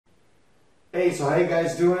Hey, so how you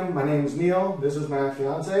guys doing? My name is Neil. This is my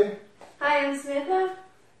fiance. Hi, I'm Samantha.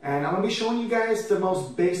 And I'm going to be showing you guys the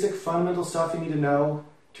most basic fundamental stuff you need to know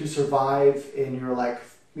to survive in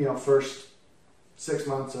your first 6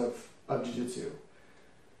 months of Jiu-Jitsu.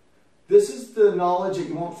 This is the knowledge that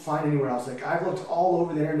you won't find anywhere else. Like, I've looked all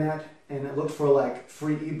over the internet and I looked for like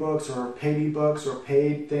free ebooks or paid ebooks or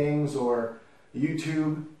paid things or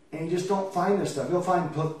YouTube, and you just don't find this stuff. You'll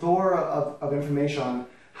find plethora of information on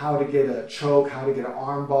how to get a choke, how to get an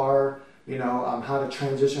arm bar, how to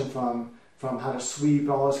transition from how to sweep,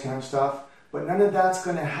 all this kind of stuff. But none of that's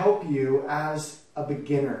going to help you as a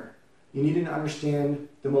beginner. You need to understand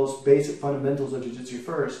the most basic fundamentals of Jiu-Jitsu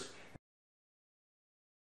first.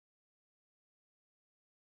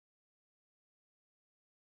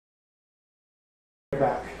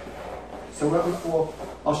 Back. So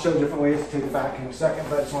I'll show you different ways to take it back in a second,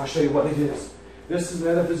 but I just want to show you what it is. This is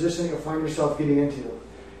another position you'll find yourself getting into.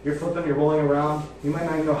 You're flipping, you're rolling around. You might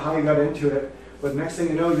not even know how you got into it, but next thing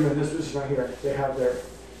you know, you're in this position right here. They have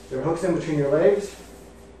their hooks in between your legs,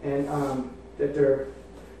 and if they're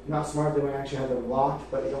not smart, they might actually have them locked,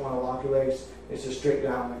 but you don't want to lock your legs. It's just straight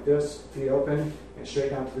down like this, feet open, and straight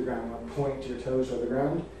down to the ground. You want to point to your toes to the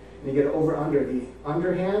ground, and you get over under the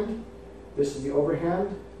underhand. This is the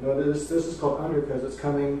overhand. No, this is called under because it's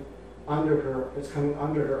coming under her. It's coming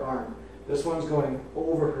under her arm. This one's going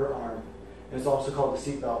over her arm. And it's also called the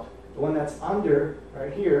seatbelt. The one that's under,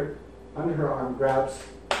 right here, under her arm, grabs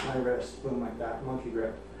my wrist, boom, like that. Monkey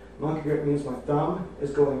grip. Monkey grip means my thumb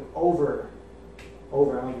is going over. I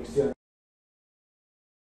don't know if you can see it.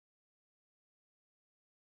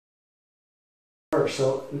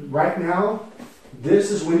 So right now,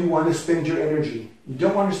 this is when you want to spend your energy. You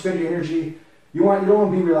don't want to spend your energy. You don't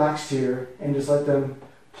want to be relaxed here and just let them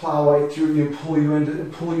plow right through you, pull you in,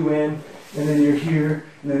 and then you're here,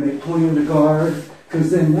 and then they pull you into guard.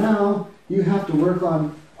 Because then now you have to work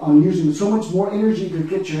on using so much more energy to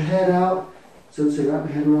get your head out. So let's say wrap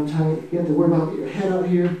my head around tight. You have to worry about get your head out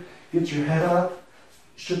here, get your head up,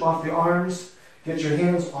 strip off the arms, get your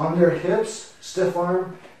hands on their hips, stiff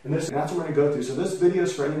arm, and that's what we're going to go through. So this video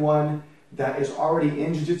is for anyone that is already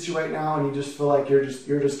in Jiu-Jitsu right now and you just feel like you're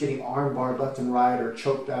just getting arm barred left and right or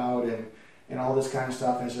choked out and all this kind of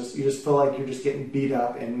stuff, and you just feel like you're just getting beat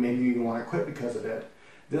up and maybe you even want to quit because of it.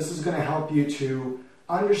 This is going to help you to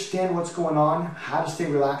understand what's going on, how to stay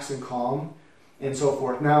relaxed and calm, and so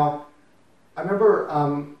forth. Now, I remember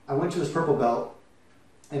I went to this purple belt,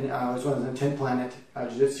 and I was one of the 10 Planet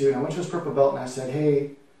Jiu-Jitsu, and I went to this purple belt and I said,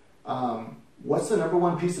 hey, what's the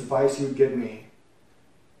 #1 piece of advice you would give me?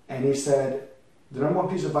 And he said, the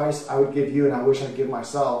 #1 piece of advice I would give you, and I wish I'd give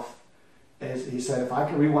myself, is he said, if I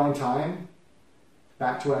could rewind time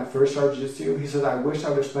back to when I first started Jiu-Jitsu, he said, I wish I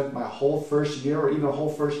would have spent my whole first year or even the whole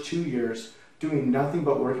first 2 years doing nothing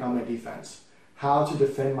but working on my defense, how to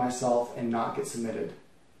defend myself and not get submitted.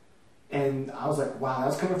 And I was like, wow,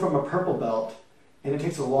 that's coming from a purple belt, and it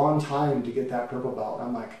takes a long time to get that purple belt.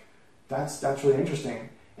 I'm like, that's really interesting.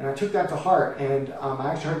 And I took that to heart, and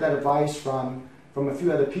I actually heard that advice from a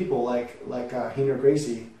few other people like Heener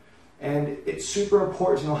Gracie. And it's super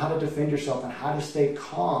important to know how to defend yourself and how to stay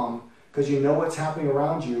calm, because you know what's happening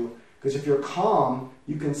around you. Because if you're calm,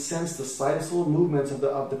 you can sense the slightest little movements of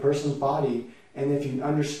the person's body, and if you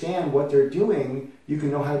understand what they're doing, you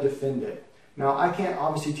can know how to defend it. Now, I can't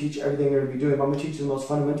obviously teach everything they're going to be doing, but I'm going to teach you the most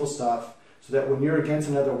fundamental stuff, so that when you're against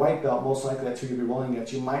another white belt, most likely that's who you'll be rolling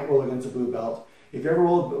against. You might roll against a blue belt. If you ever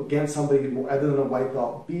roll against somebody other than a white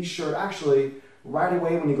belt, be sure, actually, right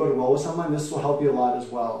away when you go to roll with someone, this will help you a lot as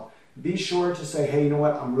well. Be sure to say, hey, you know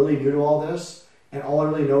what, I'm really new to all this, and all I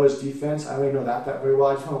really know is defense. I don't really know that very well.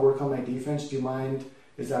 I just want to work on my defense. Do you mind?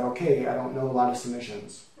 Is that okay? I don't know a lot of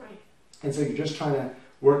submissions. Right. And so you're just trying to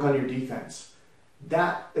work on your defense.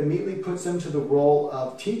 That immediately puts them to the role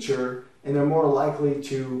of teacher, and they're more likely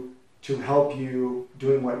to help you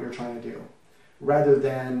doing what you're trying to do, rather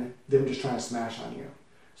than them just trying to smash on you.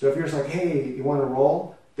 So if you're just like, hey, you want to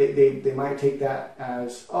roll? They might take that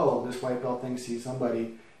as, oh, this white belt thinks he's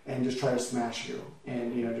somebody, and just try to smash you,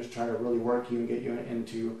 and just try to really work you and get you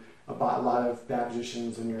into a lot of bad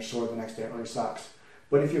positions, and you're sore the next day. It really sucks.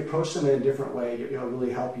 But if you approach them in a different way, it'll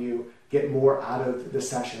really help you get more out of the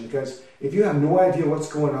session. Because if you have no idea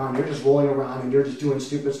what's going on, you're just rolling around and you're just doing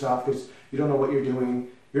stupid stuff because you don't know what you're doing,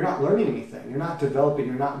 you're not learning anything. You're not developing.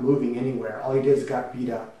 You're not moving anywhere. All you did is got beat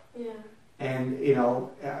up. Yeah. And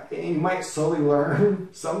you might slowly learn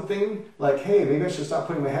something like, hey, maybe I should stop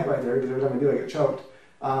putting my head right there because every time I do, I get choked.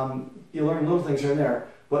 You learn little things here and there.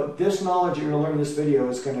 But this knowledge you're going to learn in this video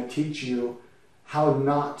is going to teach you how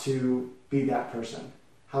not to be that person.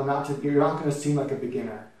 You're not going to seem like a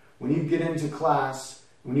beginner. When you get into class,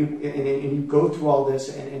 When you go through all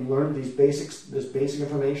this and learn this basic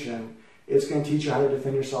information, it's going to teach you how to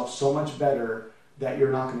defend yourself so much better that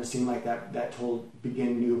you're not going to seem like that total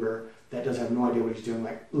beginning noober that doesn't have no idea what he's doing,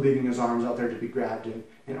 like leaving his arms out there to be grabbed and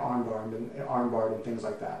armbarred and things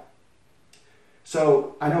like that.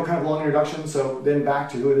 So I know kind of a long introduction, so then back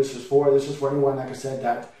to who this is for. This is for anyone, like I said,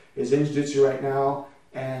 that is in Jiu-Jitsu right now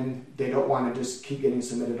and they don't want to just keep getting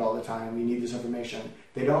submitted all the time. You need this information.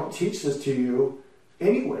 They don't teach this to you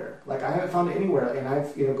anywhere. Like I haven't found it anywhere. And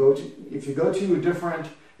if you go to a different,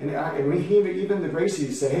 even the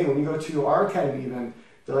Gracies say, hey, when you go to our academy even,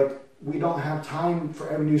 they're like, we don't have time for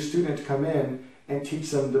every new student to come in and teach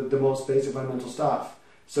them the most basic fundamental stuff.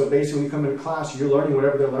 So basically when you come into class, you're learning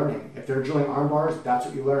whatever they're learning. If they're drilling arm bars, that's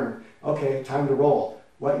what you learn. Okay, time to roll.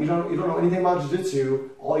 What, you don't know anything about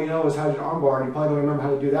Jiu-Jitsu, all you know is how to do an arm bar, and you probably don't remember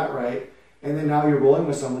how to do that right. And then now you're rolling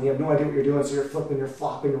with someone, you have no idea what you're doing, so you're flipping, you're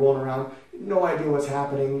flopping, you're rolling around, no idea what's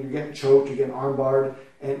happening, you're getting choked, you're getting arm barred,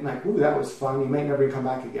 and like, ooh, that was fun, you may never come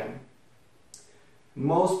back again.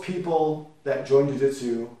 Most people that join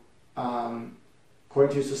Jiu-Jitsu,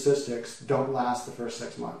 according to statistics, don't last the first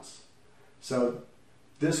 6 months. So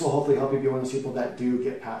this will hopefully help you be one of those people that do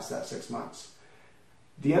get past that 6 months.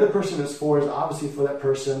 The other person it's for is obviously for that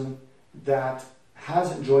person that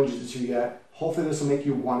hasn't joined Jiu-Jitsu yet. Hopefully this will make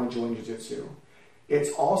you want to join Jiu-Jitsu.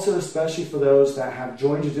 It's also especially for those that have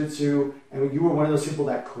joined Jiu-Jitsu and you were one of those people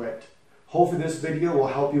that quit. Hopefully this video will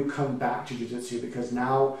help you come back to Jiu-Jitsu because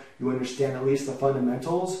now you understand at least the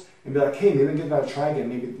fundamentals and be like, hey, maybe I'll give that a try again.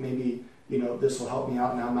 Maybe this will help me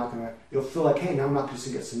out. Now I'm not going to, you'll feel like, hey, now I'm not just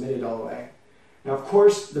going to get submitted all the way. Now, of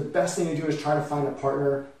course, the best thing to do is try to find a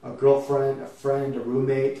partner, a girlfriend, a friend, a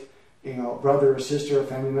roommate, brother or sister, a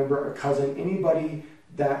family member, a cousin, anybody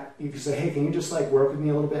that you can say, hey, can you just like work with me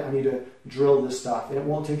a little bit? I need to drill this stuff. And it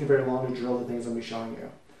won't take you very long to drill the things I'm going to be showing you.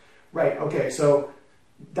 Right, okay, so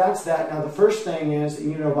that's that. Now, the first thing is that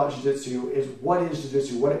you know about Jiu-Jitsu is what is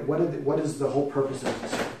Jiu-Jitsu? What is the whole purpose of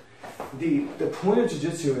Jiu-Jitsu? The point of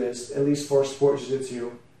Jiu-Jitsu is, at least for sports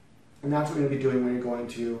Jiu-Jitsu, and that's what you're going to be doing when you're going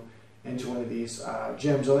into one of these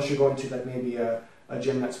gyms, unless you're going to like maybe a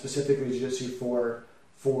gym that's specifically Jiu-Jitsu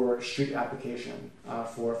for street application,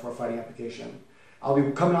 for fighting application. I'll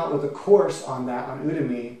be coming out with a course on that on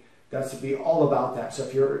Udemy that's to be all about that. So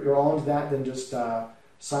if you're all into that, then just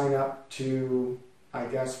sign up to, I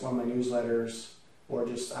guess, one of my newsletters, or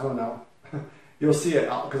just, I don't know. You'll see it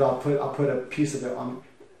because I'll put a piece of it on.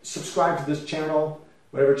 Subscribe to this channel,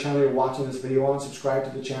 whatever channel you're watching this video on. Subscribe to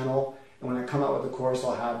the channel. And when I come out with the course,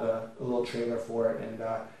 I'll have a little trailer for it. And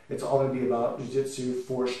it's all going to be about Jiu-Jitsu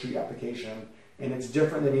for street application. And it's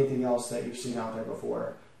different than anything else that you've seen out there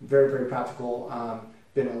before. Very, very practical.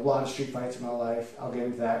 Been in a lot of street fights in my life. I'll get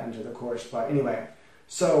into that into the course. But anyway,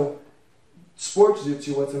 so sports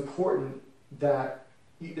Jiu-Jitsu, what's important that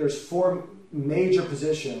there's 4 major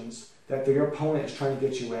positions that your opponent is trying to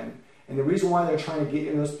get you in. And the reason why they're trying to get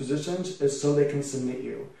you in those positions is so they can submit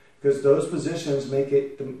you. Because those positions make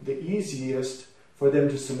it the easiest for them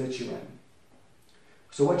to submit you in.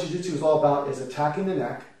 So what Jiu-Jitsu is all about is attacking the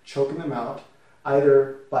neck, choking them out,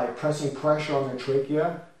 either by pressing pressure on their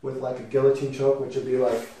trachea with like a guillotine choke, which would be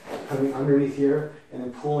like coming underneath here and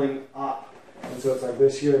then pulling up. And so it's like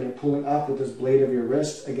this here, and you're pulling up with this blade of your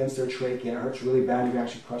wrist against their trachea, and it hurts really bad. You can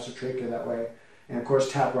actually crush the trachea that way. And of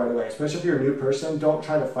course, tap right away. Especially if you're a new person, don't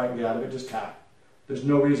try to fight and get out of it, just tap. There's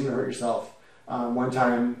no reason to hurt yourself. One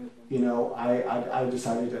time, I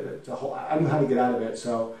decided I knew how to get out of it,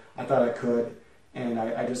 so I thought I could, and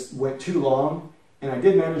I just went too long, and I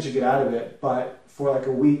did manage to get out of it, but for like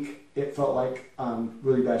a week, it felt like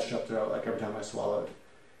really bad strep throat, like every time I swallowed,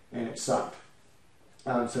 and it sucked.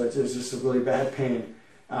 So it's just a really bad pain.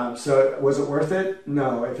 So was it worth it?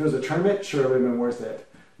 No. If it was a tournament, sure, it would have been worth it,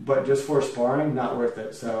 but just for sparring, not worth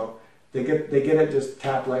it. So they get it, just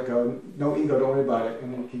tap, let go, no ego, don't worry about it,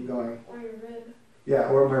 and then keep going. Or your rib. Yeah,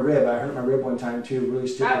 or my rib. I hurt my rib one time too, really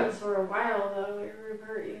stupid. That was for a while though, your rib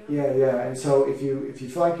hurt you. Yeah. And so if you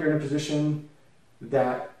feel like you're in a position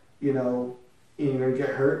that you're gonna get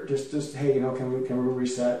hurt, just hey, can we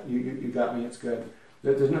reset? You got me. It's good.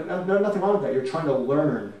 There's nothing wrong with that. You're trying to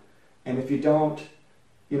learn, and if you don't,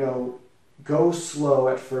 go slow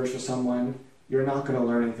at first with someone, you're not going to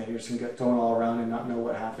learn anything. You're just going to get thrown all around and not know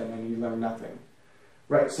what happened, and you learn nothing.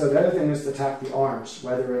 Right. So the other thing is to attack the arms,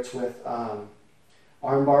 whether it's with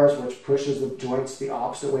arm bars, which pushes the joints the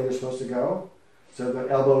opposite way they're supposed to go. So the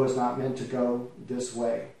elbow is not meant to go this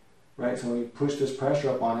way, right? So when you push this pressure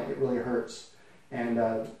up on it, it really hurts. And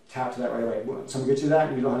tap to that right away. When someone gets you that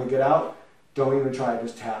and you don't know how to get out, don't even try it,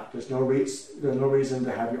 just tap. There's no reason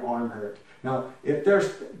to have your arm hurt. Now, if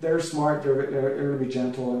they're smart, they're going to be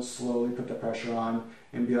gentle and slowly put the pressure on.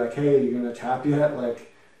 and be like, hey, you're going to tap yet?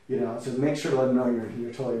 Like, you know, so make sure to let them know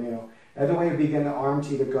you're totally new. And the way to begin the arm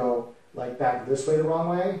to either go like back this way the wrong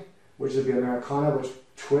way, which would be Americana, which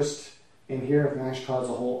twist in here can actually cause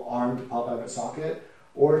the whole arm to pop out of its socket,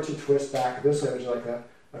 or to twist back this way, which is like a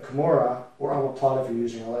Kimura, or omoplata if you're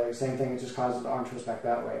using your legs. Same thing, it just causes the arm to twist back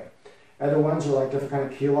that way. Other ones are like different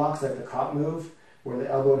kind of key locks, like the cop move, where the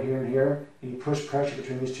elbow here and here, and you push pressure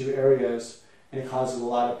between these two areas, and it causes a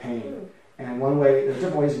lot of pain. And one way, there's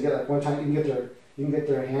different ways you get, like one time you can get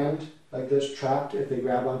their hand like this trapped if they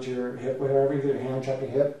grab onto your hip, whatever, you get your hand trapped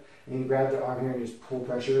in your hip, and you grab their arm here and you just pull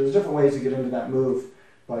pressure. There's different ways to get into that move,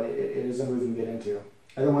 but it is a move you can get into.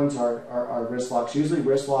 Other ones are wrist locks. Usually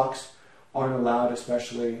wrist locks aren't allowed,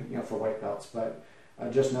 especially for white belts, but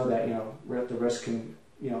just know that the wrist can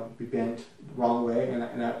be bent the wrong way, and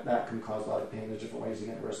that can cause a lot of pain. There's different ways to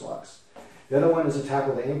get wrist locks. The other one is to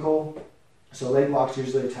tackle the ankle. So leg locks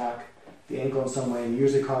usually attack the ankle in some way, and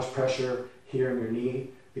usually cause pressure here in your knee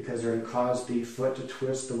because they're going to cause the foot to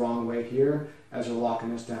twist the wrong way here as they're locking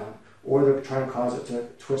this down, or they're trying to cause it to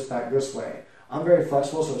twist back this way. I'm very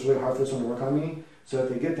flexible, so it's really hard for this one to work on me. So if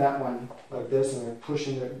they get that one like this and they're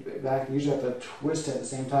pushing it back, you usually have to twist it at the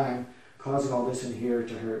same time, causing all this in here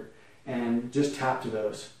to hurt. And just tap to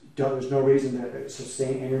those. There's no reason to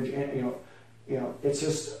sustain energy. It's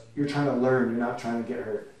just you're trying to learn. You're not trying to get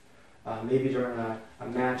hurt. Maybe during a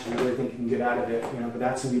match you really think you can get out of it, but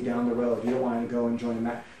that's going to be down the road. You don't want to go and join a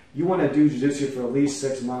match. You want to do jiu-jitsu for at least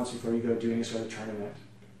 6 months before you go do any sort of tournament,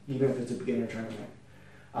 even if it's a beginner tournament.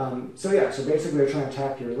 So basically they're trying to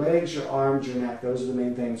attack your legs, your arms, your neck. Those are the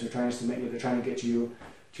main things. They're trying to submit you. They're trying to get you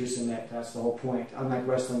to submit. That's the whole point. Unlike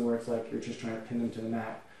wrestling where it's like you're just trying to pin them to the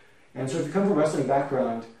mat. And so if you come from a wrestling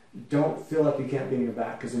background, don't feel like you can't be in your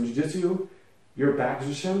back. Because in jiu-jitsu, your back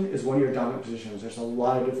position is one of your dominant positions. There's a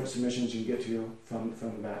lot of different submissions you get to from the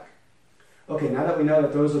back. Okay, now that we know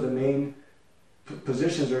that those are the main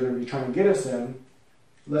positions they're going to be trying to get us in,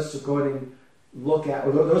 let's just go ahead and look at,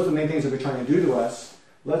 those are the main things that they're trying to do to us.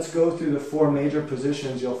 Let's go through the 4 major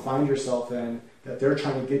positions you'll find yourself in that they're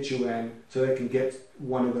trying to get you in so they can get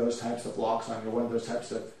one of those types of locks on you, one of those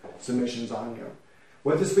types of submissions on you.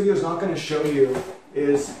 What this video is not going to show you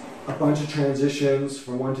is a bunch of transitions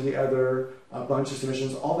from one to the other, a bunch of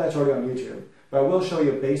submissions. All that's already on YouTube. But I will show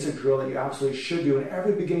you a basic drill that you absolutely should do. And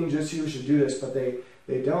every beginning jiu-jitsu should do this, but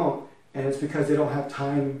they don't. And it's because they don't have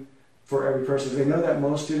time for every person. They know that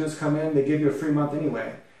most students come in, they give you a free month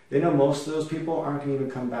anyway. They know most of those people aren't going to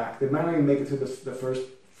even come back. They might not even make it through the first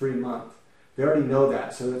free month. They already know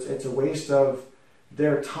that. So it's a waste of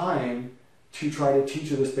their time to try to teach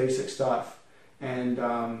you this basic stuff. And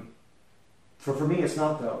for me, it's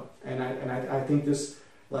not though. And I think this,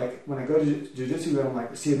 like when I go to jiu-jitsu and I'm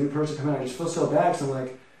like, see a new person come in, I just feel so bad because I'm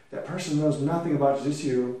like, that person knows nothing about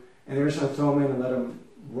jiu-jitsu and they're just going to throw them in and let them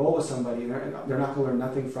roll with somebody and they're not going to learn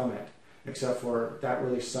nothing from it except for that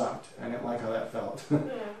really sucked. I didn't like how that felt.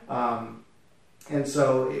 Yeah. And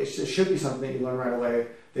so it should be something that you learn right away.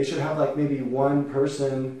 They should have like maybe one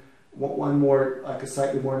person, one more, like a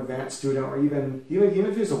slightly more advanced student, or even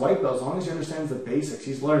if he's a white belt, as long as he understands the basics,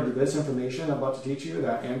 he's learned this information I'm about to teach you,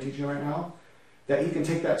 that I am teaching right now, that he can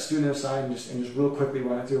take that student aside and just real quickly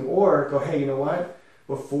run it through him, or go, hey, you know what?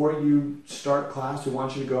 Before you start class, we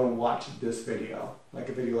want you to go and watch this video, like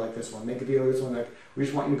a video like this one. Make a video like this one, like we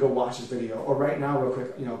just want you to go watch this video, or right now, real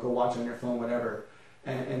quick, go watch it on your phone, whatever,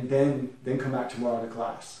 and then come back tomorrow to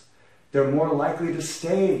class. They're more likely to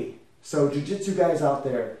stay. So jiu-jitsu guys out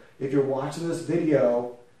there, if you're watching this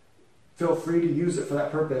video, feel free to use it for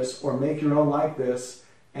that purpose, or make your own like this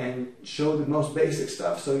and show the most basic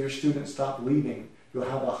stuff so your students stop leaving. You'll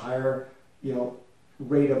have a higher,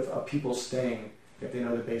 rate of people staying if they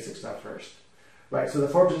know the basic stuff first. Right, so the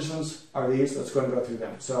 4 positions are these. Let's go and go through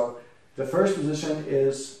them. So the first position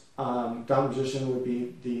is, dominant position would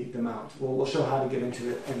be the mount. We'll show how to get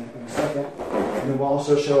into it in a second. And then we'll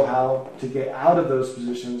also show how to get out of those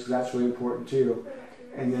positions, because that's really important too.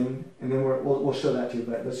 And then we'll show that too,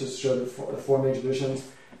 but let's just show the 4 major positions.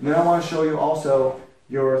 And then I want to show you also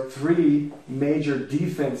your 3 major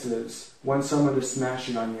defenses when someone is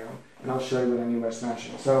smashing on you. And I'll show you what I mean by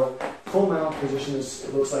smashing. So full mount position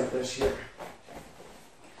it looks like this here.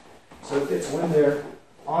 So it's when they're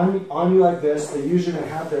on you like this, they usually going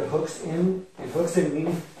to have their hooks in, and hooks in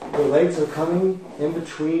mean their legs are coming in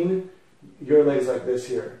between your legs like this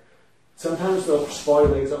here. Sometimes they'll sprawl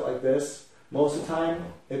your legs up like this. Most of the time,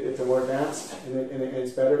 if they're more advanced and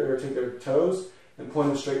it's better, they're going to take their toes and point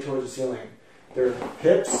them straight towards the ceiling. Their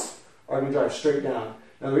hips are going to drive straight down.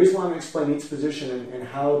 Now the reason why I'm going to explain each position and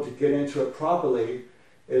how to get into it properly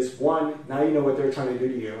is, 1, now you know what they're trying to do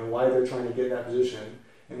to you and why they're trying to get that position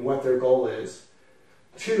and what their goal is.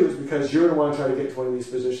 Two is because you're going to want to try to get to one of these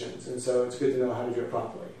positions, and so it's good to know how to do it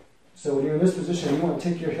properly. So when you're in this position, you want to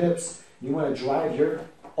take your hips, you want to drive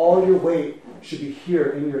all your weight should be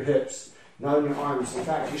here in your hips, not in your arms. In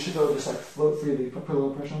fact, you should go just like float freely. Put a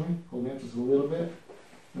little pressure on me. Hold me up just a little bit.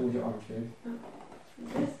 And with your arms, babe.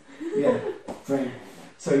 This? Yeah, frame.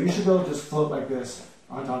 So you should go just float like this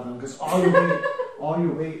on top of them, because all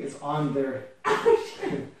your weight is on there.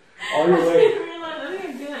 All your weight. I think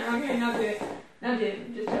I'm doing that wrong. Okay, now do it. Now do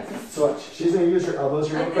it. Just press it. So watch. She's going to use her elbows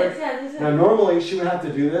real Like quick. this, yeah, this is. Now normally she would have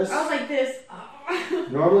to do this. I was like this.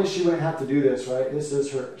 Normally she wouldn't have to do this, right? This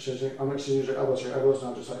is her. I'm going to use her elbows. Her elbows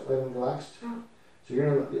not just like let them relaxed. Oh. So you're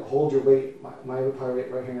going to hold your weight. My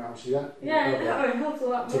weight right here now. See that? Yeah, it helps a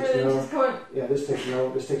lot more than just going. Yeah, this takes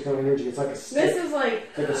no energy. It's like a stick. This is like.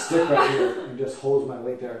 It's like a stick right here, and just holds my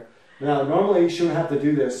weight there. Now normally she wouldn't have to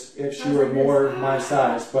do this if she were more my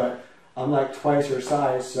size, but I'm like twice her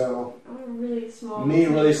size, so I'm really small. me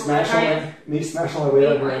smashing my weight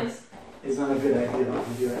over here is not a good idea to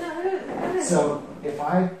do it. No, so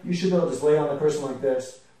you should be able to just lay on the person like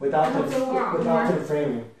this without them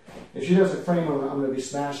framing. If she doesn't frame them, I'm going to be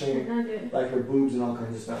smashing like her boobs and all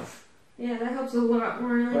kinds of stuff. Yeah, that helps a lot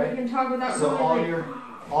more. Like right? You can talk without. So going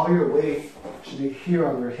all your weight should be here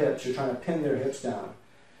on their hips. You're trying to pin their hips down.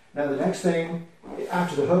 Now the next thing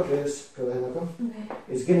after the hook is, go ahead, Loco,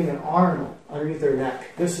 is getting an arm underneath their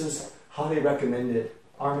neck. This is how they recommend it.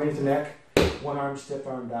 Arm underneath the neck, one arm stiff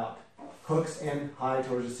armed out. Hooks in high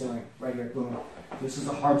towards the ceiling. Right here, boom. This is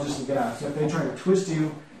a hard position to get out. So if they're trying to twist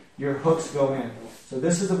you, your hooks go in. So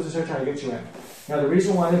this is the position they're trying to get you in. Now the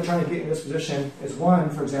reason why they're trying to get in this position is one,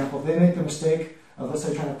 for example, if they make the mistake of, let's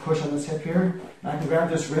say, trying to push on this hip here, and I can grab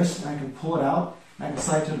this wrist and I can pull it out, and I can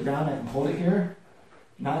slide it to the ground, and I can hold it here.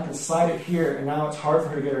 Now I can slide it here, and now it's hard for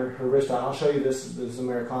her to get her wrist out. I'll show you this. This is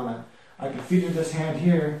Americana. I can feed her this hand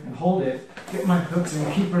here and hold it, get my hooks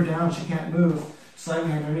and keep her down. She can't move. Slide my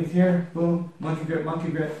hand underneath here. Boom. Monkey grip,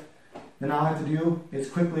 monkey grip. Then all I have to do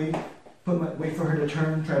is quickly wait for her to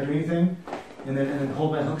turn, try to do anything, and then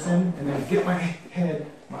hold my hooks in, and then get my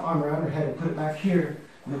arm around her head and put it back here,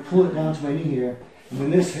 and then pull it down to my knee here. And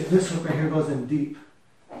then this hook right here goes in deep.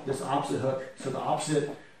 This opposite hook. So the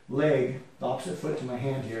opposite leg, the opposite foot to my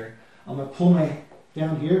hand here. I'm going to pull my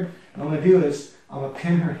down here, and what I'm going to do is I'm going to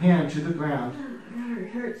pin her hand to the ground. It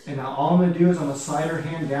hurts. And now all I'm going to do is I'm going to slide her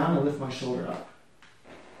hand down and lift my shoulder up.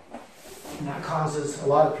 And that causes a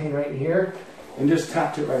lot of pain right in here. And just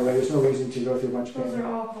tap to it right away. There's no reason to go through a bunch of pain. Those are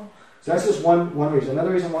awful. So that's just one reason.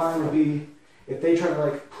 Another reason why would be if they try to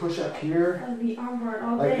like push up here. The arm bar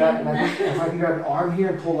all like day. that. And if I can grab an arm here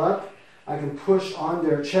and pull up, I can push on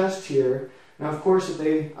their chest here. Now, of course, if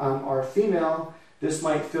they are female, this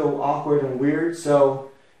might feel awkward and weird. So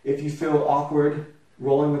if you feel awkward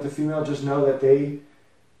rolling with the female, just know that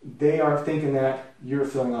they are thinking that you're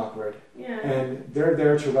feeling awkward. Yeah. And they're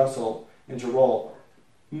there to wrestle and to roll.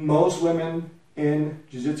 Most women in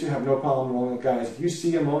Jiu Jitsu have no problem rolling with guys. If you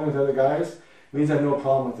see them rolling with other guys, it means they have no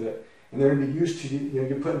problem with it. And they're going to be used to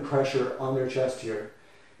you're putting pressure on their chest here.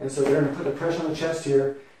 And so they're going to put the pressure on the chest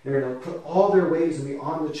here. They're going to put all their weight and be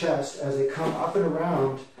on the chest as they come up and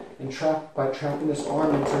around and by trapping this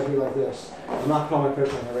arm inside here like this. I'm not putting all my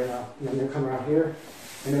pressure on her right now. And then they're going to come around here.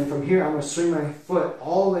 And then from here, I'm going to swing my foot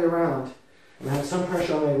all the way around. And I have some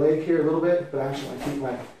pressure on my leg here a little bit, but actually I keep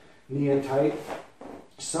my knee in tight.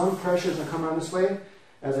 Some pressure is going to come around this way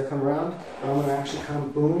as I come around. And I'm going to actually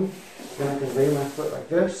come boom. Then I can lay my foot like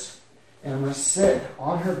this. And I'm going to sit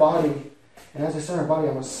on her body. And as I sit on her body,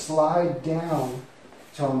 I'm going to slide down.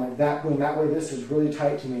 So I'm like that, boom, that way this is really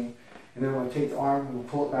tight to me. And then I'm going to take the arm and we'll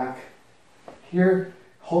pull it back. Here,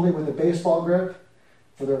 holding with a baseball grip,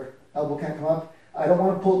 so their elbow can't come up. I don't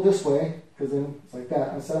want to pull it this way, because then it's like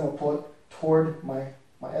that. Instead I'm going to pull it toward my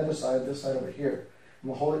other side, this side over here. I'm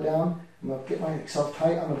going to hold it down, I'm going to get myself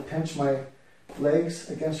tight, I'm going to pinch my legs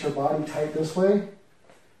against her body tight this way.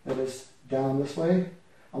 That is down this way.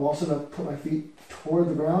 I'm also going to put my feet toward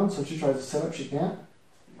the ground, so if she tries to sit up, she can't.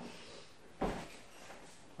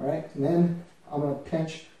 Alright, and then I'm going to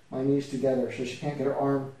pinch my knees together so she can't get her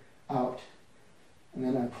arm out. And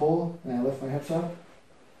then I pull and I lift my hips up.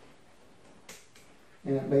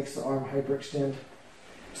 And it makes the arm hyperextend.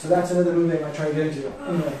 So that's another move they might try to get into.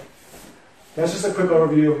 Anyway, that's just a quick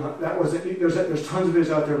overview. That was it. There's tons of videos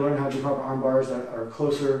out there learning how to do proper arm bars that are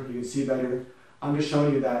closer, you can see better. I'm just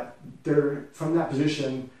showing you that from that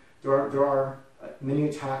position, there are many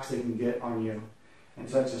attacks they can get on you. And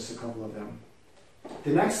so that's just a couple of them.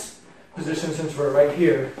 The next position, since we're right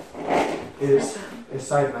here, is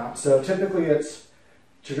side mount. So typically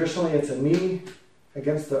traditionally it's a knee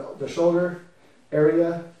against the shoulder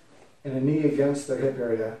area and a knee against the hip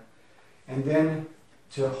area. And then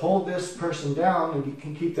to hold this person down, and you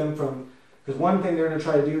can keep them from, because one thing they're going to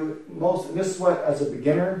try to do and this is what, as a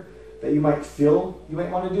beginner, that you might feel you might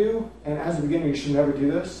want to do, and as a beginner you should never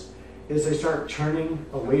do this, is they start turning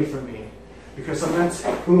away from me. Because sometimes,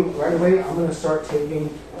 boom, right away, I'm going to start taking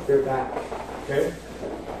their back, okay?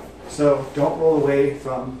 So don't roll away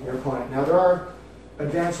from your opponent. Now there are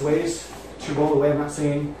advanced ways to roll away. I'm not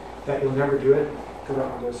saying that you'll never do it. Go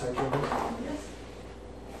back on the other side, Yes.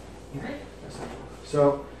 yeah.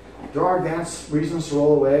 So there are advanced reasons to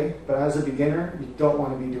roll away, but as a beginner, you don't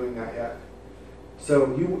want to be doing that yet.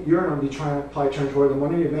 So you're going to be trying to probably turn toward them.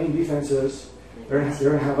 One of your main defenses they're going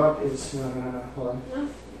to have up is, no, hold on. No.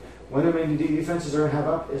 One of the main defenses they're going to have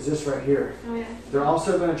up is this right here. Oh, yeah. They're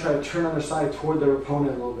also going to try to turn on their side toward their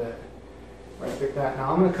opponent a little bit. Right, like that.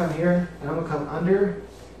 Now I'm going to come here, and I'm going to come under,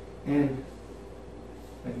 and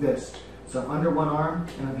like this. So I'm under one arm,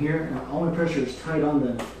 and I'm here, and all my pressure is tight on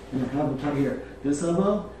them, and I have them tight here. This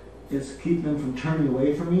elbow is keeping them from turning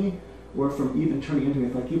away from me, or from even turning into me.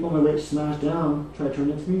 If I keep all my weight smashed down, try to turn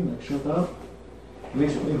into me, like shrimp out, it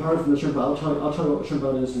makes it really hard for the shrimp out. I'll tell you what shrimp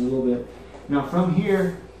out is in a little bit. Now from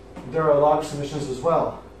here, there are a lot of submissions as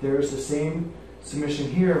well. There is the same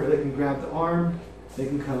submission here, where they can grab the arm, they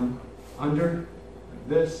can come under, like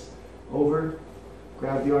this, over,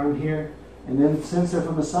 grab the arm here, and then since they're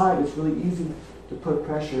from the side, it's really easy to put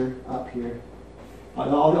pressure up here.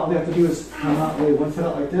 All they have to do is come out, lay one foot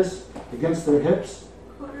out like this, against their hips,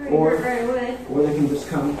 or they can just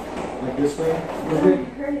come like this way a little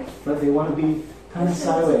bit, but they want to be kind of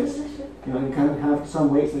sideways, you know, and kind of have some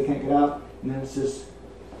weight so they can't get out, and then it's just,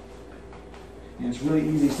 and it's really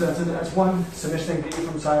easy. So that's one submission they can do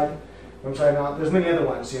from side out. There's many other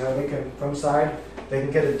ones, you know, they can, from side, they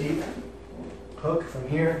can get a deep hook from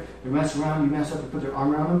here, you mess around, you mess up and put their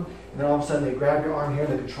arm around them, and then all of a sudden they grab your arm here,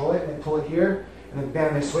 they control it, and they pull it here, and then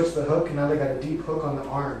bam, they switch the hook, and now they got a deep hook on the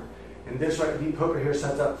arm. And this deep hook right here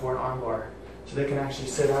sets up for an arm bar. So they can actually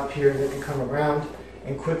sit up here, and they can come around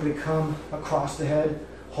and quickly come across the head,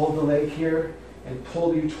 hold the leg here, and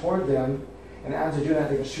pull you toward them. And as they do that,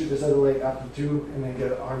 they can shoot this other leg up and through, and then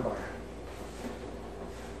get an arm bar.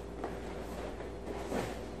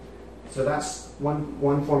 So that's one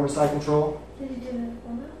form of side control. Did you do that for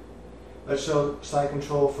me? Let's show side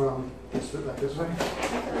control from this way, like this way.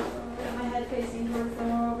 My head facing toward the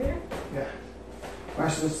wall over here. Yeah.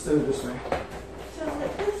 Actually, let's do it this way. So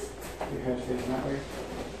like this? Your head's facing that way.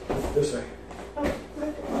 This way. Oh,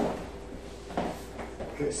 right.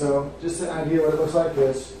 Okay, so just an idea what it looks like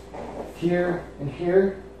is here and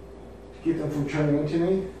here to keep them from turning into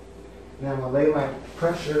me. And then I'm going to lay my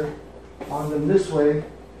pressure on them this way.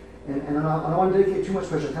 And I don't want to dedicate too much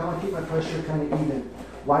pressure. I kind of want to keep my pressure kind of even.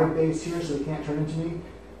 Wide base here so they can't turn into me.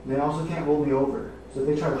 And they also can't roll me over. So if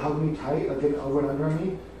they try to hug me tight, like get over and under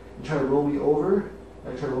me, and try to roll me over,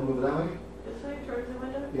 like try to roll me over that way. This way, towards the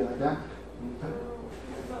window? Yeah, like that.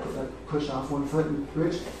 Push off one foot and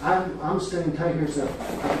bridge. I'm staying tight here so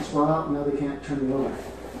I can swell out and now they can't turn me over.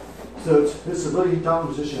 So this is a really down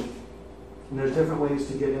position. And there's different ways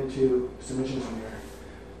to get into submissions from here.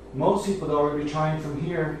 Most people that are going to be trying from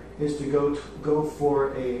here is to go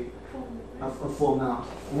for a full mount.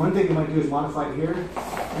 One thing you might do is modify it here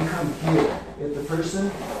and come here. If the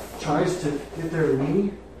person tries to get their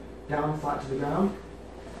knee down flat to the ground,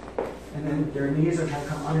 and then their knees are trying to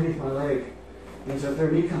come underneath my leg. And so if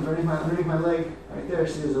their knee comes underneath my leg, right there,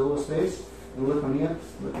 see there's a little space, and lift my knee up,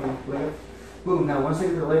 lift my leg up. Boom, now once they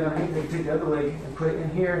get their leg underneath, they can take the other leg and put it in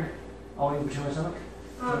here, all in between my stomach.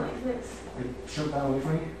 Oh, like this. And shrink that away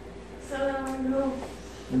from me. So no.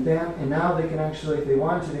 And bam, and now they can actually, if they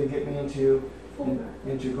want to, they can get me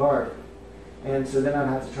into guard. And so then I'd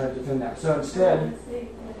have to try to defend that. So instead,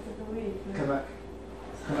 come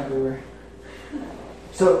back over.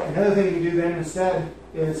 So another thing you can do then instead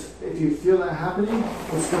is, if you feel that happening,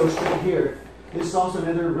 let's go straight here. This is also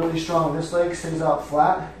another really strong. This leg stays out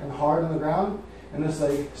flat and hard on the ground, and this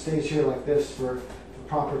leg stays here like this for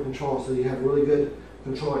proper control. So you have really good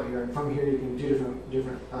control right here. And from here you can do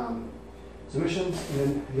different submissions, and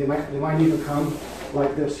then they might even come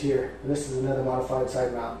like this here. And this is another modified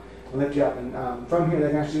side mount. And lift you up, and from here they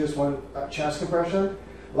can actually do this one chest compression.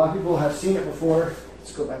 A lot of people have seen it before.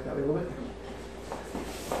 Let's go back that way a little bit.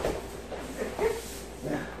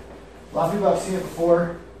 Yeah. A lot of people have seen it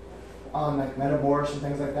before on like metabors and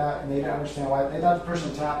things like that, and they didn't understand why. They thought the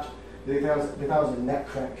person tapped. They thought it was a neck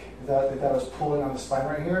crank. They thought it was pulling on the spine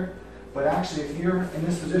right here. But actually, if you're in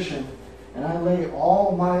this position, and I lay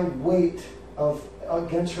all my weight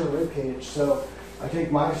against her rib cage, so I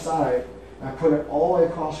take my side and I put it all the way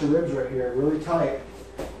across her ribs right here, really tight,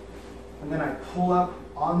 and then I pull up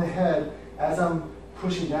on the head as I'm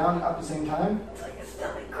pushing down up at the same time.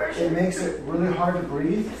 stomach crusher. It makes it really hard to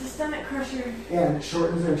breathe. It's a stomach crusher. And it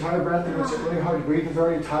shortens the entire breath and makes it really hard to breathe. If you're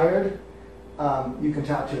already tired, you can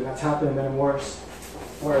tap to it. That's happened in men worse,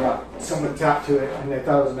 where someone tapped to it and they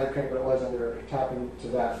thought it was a neck crank, but it wasn't. They were tapping to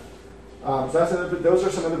that. So those are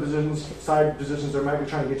some of the positions, side positions they might be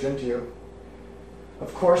trying to get you into.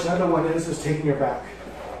 Of course, another one is taking your back.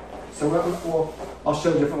 So I'll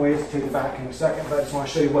show you different ways to take the back in a second, but I just want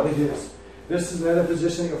to show you what it is. This is another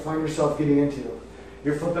position that you'll find yourself getting into.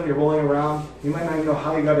 You're flipping, you're rolling around. You might not even know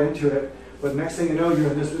how you got into it, but next thing you know,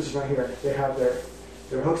 you're in this position right here. They have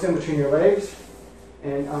their hooks in between your legs,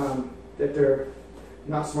 and that they're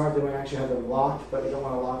not smart, they might actually have them locked, but you don't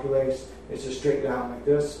want to lock your legs. It's just straight down like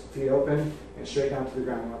this, feet open, and straight down to the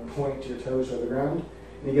ground. You want to point to your toes to the ground.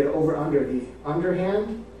 And you get over under. The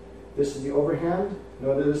underhand, this is the overhand.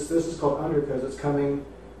 No, this is called under because it's coming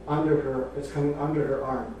under her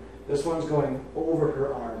arm. This one's going over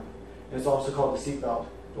her arm. And it's also called the seatbelt.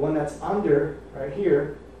 The one that's under, right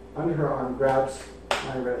here, under her arm, grabs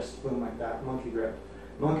my wrist, boom, like that, monkey grip.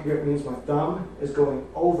 Monkey grip means my thumb is going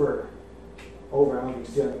over. I don't know if you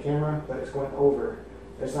can see it on the camera, but it's going over.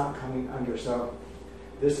 It's not coming under. So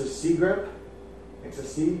this is C grip. It's a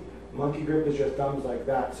C. Monkey grip is your thumbs like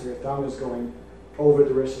that. So your thumb is going over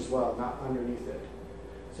the wrist as well, not underneath it.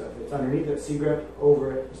 So if it's underneath it, C grip,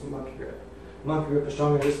 over it is monkey grip. Monkey grip is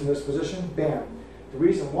stronger in this position, bam. The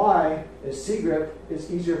reason why is C grip is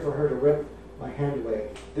easier for her to rip my hand away.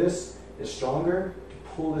 This is stronger to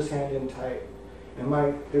pull this hand in tight. And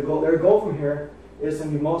their goal from here is to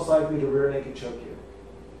be most likely to rear naked choke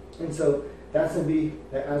you. And so that's going to be,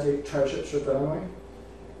 as they try to strip the arm away,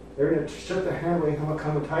 they're going to strip the hand away, I'm going to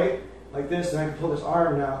come tight like this, and I can pull this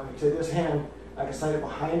arm now, I can take this hand, I can slide it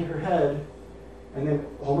behind her head, and then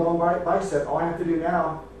hold on my bicep. All I have to do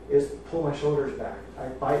now is pull my shoulders back. I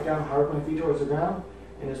bite down hard with my feet towards the ground,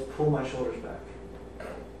 and just pull my shoulders back.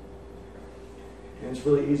 And it's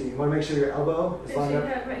really easy. You want to make sure your elbow is lined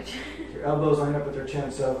up. Your elbow is lined up with your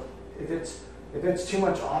chin. So if it's too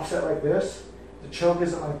much offset like this, the choke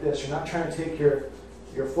isn't like this. You're not trying to take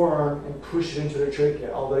your forearm and push it into the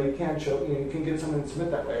trachea. Although you can choke, you can get someone to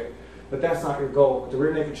submit that way, but that's not your goal. With the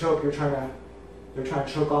rear naked choke, you're trying to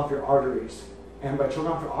choke off your arteries, and by choking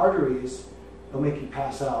off your arteries, it'll make you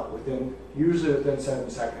pass out usually within 7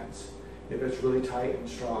 seconds if it's really tight and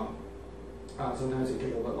strong. Sometimes it can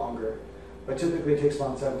take a little bit longer, but typically it takes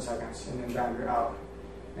around 7 seconds, and then bam, you're out.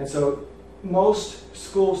 And so most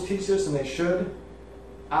schools teach this, and they should.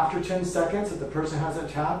 After 10 seconds, if the person hasn't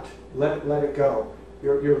tapped, let it go.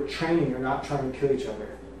 You're training, you're not trying to kill each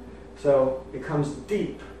other. So it comes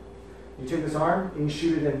deep. You take this arm and you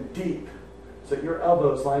shoot it in deep. So your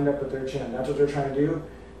elbow is lined up with their chin. That's what they're trying to do.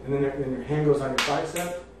 And then your hand goes on your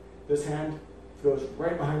bicep. This hand goes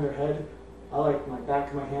right behind their head. I like my back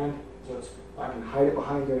of my hand, so I can hide it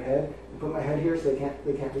behind their head and put my head here so they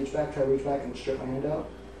can't reach back. Try to reach back and strip my hand out.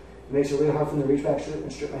 It makes it really hard for them to reach back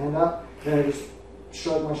and strip my hand out. Then I just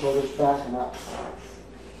shrug my shoulders back and up.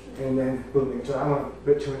 And then boom. So I don't want a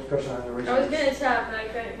bit too much pressure on the wrist. I was going to tap, but I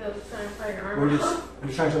couldn't because I was trying to find your arm. I'm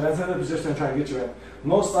just trying to, that's another position I'm trying to get you in.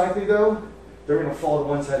 Most likely though, they're going to fall to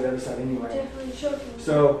one side or the other side anyway. Definitely choking.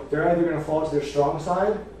 So they're either going to fall to their strong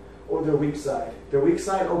side or their weak side. Their weak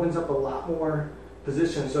side opens up a lot more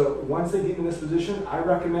position. So once they get in this position, I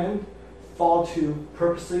recommend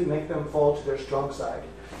purposely make them fall to their strong side.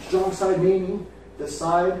 Strong side meaning the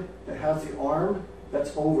side that has the arm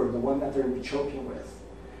that's over, the one that they're going to be choking with.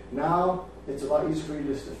 Now it's a lot easier for you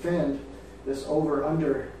to defend this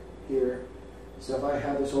over-under here. So if I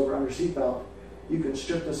have this over-under seatbelt, you can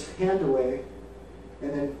strip this hand away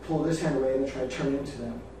and then pull this hand away and then try to turn into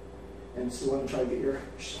them. And so you want to try to get your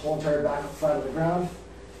whole entire back flat of the ground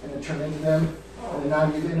and then turn into them. And then now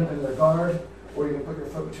you end up in their guard, or you can put your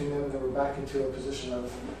foot between them and then we're back into a position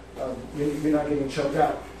of you're not getting choked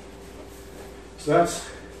out. So that's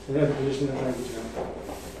another position that I'm trying to get you in.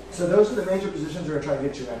 So those are the major positions we're going to try to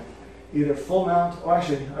get you in. Either full mount,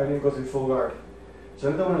 actually I didn't go through full guard. So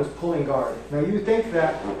another one is pulling guard. Now you would think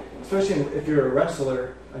that, especially if you're a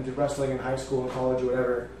wrestler, and you're wrestling in high school and college or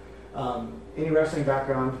whatever, any wrestling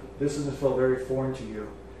background, this doesn't feel very foreign to you,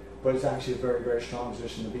 but it's actually a very, very strong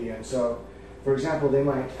position to be in. So, for example, they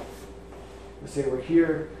might, let's say we're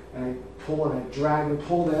here, and I pull and I drag and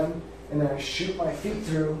pull them, and then I shoot my feet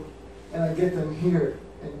through, and I get them here.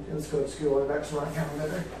 And let's go scoot all the way back so I can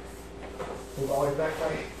better. Move all the way back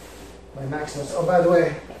by Maximus. Oh, by the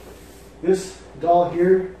way, this doll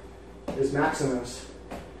here is Maximus.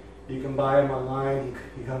 You can buy him online.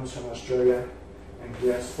 He comes from Australia, and he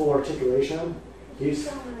has full articulation. He's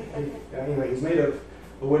made of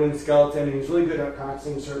a wooden skeleton, and he's really good at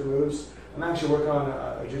practicing certain moves. I'm actually working on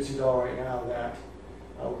a jiu-jitsu doll right now that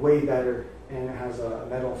way better, and it has a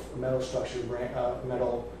metal structure,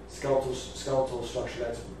 metal skeletal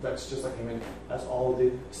structure that's just like human. Has all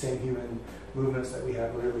the same human movements that we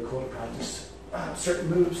have. Really cool to practice certain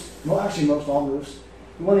moves. Well, actually, most all moves.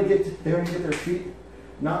 You want to get there and get their feet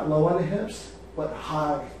not low on the hips, but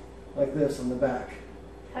high, like this on the back.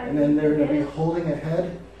 And then they're going to be holding a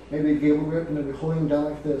head, maybe a gable grip, and they'll be holding them down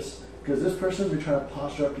like this. Because this person will be trying to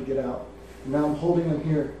posture up to get out. And now I'm holding them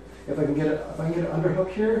here. If I can get an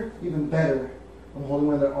underhook here, even better. I'm holding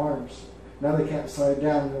one of their arms. Now they can't slide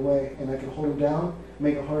down in the way, and I can hold them down,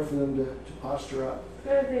 make it hard for them to posture up.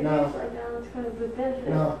 But if they do slide down, it's kind of a benefit.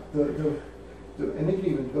 Now, and they can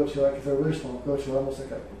even go to, like if they're really small, go to almost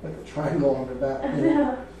like a triangle on their back.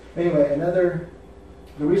 Yeah. Anyway,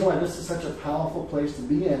 the reason why this is such a powerful place to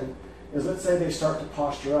be in is, let's say they start to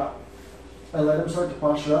posture up. I let them start to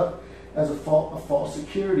posture up as a false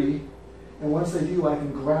security, and once they do, I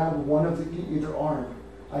can grab one of either arm.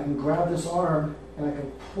 I can grab this arm and I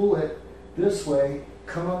can pull it this way,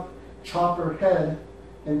 come up, chop her head,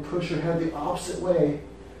 and push her head the opposite way.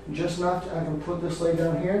 Just enough, I can put this leg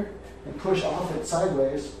down here and push off it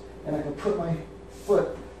sideways, and I can put my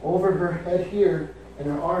foot over her head here, and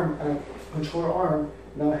her arm, and I control her arm.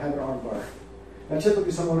 Now I have an arm bar. Now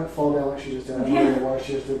typically someone would fall down like she just did. I don't know why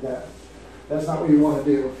she just did that. That's not what you want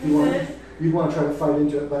to do. You want to try to fight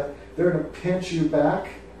into it, but they're going to pinch you back,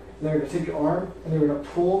 and they're going to take your arm, and they're going to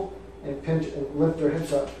pull and pinch and lift their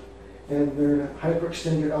hips up, and they're going to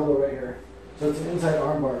hyperextend your elbow right here. So it's an inside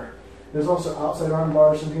arm bar. There's also outside arm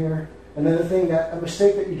bars in here. Another thing, a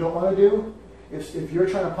mistake that you don't want to do, if you're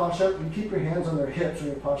trying to posture up, you keep your hands on their hips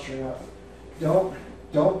when you're posturing up. Don't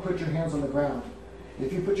put your hands on the ground.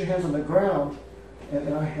 If you put your hands on the ground,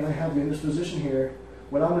 and I have you in this position here,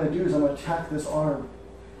 what I'm going to do is I'm going to attack this arm.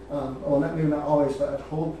 Well, maybe not always, but I'd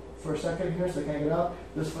hold for a second here so I can't get out.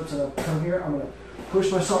 This foot's going to come here. I'm going to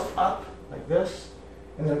push myself up like this,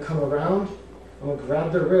 and then come around. I'm going to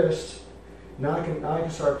grab the wrist. Now I can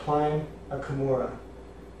start applying a Kimura.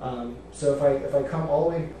 So if I come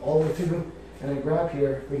all the way through and I grab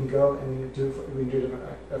here, we can go and we can do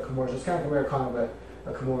a Kimura. So it's kind of Americana,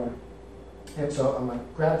 but a Kimura. And so I'm going to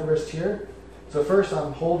grab the wrist here. So first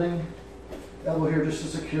I'm holding the elbow here just to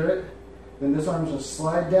secure it. Then this arm's going to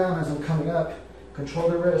slide down as I'm coming up. Control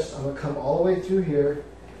the wrist. I'm going to come all the way through here.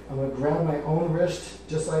 I'm going to grab my own wrist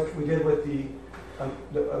just like we did with the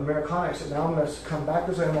Americana. So now I'm going to come back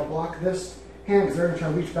this way. I'm going to block this hand because they're going to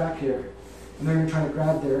try to reach back here. And they're going to try to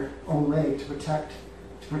grab their own leg to protect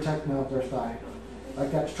now their thigh.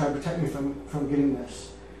 Like that, to try to protect me from getting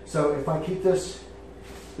this. So if I keep this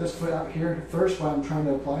foot out here first while I'm trying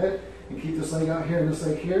to apply it, and keep this leg out here and this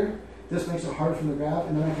leg here, this makes it hard for them to grab,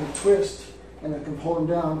 and then I can twist and I can pull them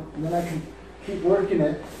down, and then I can keep working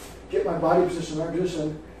it, get my body position, my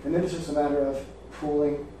position, and then it's just a matter of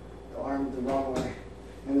pulling the arm the wrong way.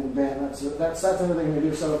 And then bam, that's another thing we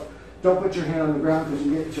do. So don't put your hand on the ground because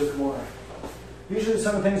you get into a Kimura. Usually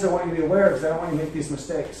some of the things I want you to be aware of is that I don't want you to make these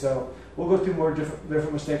mistakes. So we'll go through more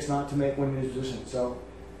different mistakes not to make when in these positions. So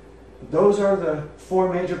those are the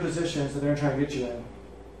 4 major positions that they're trying to get you in.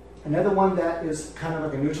 Another one that is kind of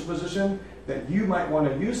like a neutral position that you might want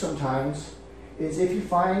to use sometimes is if you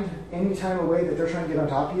find any time of way that they're trying to get on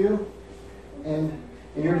top of you and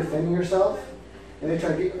you're defending yourself and they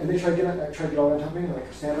try to get all on top of you,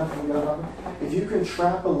 like stand up and get on top of you. If you can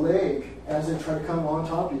trap a leg as they try to come on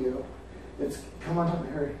top of you, it's come on top of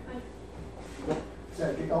me, hurry.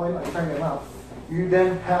 Get going, like trying to get them out. You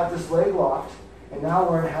then have this leg locked, and now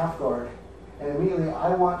we're in half guard. And immediately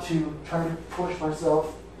I want to try to push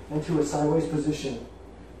myself into a sideways position.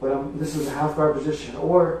 But this is a half guard position.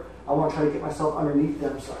 Or I want to try to get myself underneath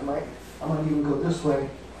them, so I might even go this way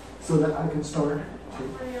so that I can start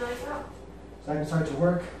to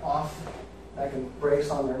work off. I can brace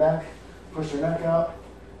on their neck, push their neck out,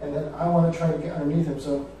 and then I want to try to get underneath them.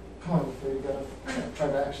 So come on, you gotta try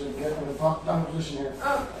to actually get in the down position here.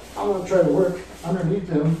 I'm going to try to work underneath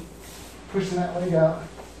them, pushing that leg out,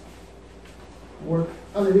 work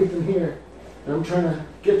underneath them here. And I'm trying to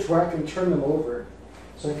get to where I can turn them over.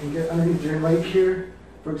 So I can get underneath their leg here,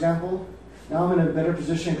 for example. Now I'm in a better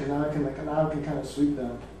position because now I can kind of sweep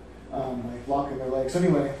them, like blocking their legs. So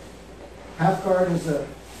anyway, half guard is a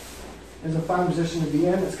fine position to be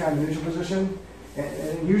in. It's kind of a neutral position.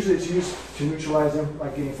 And usually it's used to neutralize them,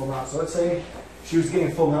 like getting full mount. So let's say she was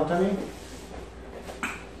getting full mount on me.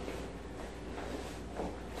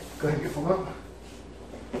 Go ahead and get full mount.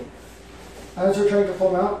 As we're trying to get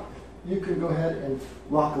full mount, you can go ahead and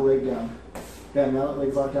lock a leg down. Now that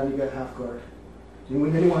leg's locked down, you got half guard.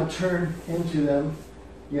 And then you want to turn into them,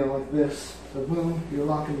 like this. So boom, you're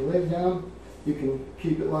locking the leg down, You can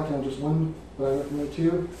keep it locked down just one, but I recommend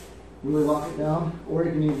two. Really lock it down, or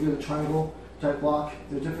you can even do the triangle type lock.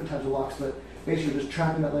 There's different types of locks, but basically just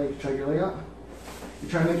trapping that leg, try to get your leg out. You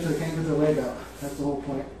try to make sure they can't get their leg out. That's the whole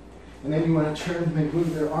point. And then you want to turn, maybe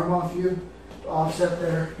move their arm off you, to offset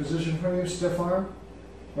their position from you, stiff arm,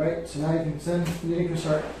 right? So now you can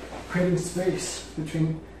start creating space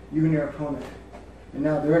between you and your opponent. And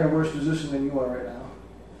now they're in a worse position than you are right now.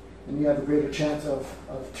 And you have a greater chance of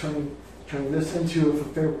turning this into a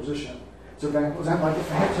favorable position. So for example, I get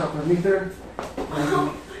my hips up underneath her.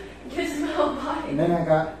 Gets my whole body. And then I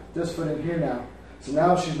got this foot in here now. So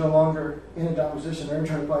now she's no longer in a down position. They're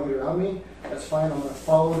trying to probably get around me. That's fine. I'm going to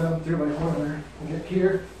follow them through my corner and get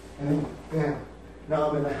here. And then bam. Now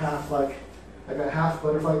I'm in a half, like, I got half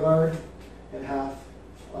butterfly guard and half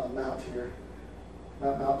mount here.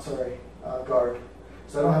 Not mount, sorry, guard.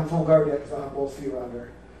 So I don't have full guard yet because I don't have both feet around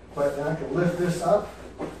her. But then I can lift this up,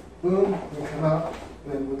 boom, and come out,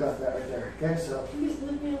 and then we got that right there. Okay, so. You just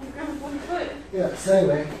lift me on the ground with 1 foot. Yeah, so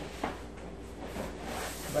anyway.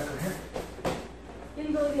 Back over here. Then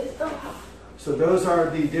you go like this. Oh. So those are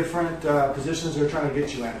the different positions they're trying to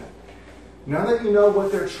get you in. Now that you know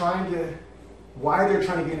what they're trying to, why they're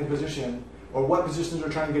trying to get in a position, or what positions they're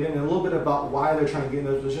trying to get in, and a little bit about why they're trying to get in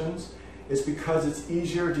those positions, it's because it's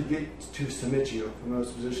easier to get to submit you from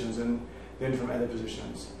those positions than from other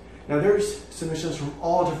positions. Now there's submissions from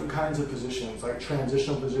all different kinds of positions, like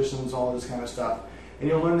transitional positions, all this kind of stuff. And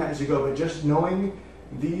you'll learn that as you go, but just knowing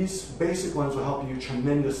these basic ones will help you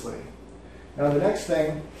tremendously. Now the next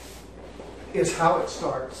thing is how it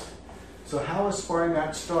starts. So how a sparring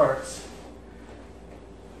match starts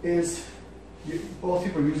is both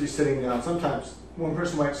people are usually sitting down. Sometimes one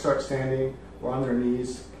person might start standing or on their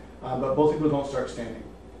knees, but both people don't start standing,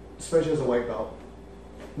 especially as a white belt.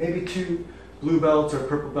 Maybe two blue belts or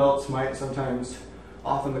purple belts might sometimes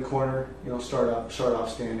off in the corner, start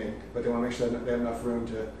off standing, but they want to make sure that they have enough room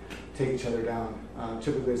to take each other down.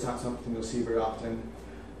 Typically, it's not something you'll see very often,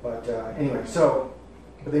 but anyway.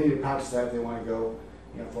 But they need to practice that if they want to go,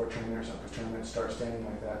 for a tournament or something. A tournament, start standing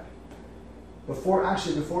like that. Before, I'm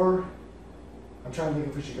trying to think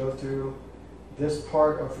if we should go through this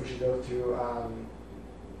part or if we should go through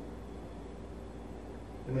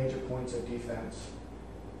the major points of defense.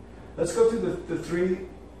 Let's go through the 3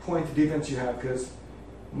 points of defense you have, because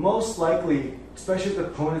most likely, especially if the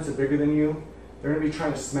opponents are bigger than you, they're going to be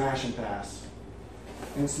trying to smash and pass.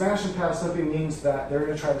 And smash and pass simply means that they're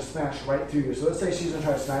going to try to smash right through you. So let's say she's going to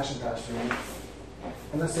try to smash and pass through me.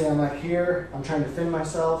 And let's say I'm like here, I'm trying to defend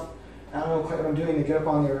myself. I don't know quite what I'm doing. They get up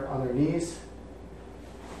on their knees,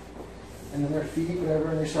 and then their feet, whatever,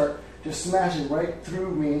 and they start just smashing right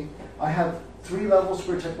through me. I have 3 levels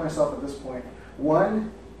to protect myself at this point.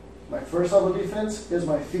 1, my first level of defense is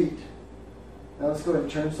my feet. Now let's go ahead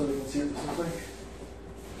and turn so we can see what this looks like.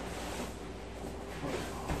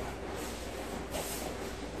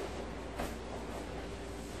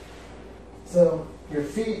 So your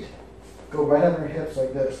feet go right under your hips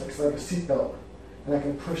like this, like a seat belt, and I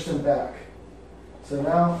can push them back. So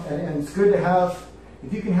now, and it's good to have,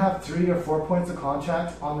 if you can have 3 or 4 points of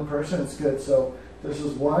contact on the person, it's good. So this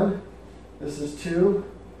is 1, this is 2,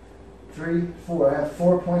 3, 4. I have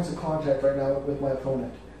 4 points of contact right now with my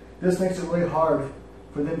opponent. This makes it really hard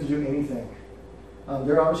for them to do anything.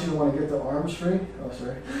 They're obviously going to want to get their arms free. Oh,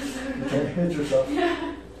 sorry. You can't hit yourself.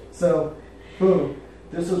 Yeah. So, boom.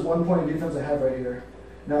 This is 1 point of defense I have right here.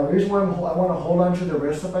 Now, the reason why I want to hold on to the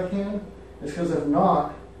wrist if I can is because if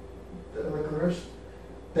not, like the wrist,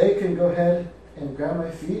 they can go ahead and grab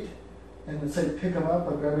my feet and let's say pick them up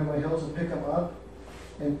by grabbing my heels and pick them up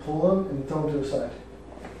and pull them and throw them to the side.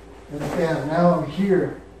 And bam, now I'm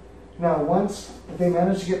here. Now once they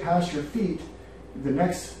manage to get past your feet, the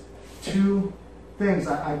next 2 things,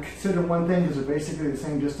 I consider one thing because they're basically the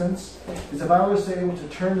same distance, is if I was able to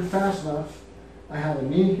turn fast enough, I have a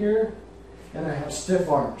knee here and I have stiff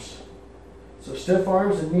arms. So stiff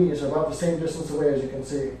arms and knees are about the same distance away as you can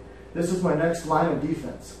see. This is my next line of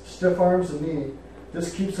defense. Stiff arms and knee.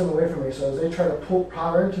 This keeps them away from me. So as they try to pull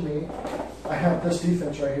power into me, I have this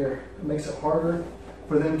defense right here. It makes it harder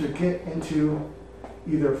for them to get into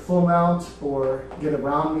either full mount or get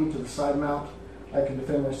around me to the side mount. I can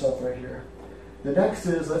defend myself right here. The next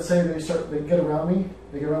is, let's say they get around me,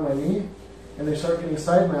 they get around my knee, and they start getting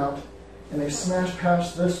side mount, and they smash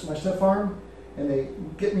past this, my stiff arm, and they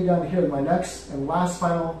get me down here. My next and last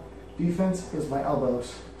final defense is my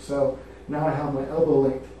elbows. So now I have my elbow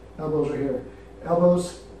length. Elbows are here.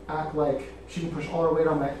 Elbows act like she can push all her weight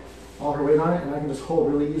on it, and I can just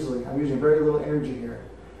hold really easily. I'm using very little energy here.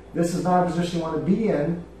 This is not a position you want to be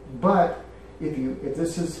in, but if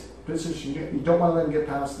this is you don't want to let them get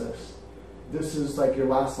past this. this is like your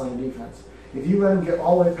last line of defense. If you let them get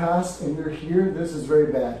all the way past and you're here, this is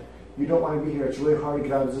very bad. You don't want to be here. It's really hard to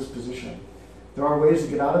get out of this position. There are ways to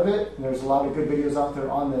get out of it, and there's a lot of good videos out there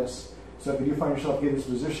on this. So if you do find yourself in this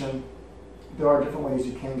position, there are different ways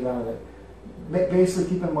you can get out of it. Basically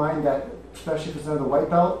keep in mind that, especially if it's another white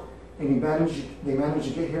belt, and they manage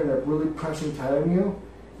to get here and they're really pressing tight on you,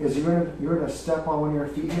 is you're gonna step on one of your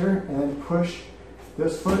feet here and then push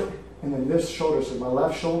this foot and then this shoulder. So my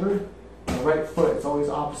left shoulder, my right foot, it's always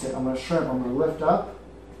opposite. I'm gonna shrimp, I'm gonna lift up,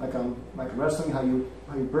 like wrestling, how you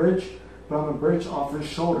bridge, but I'm gonna bridge off this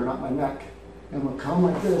shoulder, not my neck. And I'm gonna come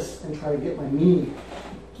like this and try to get my knee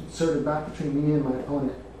inserted back between me and my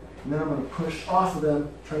opponent. And then I'm gonna push off of them,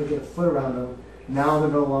 try to get a foot around them. Now they're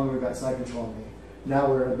no longer got side control on me.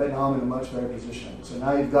 Now I'm in a much better position. So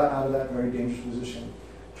now you've got out of that very dangerous position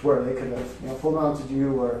to where they could have, full mounted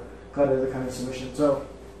you or got other kind of submission. So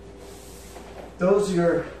those are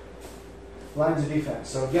your lines of defense.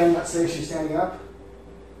 So again, let's say she's standing up.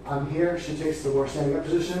 I'm here. She takes the more standing up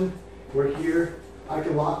position. We're here. I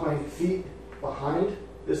can lock my feet behind.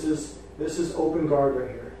 This is open guard right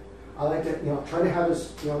here. I like to try to have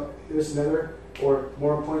this this another or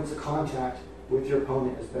more points of contact with your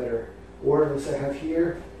opponent is better. Or let's say I have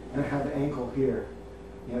here and I have the ankle here.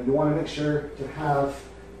 You want to make sure to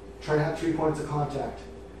try to have 3 points of contact.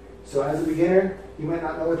 So as a beginner, you might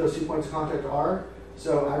not know what those 2 points of contact are.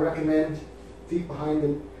 So I recommend feet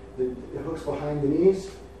behind the hooks behind the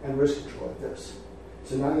knees and wrist control like this.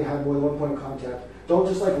 So now you have more than 1 point of contact. Don't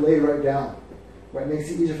just lay right down. Right, it makes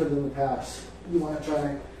it easier for them to pass. You want to try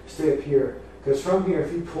to stay up here. Because from here,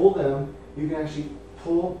 if you pull them, you can actually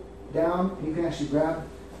pull down and you can actually grab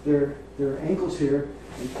their ankles here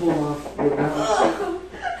and pull them off your balance.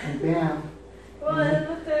 And bam. Well, then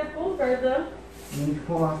with the full guard though. And then you can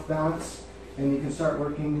pull off balance and you can start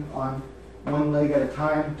working on one leg at a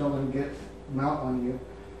time. Don't let them get mount on you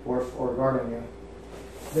or guard on you.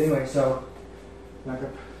 But anyway, so back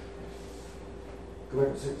up. Go back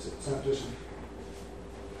and sit position.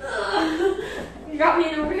 You got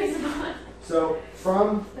me in a weird spot. So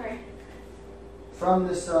from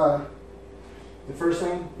this, the first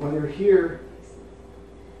thing, when they're here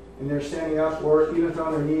and they're standing up, or even if they're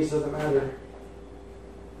on their knees, doesn't matter.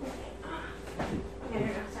 Okay, here we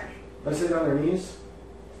go, sorry. Let's say they're on their knees,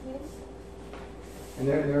 and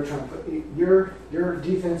they're trying to put your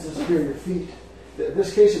defense is here, your feet. In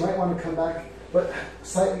this case, you might want to come back, but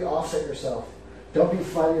slightly offset yourself. Don't be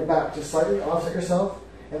flat on your back. Just slightly offset yourself.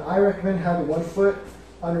 And I recommend having 1 foot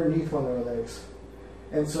underneath one of their legs.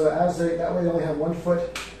 And so that way they only have 1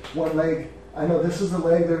 foot, 1 leg. I know this is the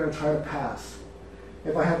leg they're going to try to pass.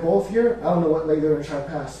 If I have both here, I don't know what leg they're going to try to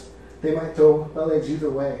pass. They might throw my legs either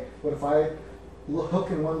way. But if I hook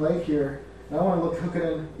in one leg here, and I want to hook it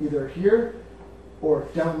in either here or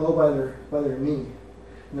down low by their knee.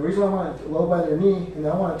 And the reason I want it low by their knee, and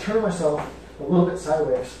I want to turn myself a little bit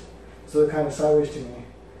sideways. So they're kind of sideways to me.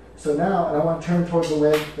 So now, and I want to turn towards the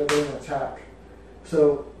leg that they're going to attack.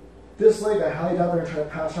 So this leg, I highly doubt they're going to try to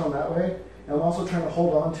pass around that way. And I'm also trying to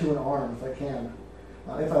hold on to an arm if I can.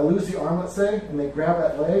 If I lose the arm, let's say, and they grab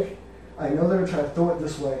that leg, I know they're going to try to throw it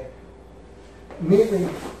this way. Immediately,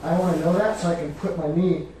 I want to know that so I can put my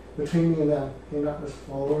knee between me and them. Can you not just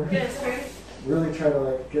fall over? Yes, sir. Really try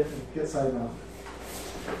to get side mount.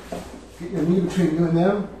 Get your knee between you and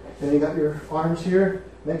them. Then you got your arms here.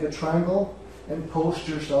 Make a triangle and post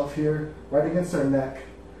yourself here right against their neck.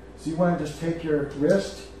 So you want to just take your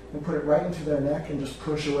wrist and put it right into their neck and just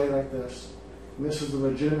push away like this. And this is the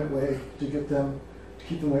legitimate way to keep them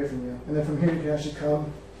away from you. And then from here you can actually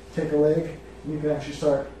come, take a leg, and you can actually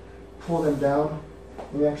start pull them down.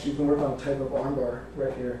 And you can work on a type of arm bar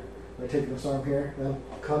right here. By taking this arm here, and then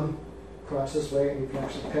come across this way, and you can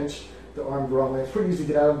actually pinch the arm the wrong way. It's pretty easy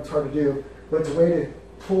to get out of, it's hard to do, but it's a way to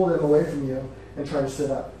pull them away from you and try to sit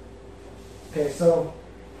up. Okay, so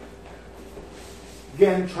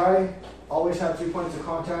again, always have 3 points of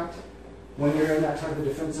contact when you're in that type of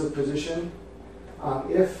defensive position.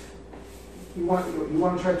 If you want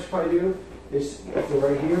to try to probably do is, if they're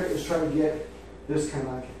right here, is try to get this kind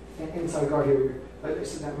of like inside guard here. Like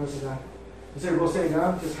sit down, sit down. Instead of both staying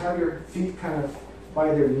down, just have your feet kind of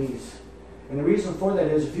by their knees. And the reason for that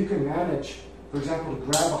is if you can manage, for example, to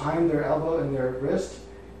grab behind their elbow and their wrist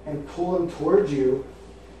and pull them towards you,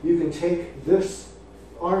 you can take this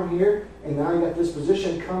arm here, and now you got this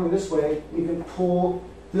position coming this way, you can pull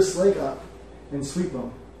this leg up and sweep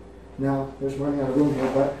them. Now, there's running out of room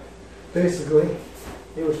here, but basically,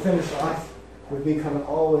 it would finish off with me coming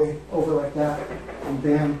all the way over like that, and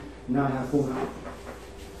bam, now I have full mount.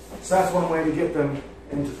 So that's one way to get them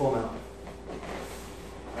into full mount.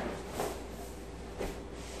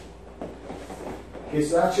 Okay,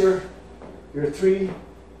 so that's your 3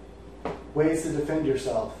 ways to defend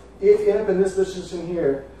yourself. If you end up in this position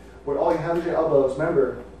here, where all you have is your elbows,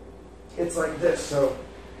 remember, it's like this. So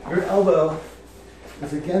your elbow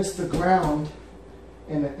is against the ground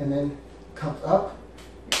and then comes up,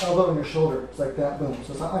 your elbow and your shoulder. It's like that, boom.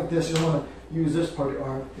 So it's not like this. You don't want to use this part of your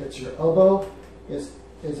arm. It's your elbow is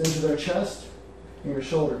into their chest and your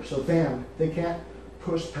shoulder. So bam, they can't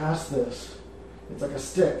push past this. It's like a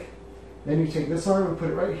stick. Then you take this arm and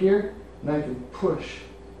put it right here. Now you can push.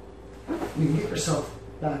 You can get yourself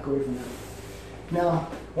back away from that. Now,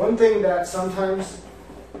 one thing that sometimes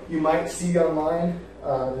you might see online,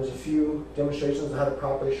 there's a few demonstrations of how to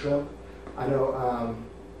properly shrimp. I know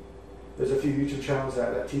there's a few YouTube channels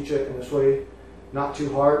that teach it in this way, not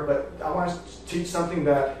too hard, but I want to teach something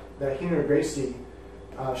that Hina Gracie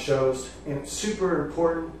shows, and it's super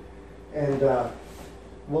important, and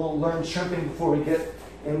we'll learn shrimping before we get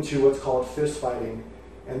into what's called fist fighting,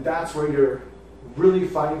 and that's where you're really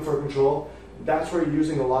fighting for control. That's where you're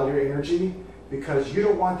using a lot of your energy, because you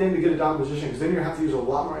don't want them to get a down position, because then you're going to have to use a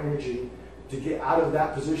lot more energy to get out of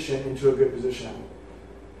that position into a good position.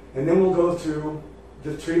 And then we'll go through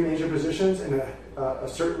the 3 major positions, and a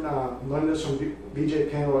certain, learned this from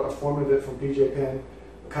BJ Penn, or a form of it from BJ Penn,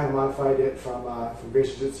 kind of modified it from Jiu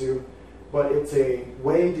Jitsu, but it's a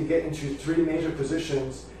way to get into 3 major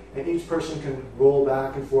positions, and each person can roll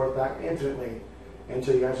back and forth back infinitely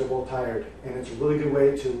until you guys are both tired. And it's a really good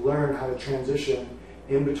way to learn how to transition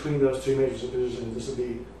in between those 3 major positions. This will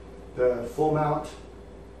be the full mount,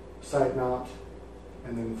 side mount,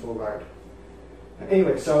 and then full guard.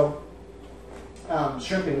 Anyway, so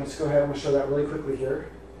shrimping, let's go ahead and show that really quickly here.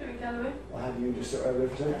 I'll have you just sit right there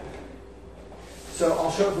for a second. So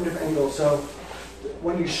I'll show it from different angles. So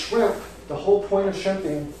when you shrimp, the whole point of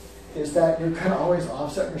shrimping is that you're kind of always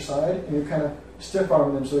offset on your side, and you're kind of stiff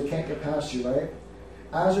arming them so they can't get past you, right?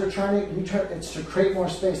 As you're it's to create more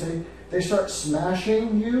space. They start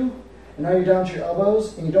smashing you, and now you're down to your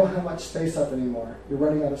elbows, and you don't have much space up anymore. You're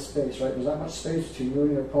running out of space, right? There's not much space between you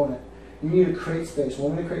and your opponent. You need to create space.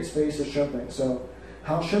 One way to create space is shrimping. So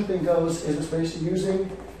how shrimping goes is it's basically using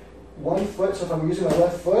one foot. So if I'm using my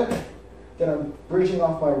left foot, then I'm bridging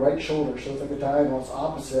off my right shoulder. So it's like a diagonal, it's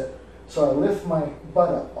opposite. So I lift my butt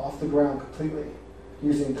up off the ground completely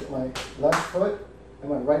using my left foot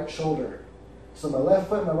and my right shoulder. So my left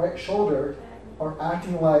foot and my right shoulder are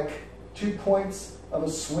acting like 2 points of a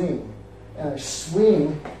swing. And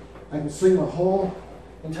I can swing my whole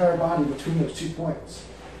entire body between those 2 points.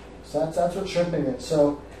 So that's what shrimping is.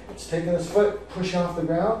 So it's taking this foot, pushing off the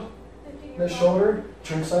ground, this shoulder,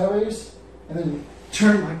 turn sideways, and then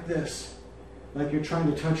turn like this. Like you're trying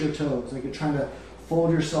to touch your toes, like you're trying to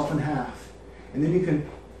fold yourself in half. And then you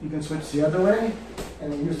can switch the other way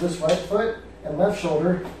and use this right foot and left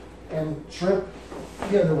shoulder and shrimp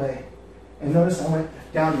the other way. And notice I went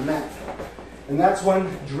down the mat. And that's one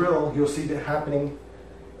drill you'll see that happening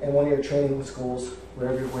in one of your training schools,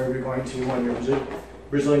 wherever you're going to, one of your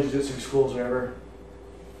Brazilian Jiu-Jitsu schools, wherever,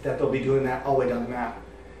 that they'll be doing that all the way down the mat.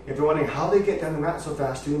 If you're wondering how they get down the mat so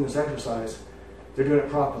fast doing this exercise, they're doing it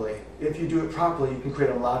properly. If you do it properly, you can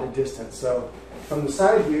create a lot of distance. So from the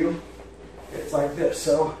side view, it's like this.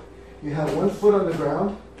 So you have one foot on the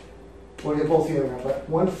ground. Well, you have both feet on the ground, but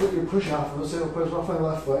one foot you're pushing off. Let's say I'll push off my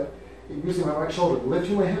left foot. You're using my right shoulder,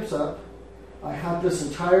 lifting my hips up. I have this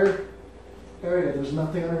entire area. There's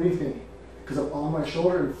nothing underneath me because I'm on my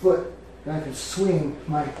shoulder and foot, and I can swing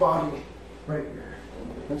my body right here.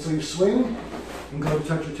 And so you swing and go to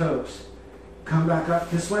touch your toes. Come back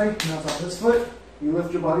up this way. Now it's off this foot. You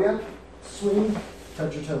lift your body up, swing,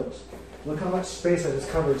 touch your toes. Look how much space I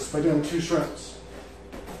just covered just by doing 2 shrimps.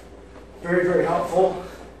 Very, very helpful.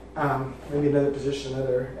 Maybe another position,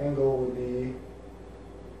 another angle would be,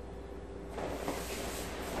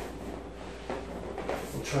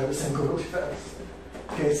 we'll try this angle really fast.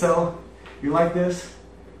 Okay, so you like this,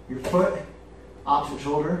 your foot, opposite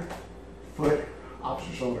shoulder, foot,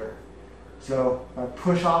 opposite shoulder. So I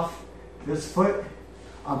push off this foot,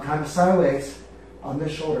 I'm kind of sideways on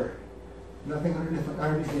this shoulder. Nothing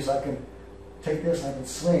underneath me, so I can take this and I can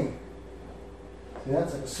swing. See,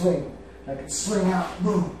 that's like a swing. I can swing out,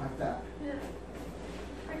 boom, like that. Yeah.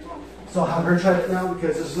 So I'll have her try it now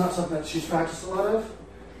because this is not something that she's practiced a lot of.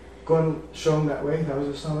 Go and show them that way. That was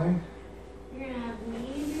just something. You're going to have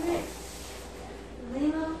me do it?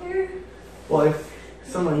 Lean over? Well, if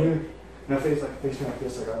someone knew, now face me like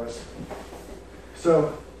this, like I was.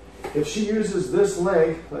 So if she uses this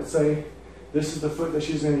leg, let's say this is the foot that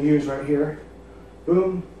she's going to use right here.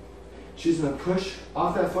 Boom. She's going to push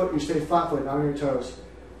off that foot. You stay flat-footed, not on your toes.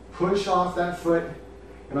 Push off that foot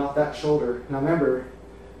and off that shoulder. Now remember,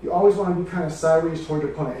 you always want to be kind of sideways toward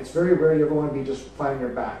your opponent. It's very rare you ever want to be just flat on your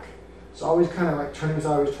back. So always kind of like turning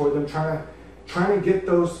sideways toward them, trying to get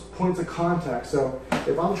those points of contact. So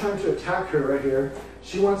if I'm trying to attack her right here,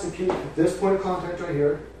 she wants to keep this point of contact right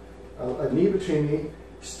here, a knee between me,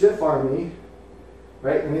 stiff arm me,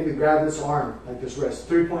 right? And maybe grab this arm, like this wrist.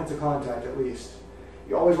 3 points of contact at least.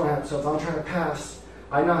 You always want to have, so if I'm trying to pass,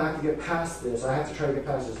 I now have to get past this. I have to try to get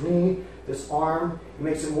past this knee, this arm. It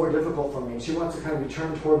makes it more difficult for me. She wants to kind of be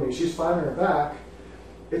turned toward me. She's flat on her back.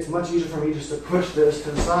 It's much easier for me just to push this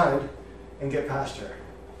to the side and get past her.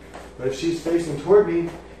 But if she's facing toward me,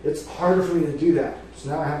 it's harder for me to do that. So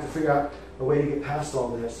now I have to figure out a way to get past all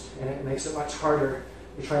this. And it makes it much harder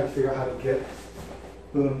to try to figure out how to get,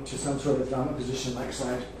 boom, to some sort of dominant position like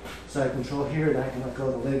side control here. Then I can let go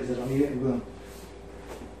of the legs that don't need it, and boom.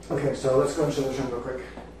 Okay, so let's go and show the turn real quick.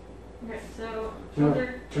 Okay, so Turn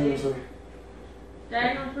this way.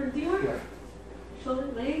 Diagonal towards you. Yeah. Shoulder,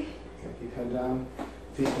 leg. Okay, keep head down,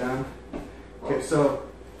 feet down. Okay, so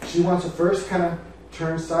she wants to first kind of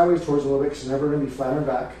turn sideways towards a little bit because she's never going to be flat on her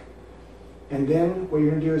back. And then what you're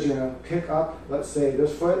going to do is you're going to pick up, let's say,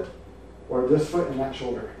 this foot or this foot and that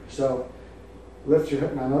shoulder. So lift your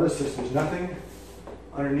hip. Now notice this, there's nothing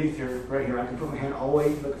underneath here, right here. I can put my hand all the way,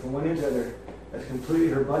 look from one end to the other. That's completely,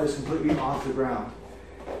 her butt is completely off the ground.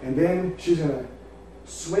 And then she's going to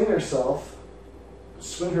swing herself,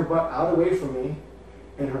 swing her butt out away from me,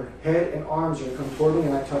 and her head and arms are going to come toward me,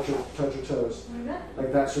 and I touch her toes. Like that?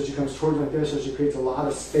 Like that. So she comes towards me like this, so she creates a lot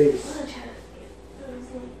of space. I'm gonna try to get those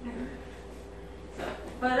in there. So,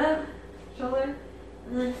 butt up, shoulder,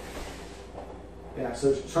 and then. Yeah,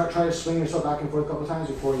 so try to swing yourself back and forth a couple times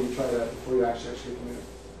before you actually move.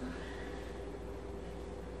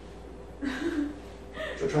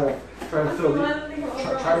 So try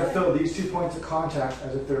to fill these 2 points of contact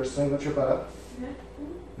as if they're swinging with your butt up. Okay.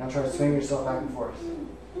 Now try to swing yourself back and forth.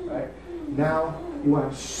 Right? Now you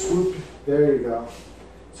want to swoop. There you go.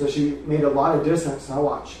 So she made a lot of distance. Now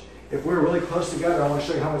watch. If we're really close together, I want to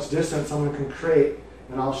show you how much distance someone can create,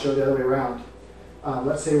 and I'll show the other way around.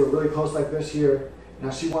 Let's say we're really close like this here.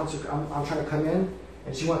 Now she wants to. I'm trying to come in,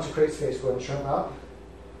 and she wants to create space. Go ahead and shrimp out.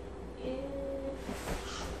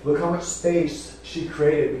 Look how much space she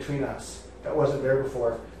created between us that wasn't there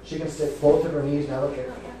before. She can stick both of her knees. Now look at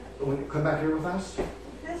it. Come back here real fast.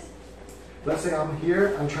 This? Let's say I'm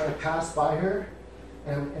here. I'm trying to pass by her.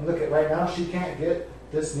 And look at right now, she can't get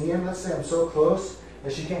this knee in. Let's say I'm so close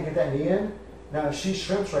that she can't get that knee in. Now if she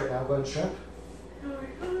shrimps right now, go ahead and shrimp.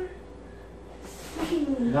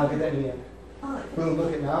 Now get that knee in. Boom,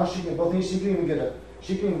 look at now. She can both knees. She can even get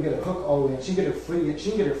a hook all the way in. She can get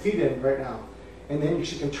her feet in right now. And then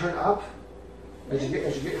she can turn up. As you get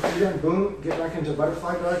your feet in, boom, get back into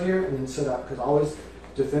butterfly guard here, and then sit up. Because always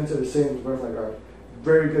defensive is same as butterfly guard.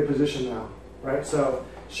 Very good position now, right? So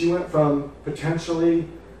she went from potentially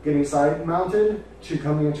getting side mounted to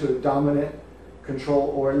coming into a dominant control,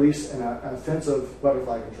 or at least an offensive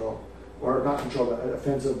butterfly control, or not control, but an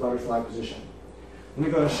offensive butterfly position. Let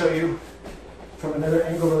me go and show you from another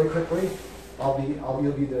angle really quickly.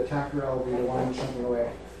 You'll be the attacker. I'll be the one shrinking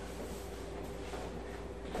away.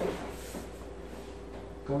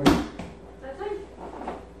 Go ahead. That time?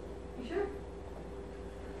 You sure?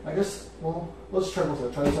 I guess, well, let's try both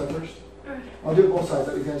sides. Try this side first. Alright. I'll do it both sides,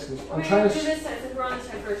 that you guys can. I'm We're trying gonna to. do this side since we're on this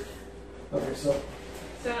side first. Okay, so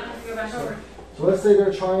So I don't have to go back over. So let's say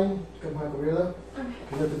they're trying, come back over here though. Okay.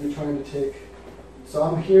 They have to be trying to take. So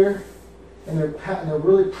I'm here, and they're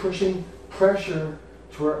really pushing pressure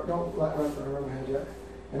to where, don't let my head yet.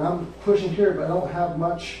 And I'm pushing here, but I don't have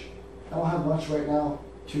much right now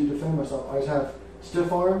to defend myself. I just have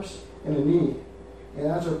stiff arms and a knee. And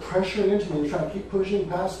as they're pressuring into me, they're trying to keep pushing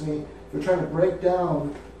past me. They're trying to break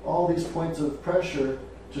down all these points of pressure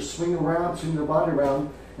to swing around, swing their body around.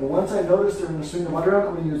 And once I notice they're going to swing their body around,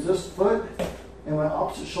 I'm going to use this foot and my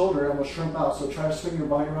opposite shoulder. I'm going to shrimp out. So try to swing your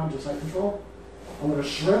body around to side control. I'm going to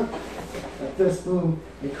shrimp like this, boom,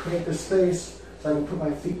 and create this space so I can put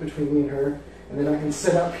my feet between me and her. And then I can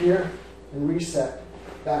sit up here and reset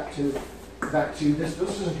back to this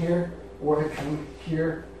position here, or I come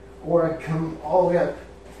here, or I come all the way up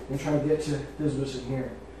and try to get to this position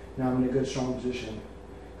here. Now I'm in a good, strong position.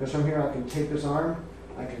 Because from here I can take this arm,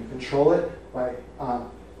 I can control it by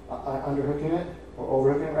underhooking it, or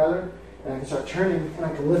overhooking it rather, and I can start turning, and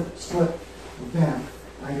I can lift, split, and bam,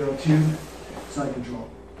 I go to side control.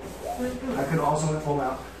 I could also full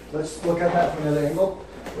mount. Let's look at that from another angle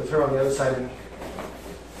with her on the other side of me.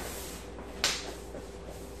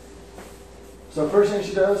 So first thing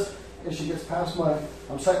she does is she gets past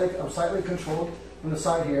I'm slightly controlled from the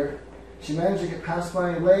side here. She managed to get past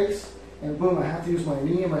my legs, and boom, I have to use my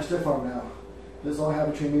knee and my stiff arm now. This is all I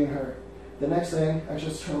have between me and her. The next thing, actually,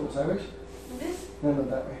 let's turn it sideways. This? No, not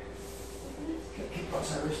that way. Okay, keep going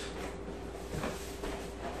sideways.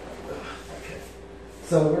 Okay.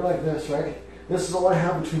 So we're like this, right? This is all I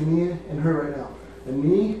have between me and her right now. The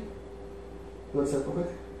knee, let's real quick,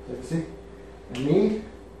 so you can see. The knee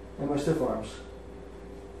and my stiff arms.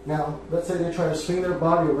 Now, let's say they try to swing their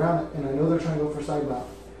body around it, and I know they're trying to go for side mount.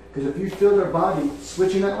 Because if you feel their body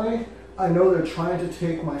switching that way, I know they're trying to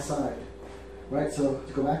take my side. Right, so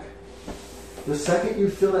let's go back. The second you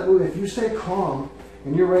feel that move, if you stay calm,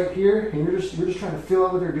 and you're right here, and you're just trying to feel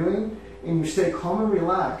out what they're doing, and you stay calm and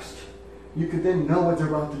relaxed, you could then know what they're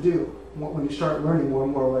about to do when you start learning more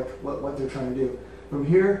and more like what they're trying to do. From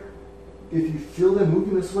here, if you feel them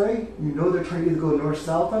moving this way, you know they're trying to either go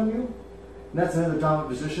north-south on you, and that's another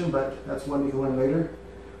dominant position, but that's one you can learn later.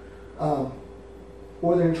 Or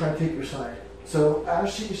they're going to try to take your side. So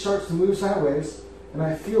as she starts to move sideways, and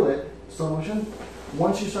I feel it, slow motion,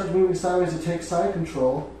 once you start moving sideways to take side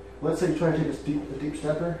control, let's say you try to take a deep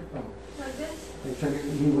stepper. Like this? You try to get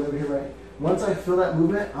the knee over here, right? Once I feel that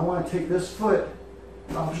movement, I want to take this foot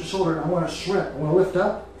off your shoulder, and I want to shrimp. I want to lift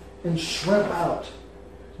up and shrimp out.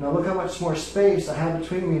 Now look how much more space I have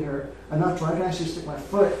between me and her, enough to I can actually stick my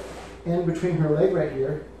foot in between her leg right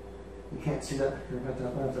here. You can't see that. Here,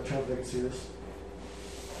 I have to try so they can see this.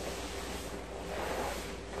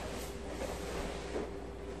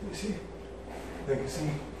 You see? They can see.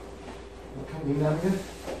 Okay, lean down again.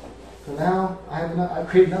 So now I've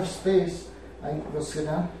created enough space. I can go sit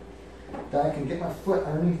down. That I can get my foot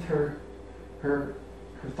underneath her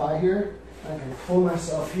thigh here. I can pull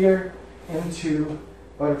myself here into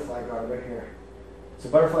butterfly guard right here. So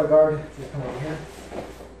butterfly guard, if you come over here.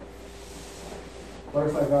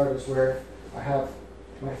 Butterfly guard is where I have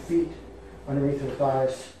my feet underneath her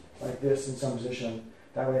thighs like this in some position.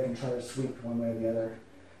 That way I can try to sweep one way or the other.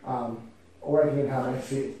 Or I can even have my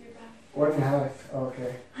feet. Or I can have,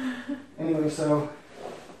 okay. Anyway, so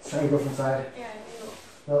let's try to go from side. Yeah,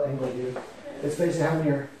 Well, angle you. It's basically having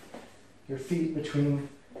your feet between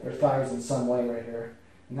your thighs in some way right here.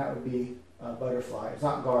 And that would be butterfly. It's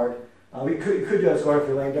not guard. You could do it as guard if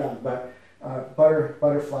you're laying down, but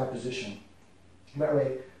butterfly position. That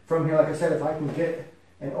way, from here, like I said, if I can get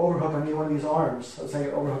an overhook on any one of these arms, let's say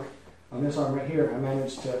an overhook on this arm right here, I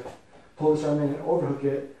managed to pull this arm in and overhook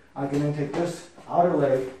it, I can then take this outer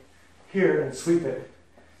leg here and sweep it.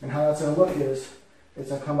 And how that's going to look is, it's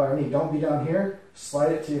going to come by her knee. Don't be down here,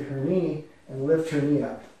 slide it to her knee, and lift her knee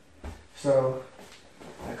up. So,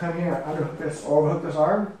 I come here, I underhook this, overhook this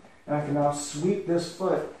arm, and I can now sweep this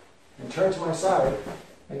foot and turn to my side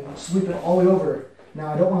and sweep it all the way over.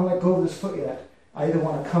 Now I don't want to let go of this foot yet. I either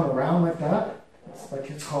want to come around like that,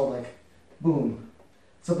 it's called like boom.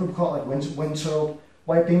 Some people call it like windshield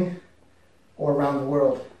wiping, or around the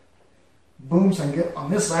world. Boom, so I can get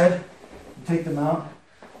on this side and take them out.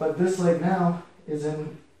 But this leg now is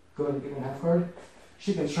in, go ahead and get me a half guard.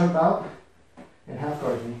 She can shrimp out and half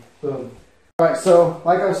guard me. Boom. Alright, so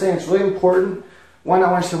like I was saying, it's really important. One,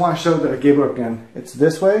 I want to show the gable grip again. It's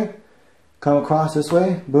this way, come across this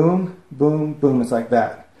way, boom, boom, boom. It's like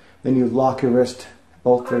that. Then you lock your wrist,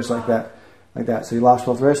 both wrists like that. So you lock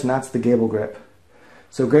both wrists, and that's the gable grip.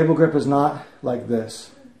 So gable grip is not like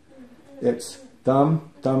this. It's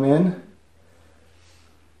thumb in,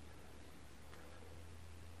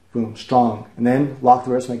 boom, strong. And then lock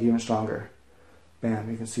the wrist, make it even stronger.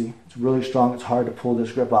 Bam, you can see it's really strong. It's hard to pull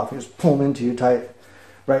this grip off. You just pull them into you tight.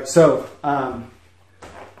 Right, so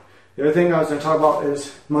the other thing I was going to talk about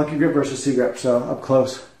is monkey grip versus C grip. So up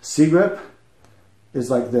close, C grip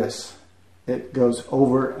is like this. It goes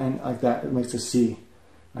over and like that. It makes a C.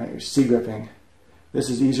 Right, you're C gripping. This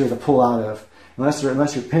is easier to pull out of. Unless you're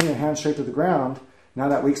pinning your hand straight to the ground, now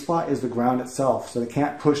that weak spot is the ground itself. So they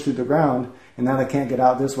can't push through the ground, and now they can't get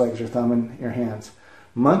out this way because your thumb in your hands.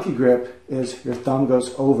 Monkey grip is your thumb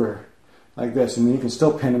goes over like this, and then you can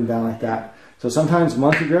still pin them down like that. So sometimes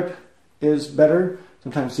monkey grip is better,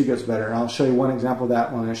 sometimes C grip's better. And I'll show you one example of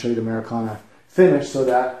that when I show you the Americana finish, so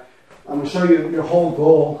that I'm going to show you your whole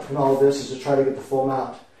goal in all of this is to try to get the full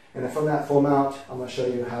mount. And then from that full mount, I'm going to show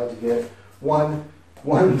you how to get one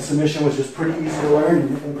submission, which is pretty easy to learn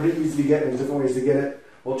and pretty easy to get. There's different ways to get it.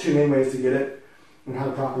 Well, two main ways to get it and how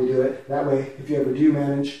to properly do it. That way, if you ever do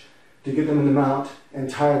manage to get them in the mount and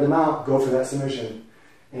tire them out, go for that submission.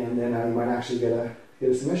 And then you might actually get a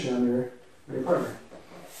submission on your partner.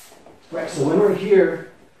 Right, so when we're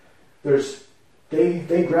here,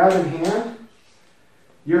 they grab in hand.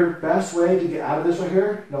 Your best way to get out of this right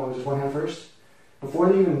here, no, just one hand first. Before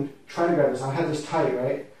they even try to grab this, I have this tight,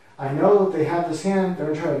 right? I know that they have this hand, they're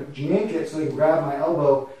going to try to yank it so they can grab my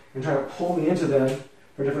elbow and try to pull me into them.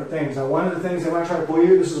 They're for different things. Now, one of the things they might try to pull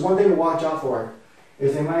you, this is one thing to watch out for,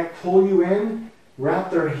 is they might pull you in,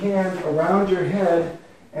 wrap their hand around your head,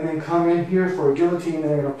 and then come in here for a guillotine, and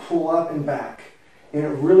they're going to pull up and back. And it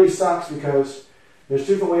really sucks because there's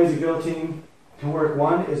two different ways a guillotine can work.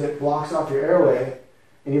 One is it blocks off your airway,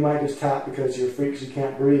 and you might just tap because you're freaks, you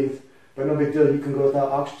can't breathe. But no big deal, you can go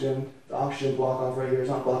without oxygen. The oxygen block off right here. It's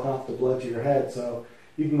not blocking off the blood to your head, so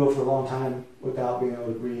you can go for a long time without being able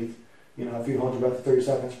to breathe. You know, if you hold your breath for 30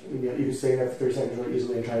 seconds, you can stay there for 30 seconds really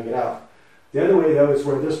easily and try to get out. The other way, though, is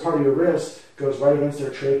where this part of your wrist goes right against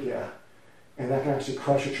their trachea, and that can actually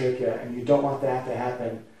crush your trachea, and you don't want that to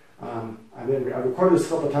happen. I've recorded this a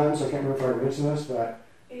couple of times, so I can't remember if I mentioned this, but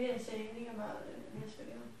You didn't say anything about it in this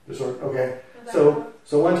video. this one, okay.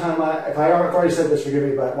 So one time if I've already said this, forgive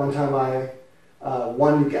me, but one time I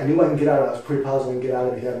knew I can get out of it. I was pretty positive I can get out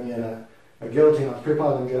of it. He had me in a guillotine. I was pretty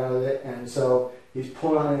positive I can get out of it, and so he's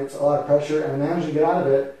pulling on it. It's a lot of pressure, and I managed to get out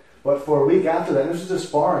of it. But for a week after that, and this was just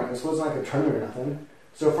sparring. This wasn't like a tournament or nothing.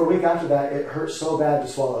 So for a week after that, it hurt so bad to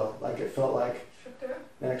swallow. Like it felt like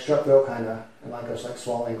strep throat kind of, and like I was like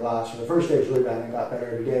swallowing glass. So the first day was really bad, and it got better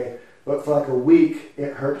every day. But for like a week,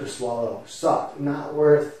 it hurt to swallow. Sucked. Not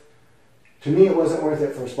worth. To me, it wasn't worth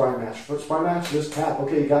it for a sparring match. For a sparring match, just tap.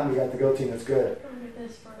 Okay, you got me. You got the guillotine. That's good.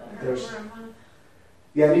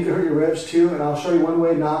 Yeah, and you can hurt your ribs too. And I'll show you one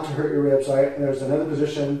way not to hurt your ribs. Right? And there's another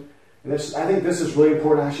position. And this, I think this is really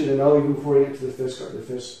important actually to know even before you get to the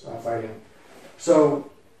fist fighting. So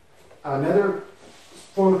another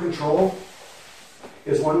form of control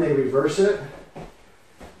is when they reverse it,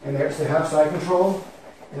 and they have side control,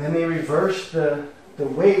 and then they reverse the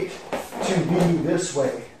weight to be this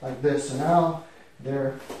way, like this. So now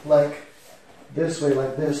they're like this way,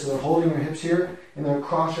 like this. So they're holding their hips here, and they're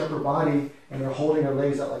across your upper body, and they're holding their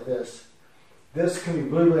legs out like this. This can be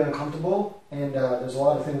really, really uncomfortable, and there's a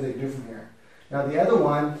lot of things they can do from here. Now the other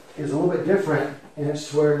one is a little bit different, and it's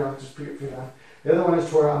to where, no, just put your feet down. The other one is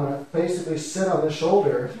to where I'm going to basically sit on this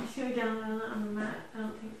shoulder. You sit down on the mat, I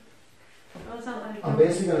don't think. Oh, it's not like I'm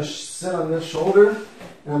basically going to sit on this shoulder,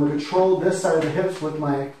 and I'm going to control this side of the hips with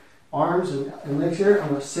my arms and legs here. I'm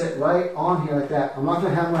going to sit right on here like that. I'm not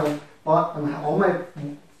going to have all my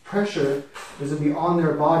pressure is going to be on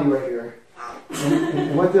their body right here.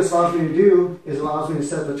 And what this allows me to do is it allows me to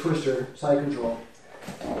set up the twister side control,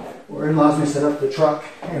 or it allows me to set up the truck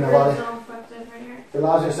and it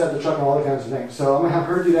allows me to set up the truck and all the kinds of things. So I'm going to have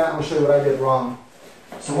her do that. I'm going to show you what I did wrong.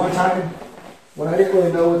 So one time when I didn't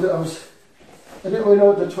really know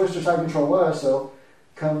what the twister side control was, so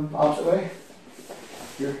come opposite way.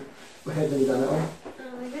 Your head's going to be done that way.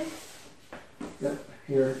 Yep.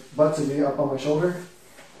 Your butt's going to be up on my shoulder.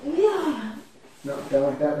 Yeah. No, down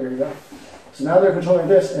like that. There you go. So now they're controlling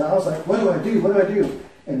this, and I was like, what do I do? What do I do?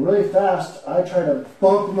 And really fast, I try to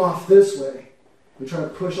bump them off this way. We try to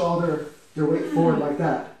push all their weight forward like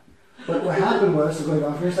that. But what happened was, so going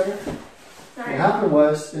off here a second. What happened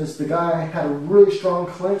is the guy had a really strong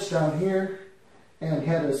clench down here, and he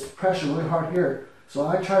had his pressure really hard here. So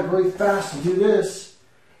I tried really fast to do this.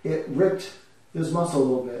 It ripped this muscle a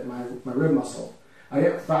little bit, my rib muscle. I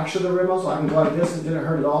didn't fracture the rib muscle. I can go like this and it didn't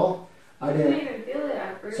hurt at all. I didn't even feel it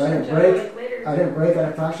at first. So I didn't break. I didn't break. I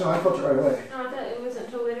didn't fracture. I felt it right away. No, I thought it wasn't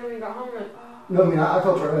until later when we got home. Like, oh. No, I mean I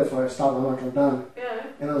felt it right away. That's why I stopped. I'm not done. Yeah.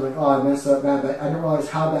 And I was like, oh, I messed up bad. But I didn't realize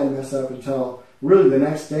how bad I messed up until really the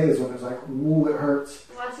next day is when it was like, ooh, it hurts.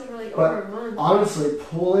 It lasted for like but over a month. Honestly,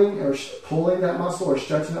 pulling that muscle or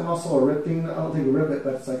stretching that muscle or ripping, I don't think you rip it,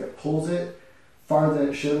 but it's like it pulls it farther than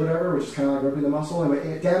it should, whatever, which is kind of like ripping the muscle. Anyway,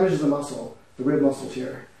 it damages the muscle, the rib muscles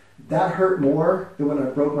here. That hurt more than when I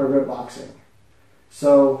broke my rib boxing.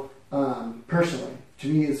 So, personally, to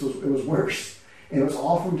me, it was worse. And it was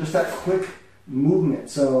all from just that quick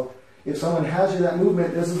movement. So, if someone has you that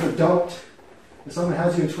movement, this is a don't. If someone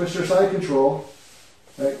has you in twister side control,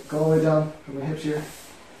 right, go all the way down from my hips here.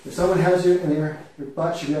 If someone has you and your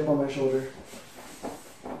butt should be up on my shoulder,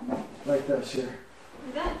 like this here.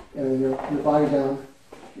 Like that? And then your body down,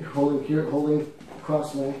 you're holding here, holding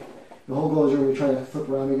across me. The whole goal is you're going to be trying to flip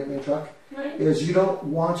around and get me in a truck. Right. Is you don't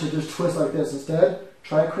want to just twist like this. Instead,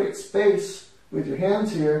 try to create space with your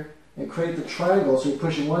hands here and create the triangle. So you're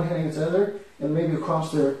pushing one hand against the other and maybe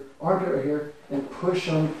across their armpit right here and push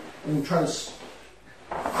them and try to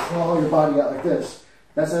crawl your body out like this.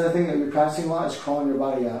 That's another thing that you're practicing a lot is crawling your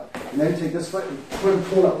body out. And then take this foot and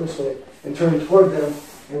pull it up this way and turn toward them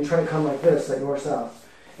and try to come like this, like north-south.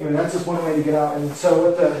 And that's just one way to get out. And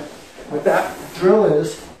so what that drill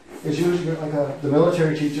is usually like the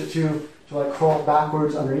military teach it to like crawl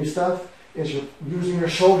backwards underneath stuff, is you're using your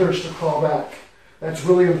shoulders to crawl back. That's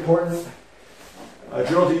really important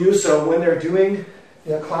drill to use. So when they're doing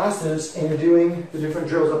classes and you're doing the different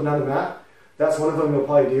drills up and down the mat, that's one of them you'll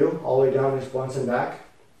probably do, all the way down just once and back,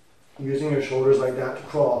 using your shoulders like that to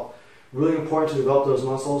crawl. Really important to develop those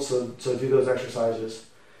muscles, so do those exercises.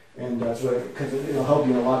 And that's really, because it'll help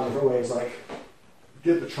you in a lot of different ways, like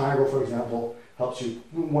get the triangle, for example, helps you,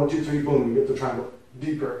 1, 2, 3, boom, you get the triangle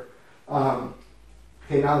deeper.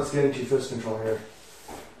 Okay, now let's get into fist control here.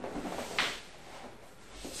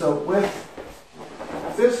 So with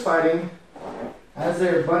fist fighting, as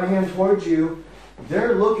they're butting in towards you,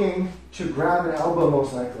 they're looking to grab an elbow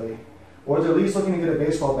most likely, or they're at least looking to get a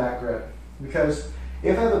baseball bat grip. Because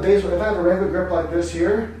if I have a regular grip like this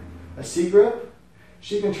here, a C grip,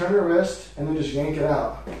 she can turn her wrist and then just yank it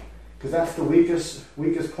out, because that's the weakest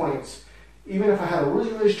points. Even if I have a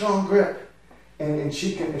really strong grip, and if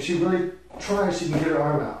she really tries, she can get her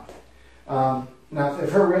arm out. Now,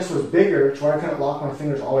 if her wrist was bigger, to where I couldn't lock my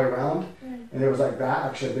fingers all the way around, and it was like that,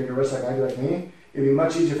 actually a bigger wrist like I do, like me, it'd be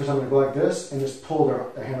much easier for someone to go like this and just pull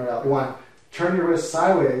their hammer out. You want to turn your wrist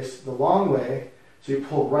sideways the long way, so you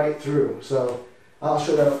pull right through. So I'll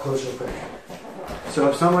show that up close real quick. So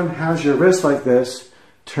if someone has your wrist like this,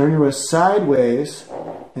 turn your wrist sideways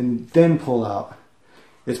and then pull out.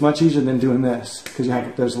 It's much easier than doing this, because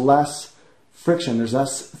there's less friction, there's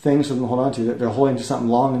less things for them to hold on to. They're holding to something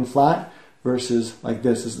long and flat versus like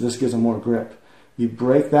this. This gives them more grip. You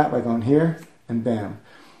break that by going here and bam.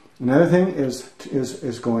 Another thing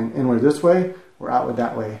is going inward this way or outward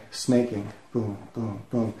that way, snaking. Boom, boom,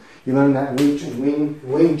 boom. You learn that in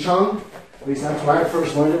Wing Chun. At least that's where I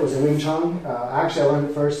first learned it, was in Wing Chun. Actually, I learned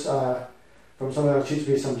it first from someone that teaches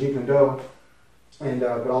me some Jeet Kune Do,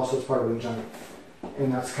 but also it's part of Wing Chun.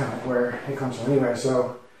 And that's kind of where it comes from anyway.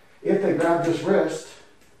 So if they grab this wrist,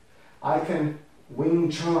 I can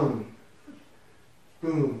Wing Chun.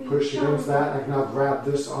 Boom, push against that. I can now grab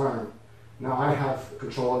this arm. Now I have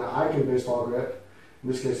control. Now I can baseball grip.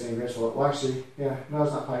 In this case, it ain't baseball. Well, actually, yeah, no,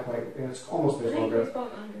 it's not quite. It's almost baseball grip.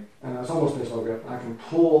 And it's almost baseball grip. I can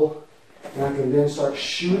pull, and I can then start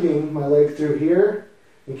shooting my leg through here,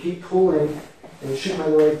 and keep pulling, and shoot my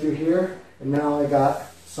leg through here. And now I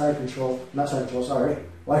got side control. Not side control. Sorry.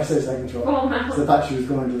 Why did I say side control? Because I thought she was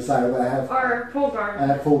going to the side, but I have. Or full guard. I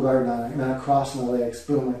have full guard on it, and then I cross my legs,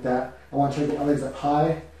 boom, like that. I want to try to get my legs up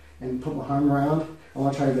high and put my arm around. I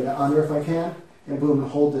want to try to get it under if I can, and boom,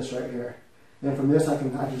 and hold this right here. And from this, I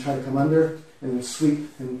can try to come under and then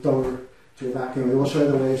sweep and throw her to your back. Anyway, we'll show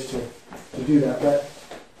you the ways to do that. But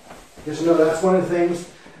just know that's one of the things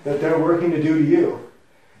that they're working to do to you,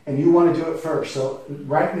 and you want to do it first. So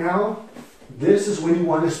right now, this is when you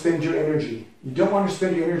want to spend your energy. You don't want to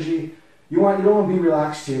spend your energy. You don't want to be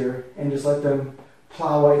relaxed here and just let them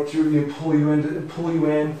plow right through you, pull you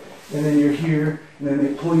in, and then you're here, and then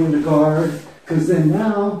they pull you into guard. Because then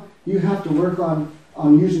now you have to work on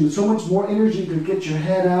using so much more energy to get your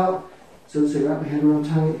head out. So let's say wrap my head around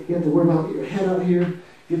tight. You have to worry about your head out here.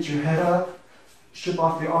 Get your head up. Strip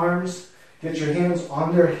off the arms. Get your hands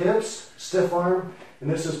on their hips. Stiff arm. And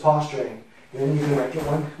this is posturing. And then you can like get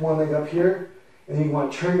one leg up here. And then you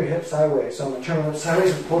want to turn your hip sideways. So I'm going to turn my hip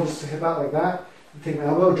sideways and pull this hip out like that. Take my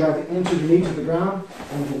elbow, drive it into the knee to the ground,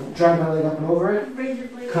 and drive my leg up and over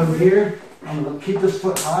it. Come here. I'm going to keep this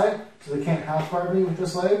foot high so they can't half guard me with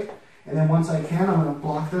this leg. And then once I can, I'm going to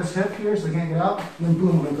block this hip here so they can't get out. And then boom,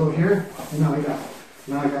 I'm going to go here. And now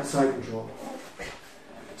I got side control.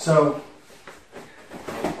 So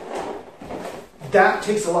that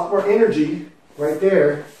takes a lot more energy right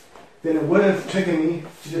there than it would have taken me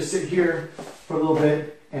to just sit here for a little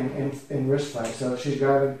bit and wrist fight. So she's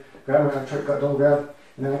grabbing, don't grab,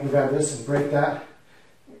 and then I can grab this and break that.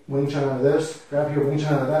 Wing Chun out of this, grab here, Wing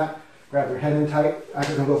Chun out of that, grab your head in tight. I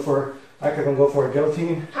could go for a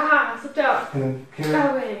guillotine. Ah, slipped out. And then here.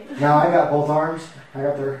 Now I got both arms. I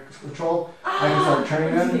got their control. I can start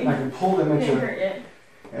turning them. I can pull them into it.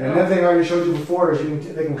 And another thing I already showed you before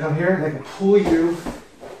is they can come here and they can pull you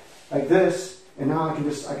like this. And now I can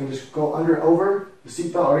just go over the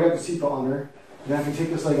seatbelt. I already have the seatbelt on her. And then I can take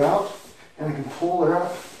this leg out and I can pull her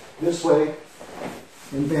up this way.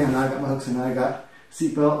 And bam, now I got my hooks in. Now I got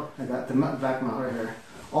seatbelt. I got the back mount right here.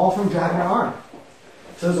 All from dragging your arm.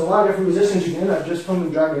 So there's a lot of different positions you can end up just from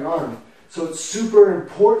dragging your arm. So it's super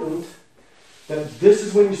important that this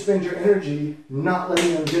is when you spend your energy, not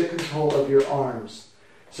letting them get control of your arms.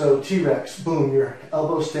 So T-Rex, boom, your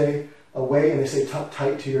elbows stay away and they stay tucked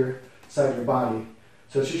tight to your side of your body.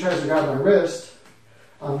 So if she tries to grab my wrist,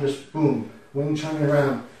 I'm just boom, Wing Chun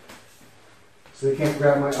around. So they can't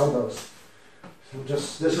grab my elbows. So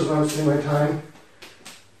this is when I'm spending my time.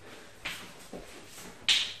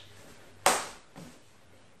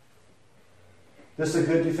 This is a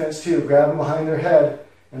good defense too. Grab them behind their head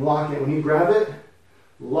and lock it. When you grab it,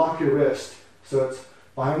 lock your wrist. So it's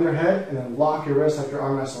behind their head, and then lock your wrist like you're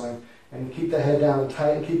arm wrestling. And keep the head down and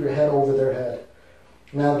tight, and keep your head over their head.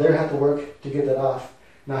 Now they have to work to get that off.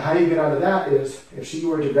 Now how you get out of that is, if she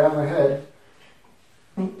were to grab my head,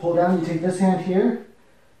 pull down, you take this hand here,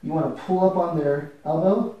 you want to pull up on their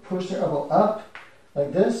elbow, push their elbow up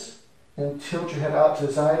like this, and tilt your head out to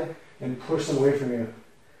the side and push them away from you.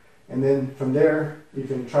 And then from there, you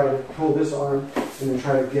can try to pull this arm and then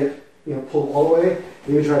try to get, pull them all the way.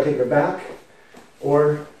 You can try to take it back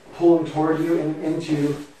or pull them toward you and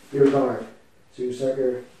into your guard. So you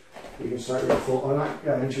can start your full,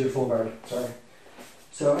 into your full guard, sorry.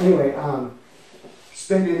 So anyway,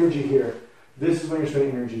 spend energy here. This is when you're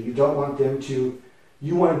spending energy. You don't want them to,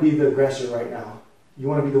 you want to be the aggressor right now. You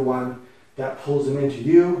want to be the one that pulls them into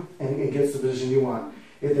you and it gets the position you want.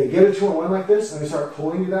 If they get a 2-on-1 like this and they start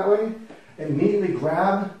pulling you that way, immediately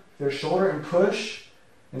grab their shoulder and push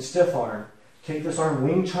and stiff arm. Take this arm,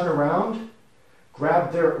 Wing Chun around,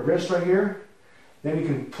 grab their wrist right here, then you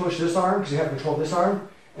can push this arm because you have control of this arm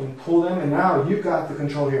and pull them, and now you've got the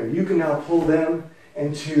control here. You can now pull them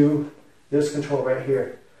into this control right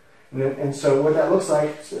here. And so what that looks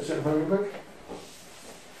like, sit in front of me quick.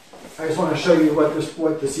 I just want to show you what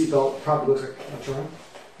the seatbelt probably looks like.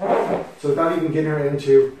 So without even getting her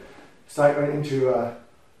into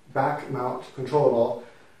back mount control at all,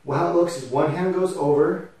 well, how it looks is one hand goes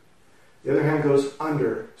over, the other hand goes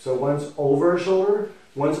under. So one's over a shoulder,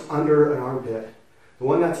 one's under an armpit. The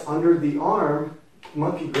one that's under the arm,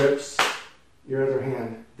 monkey grips your other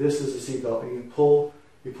hand. This is the seatbelt, and you pull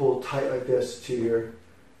tight like this to your,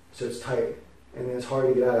 so it's tight, and then it's hard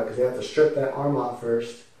to get out of because they have to strip that arm off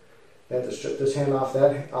first. They have to strip this hand off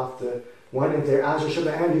the one, and as you strip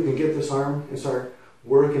the hand, you can get this arm and start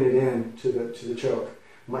working it in to the choke.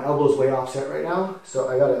 My elbow's way offset right now, so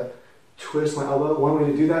I gotta twist my elbow. One way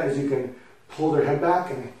to do that is you can pull their head back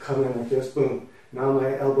and come in like this, boom. Now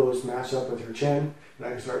my elbows match up with her chin, and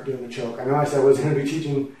I can start doing the choke. I know I said I was going to be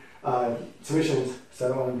teaching submissions, so I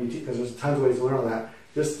don't want to be because there's tons of ways to learn all that.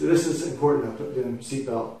 This is important though, the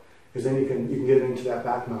seatbelt, because then you can get into that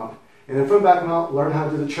back mount. And then from back mount, learn how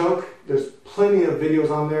to do the choke. There's plenty of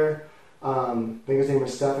videos on there. I think his name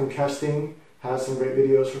is Stephen Kesting, has some great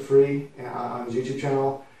videos for free on his YouTube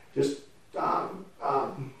channel. Just the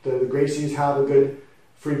Gracies have a good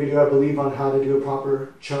free video, I believe, on how to do a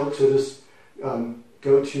proper choke. So just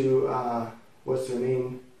go to what's their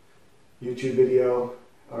main YouTube video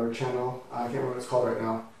or channel. I can't remember what it's called right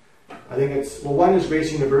now. I think it's, well, one is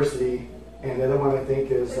Gracie University, and the other one I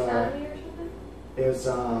think is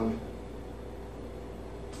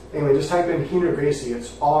anyway, just type in Heener Gracie.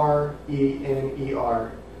 It's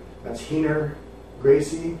R-E-N-E-R. That's Heener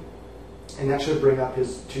Gracie, and that should bring up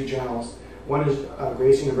his 2 channels. One is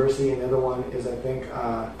Gracie University, and the other one is, I think,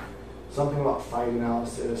 something about fight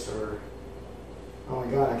analysis, or, oh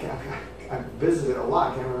my god, I visited a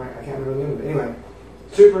lot. I can't remember the name of it. Anyway,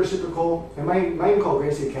 super, super cool. And mine called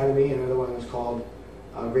Gracie Academy, and another one was called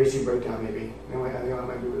Gracie Breakdown, maybe. Anyway,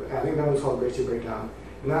 I think that one's called Gracie Breakdown.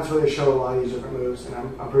 And that's where they show a lot of these different moves, and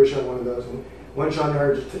I'm pretty sure one of those. And once you're on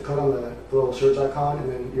there, just click on the little search icon,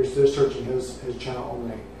 and then you're just searching his channel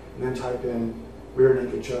only. And then type in rear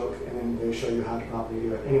naked choke, and then they show you how to properly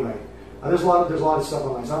do it. Anyway, there's a lot of stuff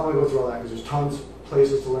online, so I don't want to go through all that because there's tons of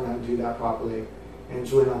places to learn how to do that properly, and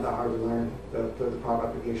it's really not that hard to learn the proper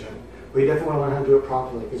application. But you definitely want to learn how to do it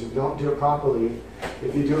properly, because if you don't do it properly,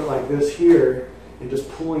 if you do it like this here and just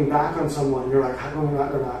pulling back on someone, you're like, how come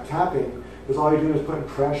they're not tapping? Because all you're doing is putting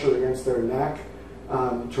pressure against their neck,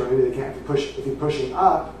 to maybe they can't. If you're pushing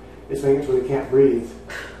up, it's making it so they can't breathe.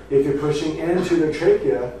 If you're pushing into their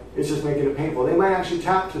trachea, it's just making it painful. They might actually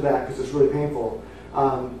tap to that because it's really painful,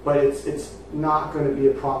 but it's not going to be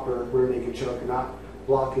a proper rear naked choke. You're not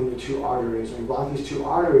blocking the 2 arteries. When you block these 2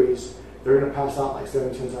 arteries, they're going to pass out like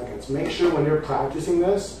 7-10 seconds. Make sure when you're practicing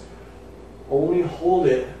this, only hold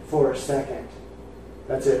it for a second.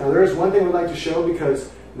 That's it. Now there is one thing we'd like to show,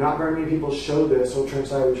 because not very many people show this. We'll turn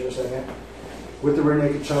sideways for a second. With the rear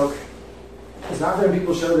naked choke, it's not very many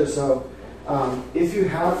people show this. So if you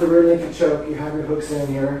have the rear naked choke, you have your hooks in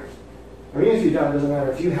here. Or even if you don't, it doesn't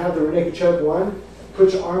matter. If you have the rear naked choke, one,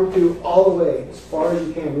 put your arm through all the way, as far as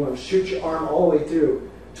you can. You want to shoot your arm all the way through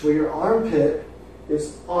to where your armpit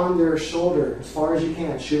is on their shoulder, as far as you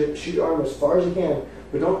can. Shoot your arm as far as you can,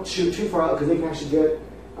 but don't shoot too far out, because they can actually get,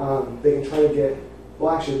 they can try to get,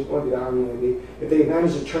 well actually, it won't be that arm maybe. If they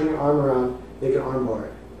manage to turn your arm around, they can arm bar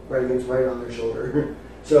it right on their shoulder.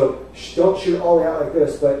 So don't shoot all the way out like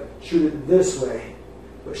this, but shoot it this way.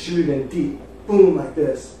 But shoot it in deep, boom, like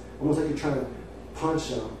this. Almost like you're trying to punch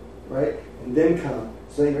them, right? And then come,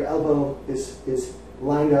 so that your elbow is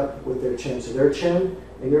lined up with their chin. So their chin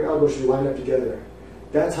and your elbow should be lined up together.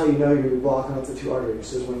 That's how you know you're blocking up the two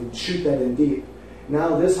arteries, is when you shoot that in deep.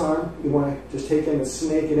 Now this arm, you want to just take in and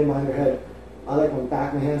snake it in behind your head. I like my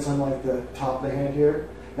back of my hand, so I'm like the top of the hand here.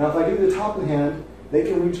 Now if I do the top of the hand, they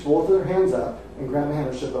can reach both of their hands up and grab my hand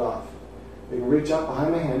and strip it off. They can reach up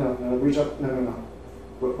behind my hand, no, reach up, no.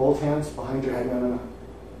 Put both hands behind your head, no.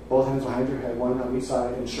 Both hands behind your head, one on each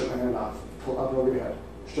side, and strip my hand off. Pull up and over your head,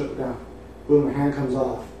 strip it down. Boom, my hand comes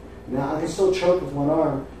off. Now I can still choke with one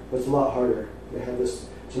arm, but it's a lot harder. They have this,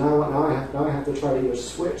 so now I have to try to either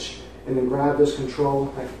switch and then grab this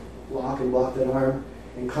control, like lock and block that arm,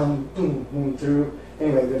 and come boom, boom through.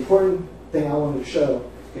 Anyway, the important thing I wanted to show,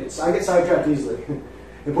 I get sidetracked easily.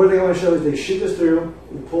 The important thing I want to show is they shoot this through,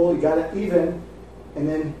 you pull, you got it even, and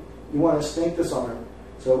then you want to snake this arm.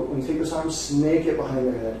 So when you take this arm, snake it behind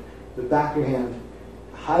your head, the back of your hand.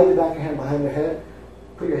 Hide the back of your hand behind your head,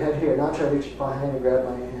 put your head here, now try to reach behind and grab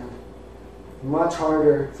my hand. Much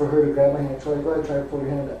harder for her to grab my hand. Go ahead, try to pull your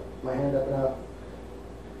hand up, my hand up and out.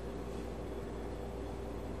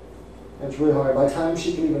 It's really hard. By the time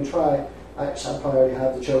she can even try, I probably already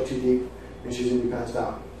have the choke too deep and she's going to be passed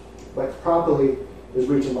out. But properly is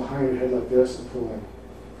reaching behind your head like this and pulling.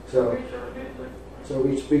 So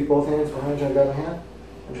reach both hands behind, try to grab my hand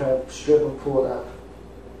and try to strip and pull it up.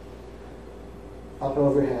 Up and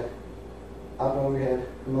over your head. Up and over your head.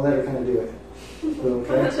 I'm going to let her kind of do it.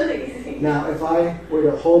 Okay? That's really easy. Now, if I were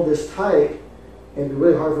to hold this tight, it'd be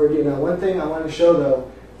really hard for her to do. Now, one thing I want to show,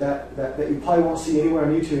 though, that you probably won't see anywhere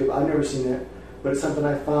on YouTube, I've never seen it, but it's something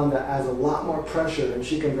I found that adds a lot more pressure, and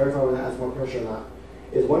she can verify whether that adds more pressure or not,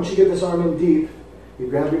 is once you get this arm in deep, you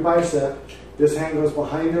grab your bicep, this hand goes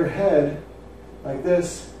behind her head, like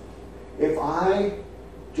this. If I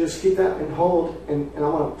just keep that and hold, and I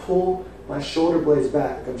want to pull my shoulder blades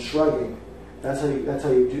back, like I'm shrugging, that's how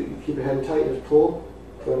you do. You keep your head tight, just pull,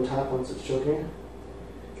 go and tap once it's choking.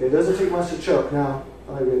 Okay, it doesn't take much to choke. Now,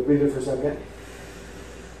 I'll breathe it for a second.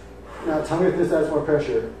 Now, tell me if this adds more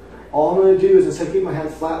pressure. All I'm going to do is, instead of keeping my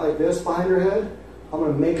hand flat like this behind her head, I'm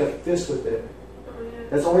going to make a fist with it.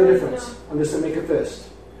 That's the only difference. I'm just going to make a fist.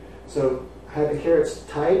 So, I have it here, it's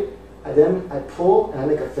tight. I pull, and I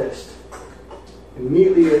make a fist.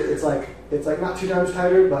 Immediately, it's like not 2 times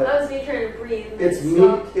tighter, but that was me trying to breathe.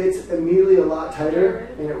 It's immediately a lot tighter,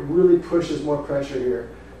 and it really pushes more pressure here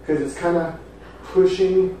because it's kind of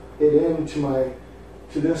pushing it into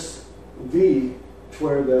this V, to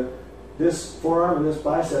where this forearm and this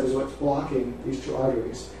bicep is what's blocking these two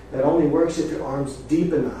arteries. That only works if your arm's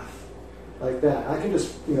deep enough, like that. I can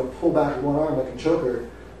just pull back with one arm, I can choke her,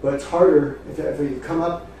 but it's harder if you come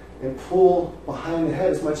up and pull behind the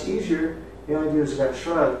head. It's much easier. The only do is that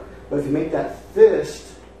shrug. But if you make that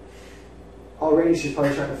fist, already she's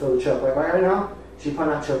probably starting to feel the choke. Like right now, she's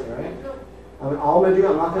probably not choking, right? No. All I'm gonna do,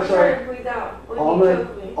 I'm not gonna try to breathe out. All I'm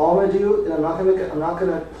gonna do, and I'm not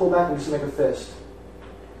gonna pull back and just make a fist.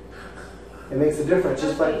 It makes a difference.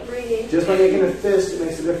 Just by making a fist, it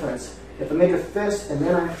makes a difference. If I make a fist and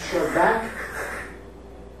then I shrug back,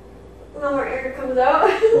 no more air comes out.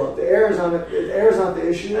 Well, the air is not the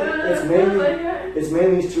issue. It's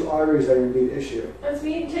mainly these two arteries that are going to be the issue. That's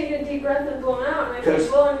me taking a deep breath and blowing out, and I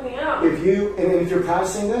can't blow anything out. If you're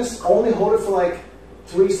practicing this, only hold it for like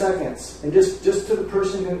 3 seconds, and just so the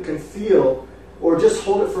person can feel, or just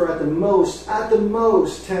hold it for at the most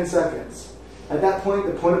 10 seconds. At that point,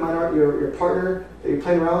 the opponent might already, your partner that you're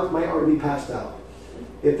playing around with might already be passed out.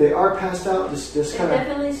 If they are passed out, just kind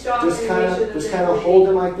of hold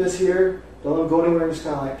them like this here. Don't let them go anywhere. Just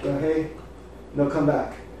kind of like, hey, they'll come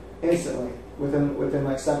back instantly within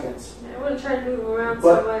like seconds. I wouldn't try to move around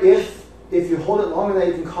so much. But if you hold it longer than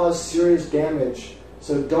that, you can cause serious damage.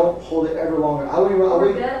 So don't hold it ever longer.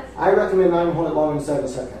 I recommend not even hold it longer than 7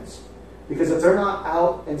 seconds, because if they're not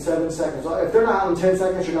out in 7 seconds, if they're not out in 10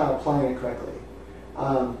 seconds, you're not applying it correctly.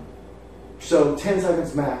 So 10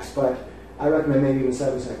 seconds max, but I recommend maybe even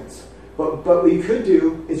 7 seconds. But what you could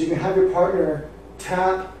do is you can have your partner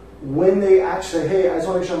tap when they actually, hey, I just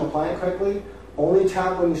want to make sure I'm applying it correctly. Only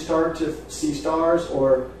tap when you start to see stars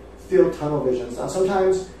or feel tunnel visions. Now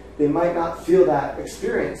sometimes they might not feel that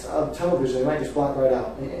experience of tunnel vision. They might just block right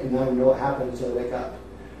out and not even know what happened until they wake up.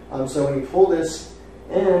 So when you pull this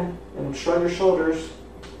in and shrug your shoulders,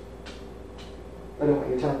 I don't want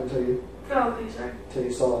you to tap until you, until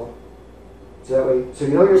you solve. So that way, so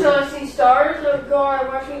you know you're. Until I see stars, oh God,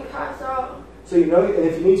 watch me pass out. So you know, and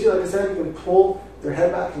if you need to, like I said, you can pull their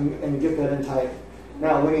head back and get that in tight.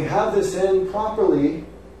 Now, when you have this in properly,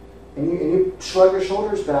 and you shrug your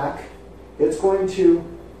shoulders back, it's going to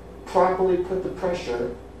properly put the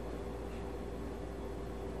pressure.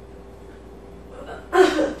 I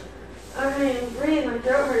can't even breathe. My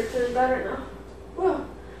throat hurts. It's better now. Whoa.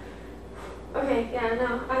 Yeah,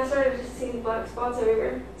 no. I started just seeing black spots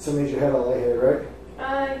everywhere. So it made your head all lightheaded,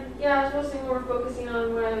 right? Yeah, I was supposed to be more focusing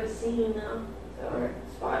on what I was seeing now. So, Right.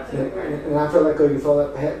 spots And, everywhere. and after I let go, you feel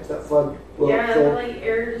that flood. Yeah, flow, like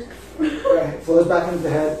air just. right, it flows back into the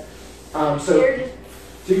head. So Air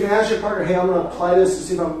just. you can ask your partner, hey, I'm going to apply this to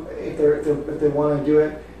see if they want to do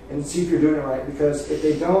it, and see if you're doing it right. Because if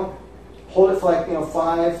they don't, hold it for like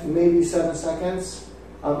 5, maybe 7 seconds,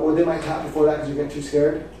 or they might tap before that because you're getting too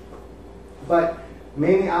scared. But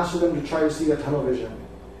mainly ask for them to try to see that tunnel vision.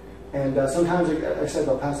 And sometimes, like I said,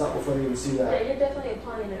 they'll pass out before they even see that. Yeah, you're definitely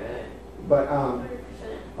applying it right. But 100%.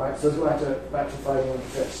 all right, so let's go back to fighting with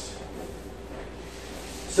the fist.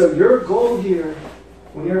 So your goal here,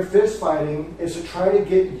 when you're fist fighting, is to try to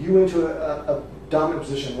get you into a dominant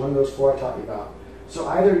position, one of those 4 I taught you about. So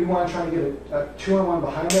either you want to try to get a 2-on-1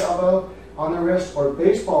 behind the elbow, on the wrist, or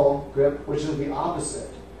baseball grip, which is the opposite.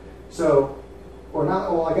 So, or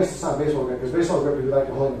not, well, I guess it's not baseball grip, because baseball grip would be like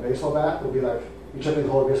holding a baseball bat, would be like, you typically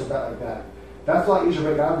hold a baseball bat like that. That's a lot easier to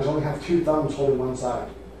break out because you only have 2 thumbs holding one side.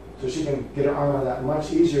 So she can get her arm out of that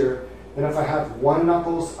much easier than if I have 1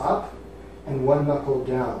 knuckles up and 1 knuckle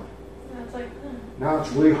down. That's like, Now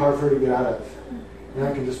it's really hard for her to get out of. And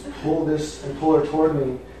I can just pull this and pull her toward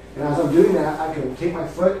me. And as I'm doing that, I can take my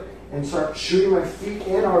foot and start shooting my feet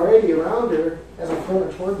in already around her as I'm pulling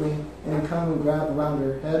her toward me, and then come and grab around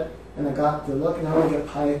her head. And I got the look, and now I get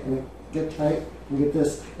tight and get tight and get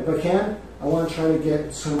this. If I can, I want to try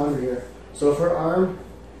to swim under here. So if her arm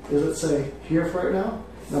is, let's say, here for right now,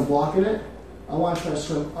 and I'm blocking it, I want to try to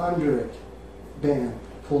swim under it. Bam,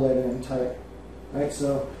 pull that in tight. Right,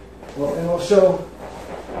 so, well, and we'll show,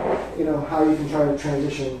 how you can try to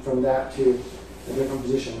transition from that to a different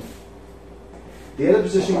position. The other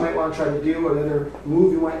position you might want to try to do, or the other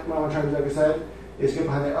move you might want to try to do, like I said, is get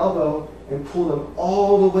behind the elbow and pull them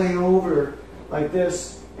all the way over like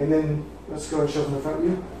this, and then let's go and show from the front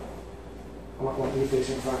view. I want you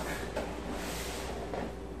facing front.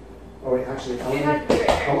 Oh wait, actually,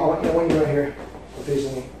 I want you right here,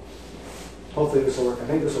 facing me. Hopefully this will work. I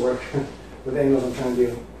think this will work with the angles I'm trying to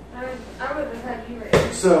do. I would have had you right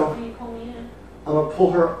here. So, when you pull me in. I'm going to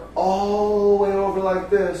pull her all the way over like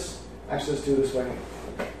this. Actually, let's do it this way.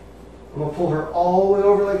 I'm going to pull her all the way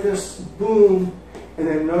over like this. Boom. And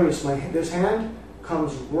then notice this hand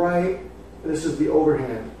comes right. This is the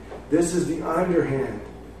overhand. This is the underhand.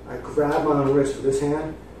 I grab my wrist with this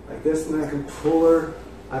hand like this, and then I can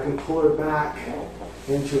pull her back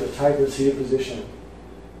into a tighter seated position.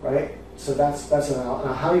 Right? So that's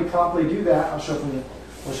now how you properly do that, I'll show from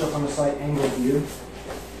the slight angle view.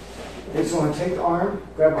 You just want to take the arm,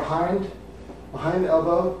 grab behind the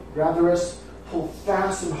elbow, grab the wrist, pull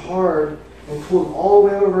fast and hard, and pull them all the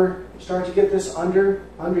way over. Start to get this under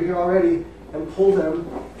here already, and pull them.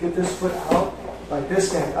 Get this foot out like this,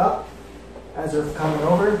 stand up as they're coming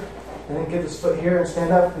over, and then get this foot here and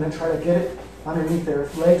stand up, and then try to get it underneath their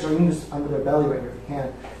legs, or even just under their belly right here if you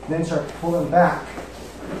can. And then start to pull them back,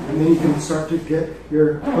 and then you can start to get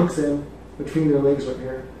your hooks in between their legs right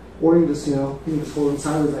here. Or you can just, you can just hold them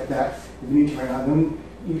sideways like that if you need to right now. Then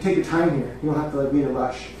you take your time here. You don't have to be in a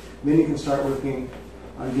rush. Then you can start working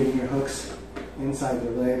on getting your hooks inside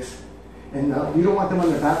their legs. And you don't want them on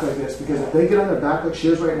their back like this, because if they get on their back like she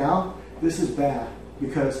is right now, this is bad,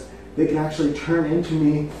 because they can actually turn into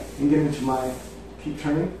me and get into my, keep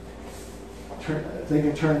turning. They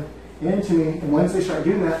can turn into me, and once they start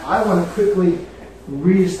doing that, I want to quickly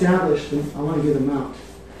reestablish them. I want to get them out.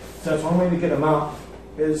 So that's one way to get them out,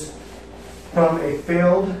 is from a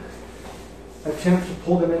failed attempt to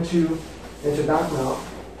pull them into back mount.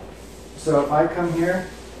 So if I come here,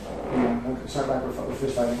 I'm going to start back with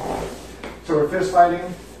fist fighting. So we're fist fighting,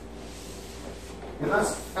 and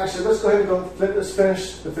let's go ahead and let's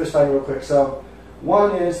finish the fist fighting real quick. So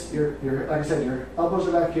one is your like I said, your elbows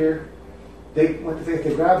are back here. If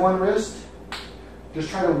they grab one wrist, just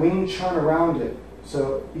try to wing chun around it.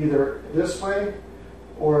 So either this way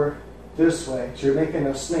or this way. So you're making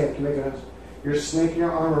a snake. You're snaking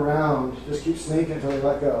your arm around. Just keep snaking until they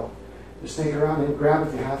let go. Just snake around and grab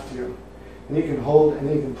if you have to. And you can hold and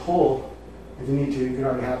then you can pull if you need to. You can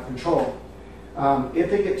already have control. If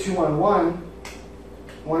they get 2-on-1,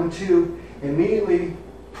 1-2, immediately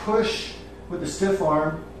push with the stiff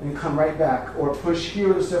arm and come right back. Or push here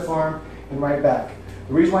with the stiff arm and right back.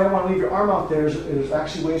 The reason why I don't want to leave your arm out there is there's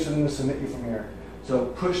actually ways for them to submit you from here. So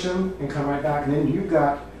push them and come right back, and then you've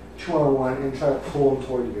got 2-on-1 and try to pull them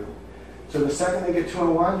toward you. So the second they get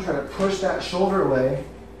 2-on-1, try to push that shoulder away,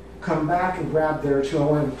 come back and grab their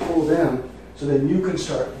 2-on-1 and pull them, so then you can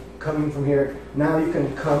start coming from here. Now you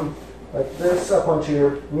can come like this up onto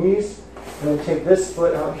your knees, and then take this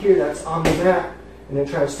foot out here that's on the mat, and then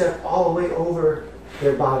try to step all the way over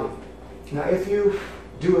their body. Now if you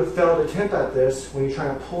do a failed attempt at this, when you try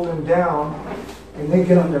to pull them down and they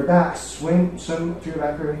get on their back, swim through your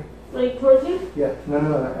back already. Like towards you? Yeah,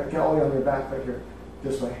 no, get all the way on your back right here,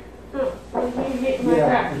 this way. Oh, like you get my yeah,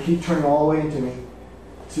 back. and keep turning all the way into me.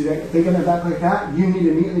 See, if they get on their back like that, you need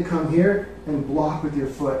to immediately come here and block with your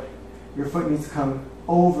foot. Your foot needs to come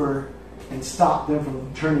over and stop them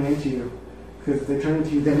from turning into you. Because if they turn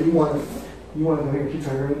into you, then you want to come here and keep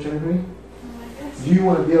turning into me. You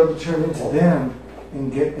want to be able to turn into them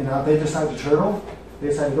and get, and now if they decide to turtle, they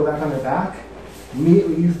decide to go back on their back,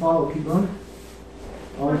 immediately you follow, keep going.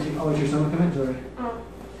 I'll let your stomach come in, sorry. Oh,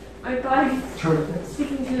 I thought turtle.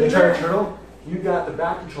 Speaking to they try to turtle, you got the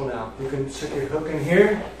back control now. You can stick your hook in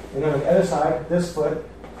here, and then on the other side, this foot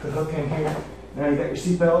could hook in here. Now you got your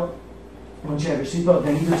seatbelt. Once you have your seatbelt,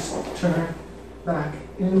 then you just turn back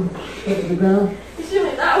in, hit the ground. You should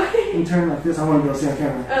went that way. You turn like this. I want to be able to see on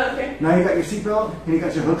camera. Oh, okay. Now you got your seatbelt, and you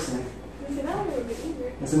got your hooks in. So now it would be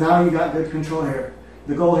easier. And so now you got good control here.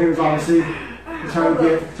 The goal here is obviously try to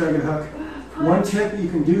get a hook. One tip you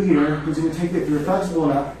can do here is you can take, if you're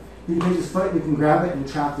flexible enough, you can take this foot, you can grab it and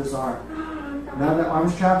trap this arm. Now that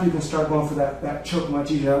arm's trapped, you can start going for that choke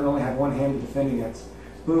much easier. You don't only have one hand to defend against.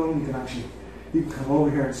 Boom, you can come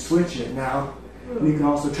over here and switch it now. And you can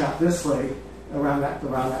also trap this leg around that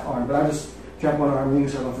arm. But I just trap one arm and you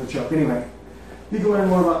can start going for the choke. Anyway, you can learn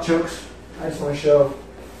more about chokes. I just want to show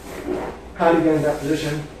how to get in that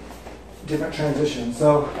position, different transitions.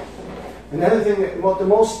 So another thing, the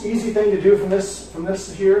most easy thing to do from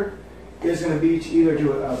this here is going to be to either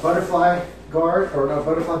do a butterfly guard or a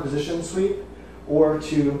butterfly position sweep, or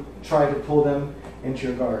to try to pull them into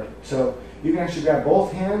your guard. So you can actually grab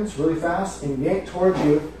both hands really fast and yank towards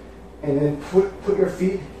you, and then put your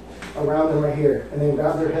feet around them right here, and then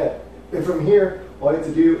grab their head. And from here, all you have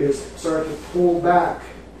to do is start to pull back,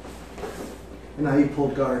 and now you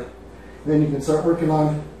pulled guard. And then you can start working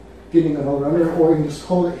on getting an over-under, or you can just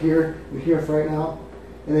hold it here and here for right now,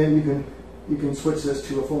 and then you can switch this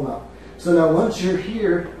to a full mount. So now once you're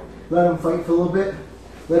here, let them fight for a little bit,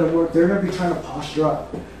 let them work. They're going to be trying to posture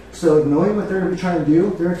up. So knowing what they're going to be trying to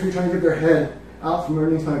do, they're actually trying to get their head out from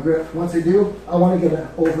underneath my grip. Once they do, I want to get an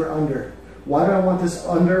over-under. Why do I want this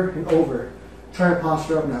under and over? Try to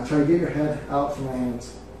posture up now. Try to get your head out from my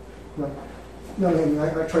hands. I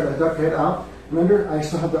try to duck your head out and under. I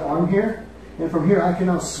still have the arm here. And from here, I can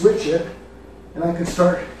now switch it, and I can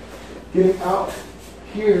start getting out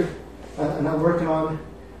here, and I'm working on,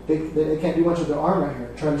 they can't do much with their arm right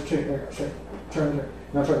here. Turn here.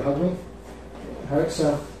 Now try to hug me. All right,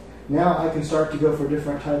 so now I can start to go for a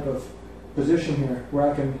different type of position here,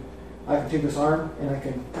 where I can take this arm, and I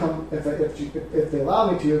can come, if they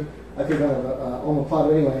allow me to, I could go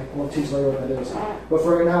omoplata anyway. I won't teach later what that is. But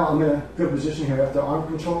for right now, I'm in a good position here. I have the arm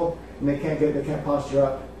control, and they can't posture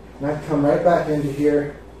up. And I can come right back into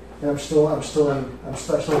here, and I'm still have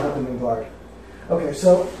them in guard. Okay,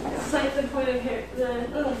 so it's like the point of here.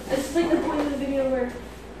 It's like the point of the video where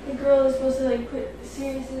the girl is supposed to like put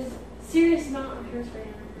serious amount of hairspray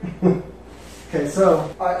on her. Okay,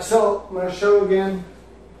 so all right, so I'm going to show again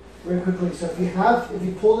very quickly. So if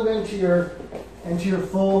you pull them into your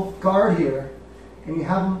full guard here, and you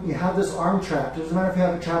have this arm trapped. It doesn't matter if you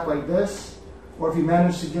have it trapped like this, or if you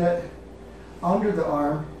manage to get under the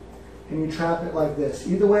arm and you trap it like this.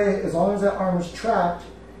 Either way, as long as that arm is trapped,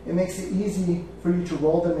 it makes it easy for you to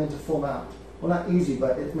roll them into full mount. Well, not easy,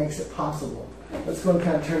 but it makes it possible. Let's go and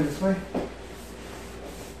kind of turn this way.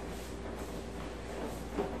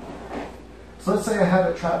 So let's say I have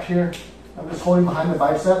it trapped here. I'm just holding behind the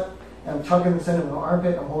bicep, and I'm tucking this into my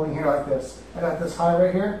armpit. I'm holding here like this. I got this high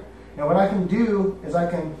right here. And what I can do is I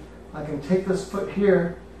can take this foot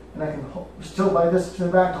here, and I can still by this to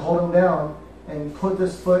the back to hold them down, and put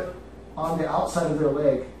this foot on the outside of their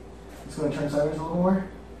leg. It's going to turn sideways a little more.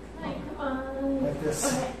 Like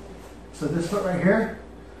this. Okay. So this foot right here,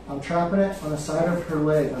 I'm trapping it on the side of her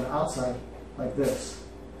leg, on the outside, like this.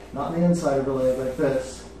 Not on the inside of her leg, like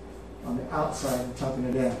this. On the outside, I'm tucking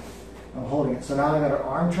it in. I'm holding it. So now I got her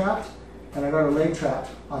arm trapped, and I got her leg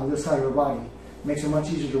trapped on this side of her body. Makes it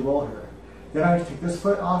much easier to roll her. Then I take this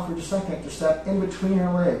foot off for just a second to step in between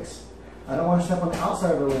her legs. I don't want to step on the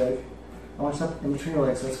outside of her leg. I want to step in between her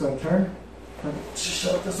legs. So let's go ahead and turn. Let's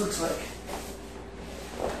show what this looks like.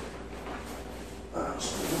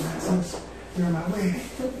 You're in my way.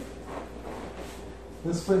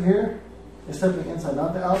 This foot here is stepping inside,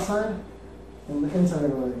 not the outside, and the inside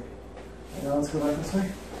of her leg. And now let's go back this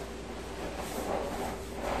way.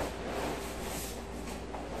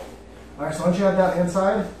 Alright, so once you have that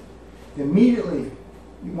inside, immediately,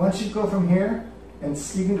 once you go from here, and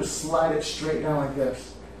you can just slide it straight down like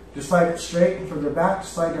this. Just slide it straight from their back,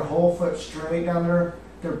 slide your whole foot straight down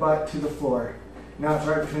their butt to the floor. Now it's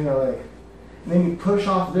right between their leg. And then you push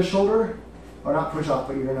off this shoulder, or not push off,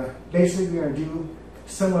 but you're gonna do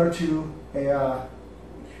similar to a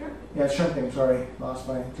shrimping. Sorry, lost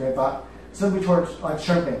my train of thought. Simply towards like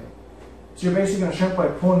shrimping. So you're basically gonna shrimp by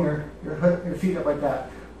pulling your feet up like that.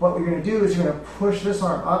 What you're gonna do is you're gonna push this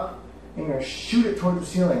arm up and you're gonna shoot it toward the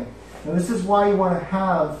ceiling. Now this is why you want to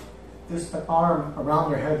have an arm around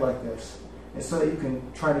your head like this, is so that you can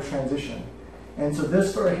try to transition. And so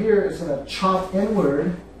this foot right here is going to chop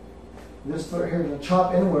inward. This foot here is going to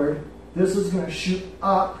chop inward. This is going to shoot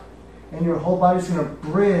up, and your whole body's going to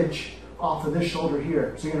bridge off of this shoulder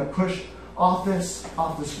here. So you're going to push off this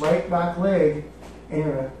right back leg,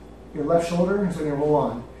 and your left shoulder is going to roll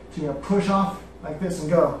on. So you're going to push off like this and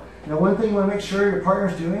go. Now one thing you want to make sure your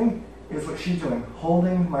partner's doing is what she's doing,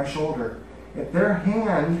 holding my shoulder. If their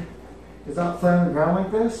hand is out flat on the ground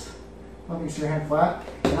like this, let me see your hand flat,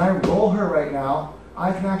 and I roll her right now,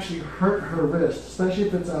 I can actually hurt her wrist, especially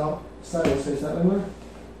if it's out sideways. Face that way,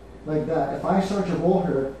 like that. If I start to roll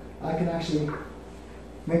her, I can actually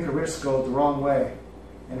make her wrist go the wrong way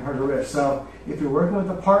and hurt her wrist. So if you're working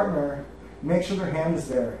with a partner, make sure their hand is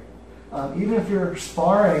there. Even if you're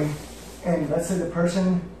sparring, and let's say the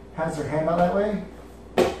person has their hand out that way,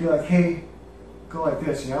 be like, hey, go like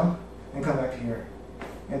this, and come back to here.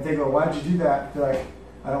 And if they go, why'd you do that? Be like,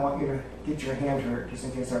 I don't want you to get your hand hurt, just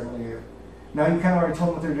in case I roll you. Now you kind of already told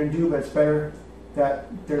them what they're going to do, but it's better that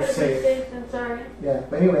they're safe. I'm sorry. Yeah,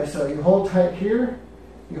 but anyway, so you hold tight here,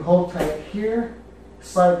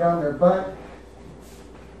 slide down their butt,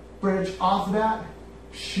 bridge off of that,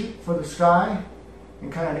 shoot for the sky,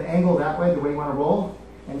 and kind of angle that way, the way you want to roll,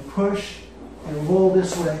 and push and roll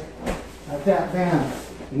this way, like that, bam.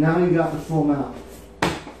 And now you got the full mount.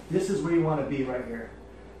 This is where you want to be right here.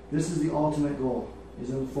 This is the ultimate goal, is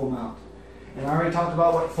in the full mount. And I already talked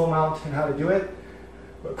about what full mount and how to do it,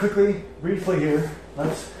 but quickly, briefly here,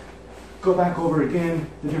 let's go back over again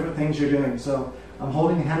the different things you're doing. So I'm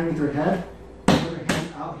holding a hand underneath her head, put her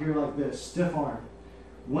hand out here like this, stiff arm.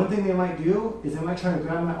 One thing they might do is they might try to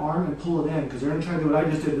grab my arm and pull it in, because they're going to try to do what I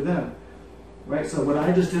just did to them. Right, so what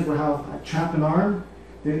I just did was how I trap an arm,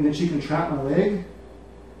 then she can trap my leg,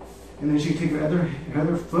 and then she can take her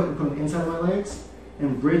other foot and put it on the inside of my legs,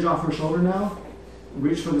 and bridge off her shoulder now,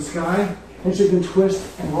 reach for the sky, and she can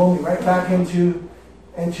twist and roll me right back into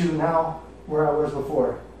now where I was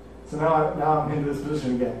before. So now I'm into this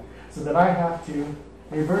position again. So then I have to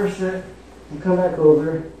reverse it and come back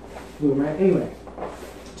over, boom, right? Anyway,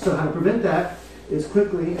 so how to prevent that is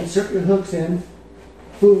quickly insert your hooks in,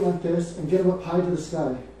 boom, like this, and get them up high to the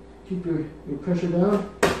sky. Keep your pressure down,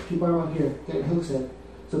 keep arm out here, get your hooks in.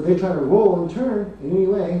 So if they try to roll and turn in any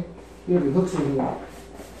way, you have your hooks in here.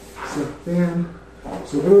 So bam.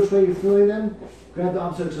 So whatever way you're feeling them, grab the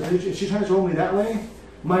opposite. So if she tries to roll me that way,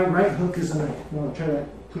 my right hook is going to try to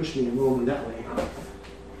push me and roll me that way.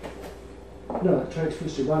 No, try to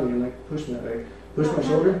twist your body and like push me that way. Push my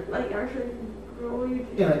shoulder. Like actually roll you.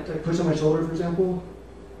 Yeah, like push on my shoulder, for example.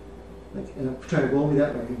 Like, and try to roll me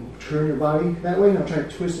that way. And turn your body that way, and I'll try to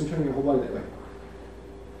twist and turn your whole body that way.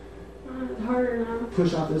 It's harder now.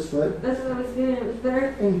 Push off this foot. That's what I was doing. It was better.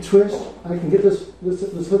 And twist. I can get this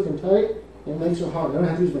hook in tight, and it makes it hard. I don't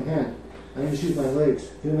have to use my hand. I can just use my legs.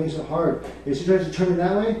 It makes it hard. If she tries to turn it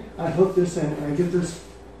that way, I hook this in, and I get this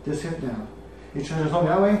hip down. If she tries to hold me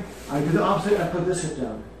that way, I do the opposite. I put this hip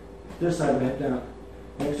down. This side of the hip down.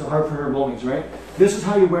 It makes it hard for her rollings, right? This is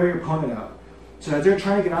how you wear your opponent out. So as they're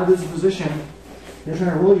trying to get out of this position, they're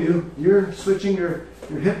trying to roll you, you're switching your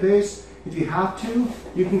hip base. If you have to,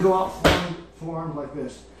 you can go out forearmed like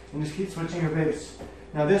this and just keep switching your base.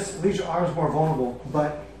 Now this leaves your arms more vulnerable,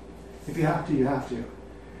 but if you have to, you have to.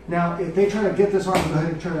 Now if they try to get this arm, go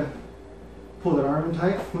ahead and try to pull that arm in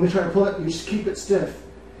tight. When they try to pull it, you just keep it stiff.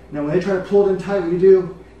 Now when they try to pull it in tight, what you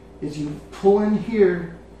do is you pull in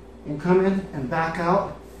here and come in and back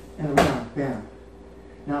out and around, bam.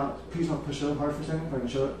 Now, please don't push it up hard for a second, if I can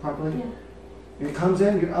show it properly. Yeah. If it comes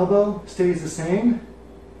in, your elbow stays the same,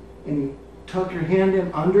 and you tuck your hand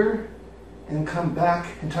in under, and come back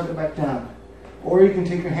and tuck it back down. Or you can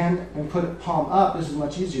take your hand and put it palm up. This is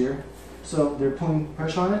much easier. So they're putting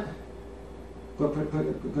pressure on it. Go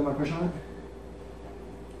put my pressure on it.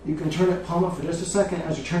 You can turn it palm up for just a second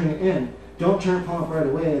as you're turning it in. Don't turn it palm up right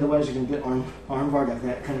away, otherwise you can get arm bar like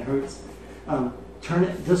that. It kind of hurts. Turn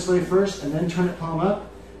it this way first, and then turn it palm up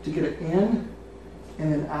to get it in,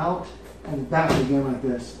 and then out, and back again like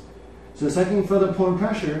this. So the second you feel the pulling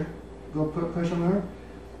pressure, go put pressure on the arm,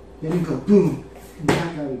 then you go boom, and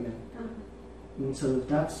back out again. And so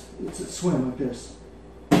it's a swim like this.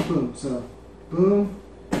 Boom. So boom,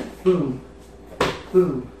 boom,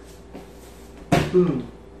 boom, boom.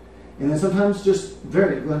 And then sometimes just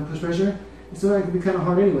vary it. Go ahead and push pressure. And sometimes it can be kind of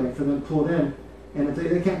hard anyway for them to pull it in. And if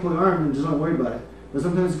they can't pull your arm, then just don't worry about it. But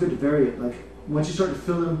sometimes it's good to vary it. Like once you start to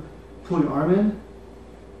feel them pull your arm in,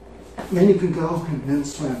 then you can go and then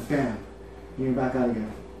slam, bam, and you're back out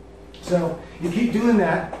again. So you keep doing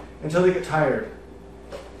that until they get tired.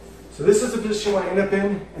 So this is the position you want to end up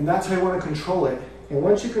in, and that's how you want to control it. And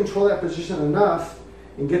once you control that position enough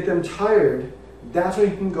and get them tired, that's when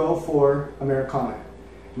you can go for Americana.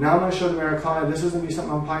 Now I'm going to show the Americana. This is going to be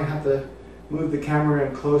something I'm probably have to move the camera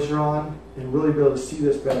in closer on and really be able to see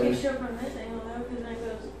this better. You can show from this angle though, because then it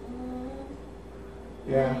goes.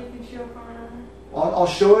 Yeah. And you can show from. I'll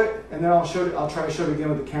show it, and then I'll try to show it again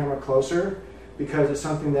with the camera closer, because it's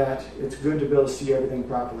something that it's good to be able to see everything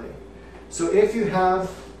properly. So if you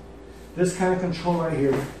have this kind of control right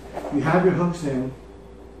here, you have your hooks in.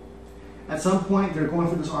 At some point, they're going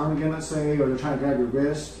for this arm again, let's say, or they're trying to grab your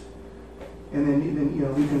wrist, and then you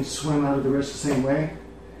know you can swim out of the wrist the same way.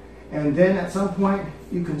 And then at some point,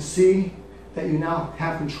 you can see that you now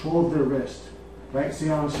have control of their wrist, right? See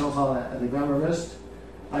how it shows how that they grab my wrist.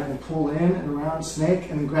 I can pull in and around, snake,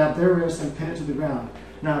 and then grab their wrist and pin it to the ground.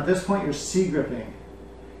 Now at this point, you're C gripping,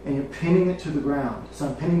 and you're pinning it to the ground. So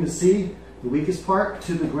I'm pinning the C, the weakest part,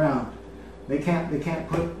 to the ground. They can't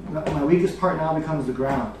put, my weakest part now becomes the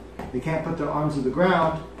ground. They can't put their arms to the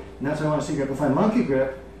ground, and that's why I want to C grip. If I monkey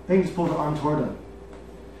grip, they can just pull the arm toward them.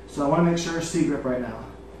 So I want to make sure C grip right now.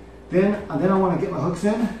 Then I want to get my hooks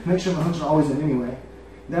in, make sure my hooks are always in anyway.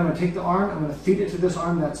 Then I'm going to take the arm, I'm going to feed it to this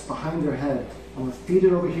arm that's behind their head. I'm going to feed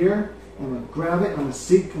it over here, and I'm going to grab it, I'm going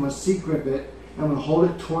to C grip it, and I'm going to hold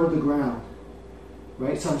it toward the ground.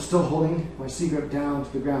 Right? So I'm still holding my C grip down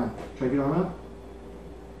to the ground. Try to get your arm up.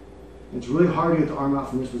 It's really hard to get the arm out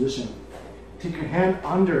from this position. Take your hand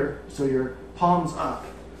under, so your palm's up.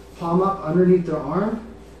 Palm up underneath their arm,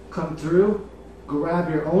 come through, grab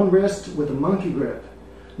your own wrist with a monkey grip.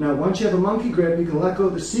 Now once you have a monkey grip, you can let go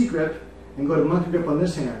of the C grip and go to monkey grip on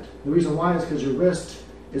this hand. The reason why is because your wrist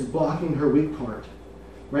is blocking her weak part.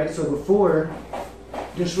 Right? So before,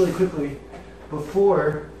 just really quickly,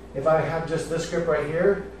 before, if I have just this grip right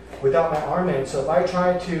here without my arm in, so if I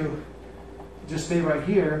try to just stay right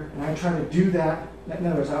here and I try to do that, in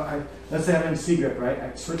other words, let's say I'm in C grip, right?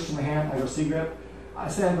 I switch to my hand, I go C grip. I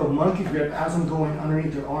say I go monkey grip as I'm going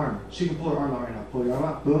underneath her arm. She can pull her arm out right now. Pull your arm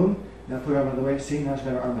out, boom, now pull your arm out of the way, see, now she's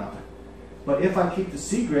got her arm out. But if I keep the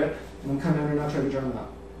C grip, and I'm coming down here and now try to get your arm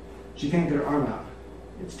out. She can't get her arm out.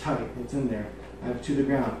 It's tight, it's in there. I have it to the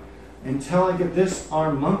ground. Until I get this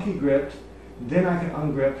arm monkey gripped, then I can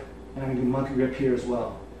ungrip, and I can do monkey grip here as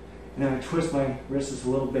well. And then I twist my wrists just a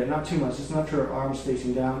little bit, not too much, just enough to her arms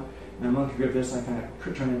facing down, and I monkey grip this, and I kind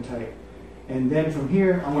of turn in tight. And then from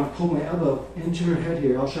here, I want to pull my elbow into her head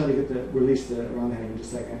here. I'll try to get release around the head in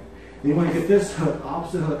just a second. Then you want to get this hook,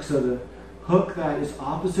 opposite hook, so the hook that is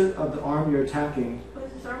opposite of the arm you're attacking.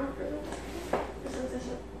 What's this arm up for this? This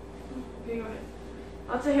one. Okay, go ahead.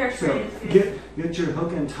 Lots of hair So straight. get your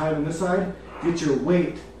hook in tight on this side, get your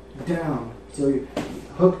weight down. So you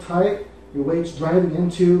hook tight, your weight's driving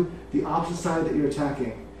into the opposite side that you're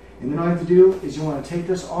attacking. And then all you have to do is you want to take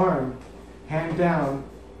this arm, hand down,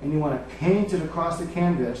 and you want to paint it across the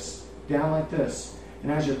canvas, down like this.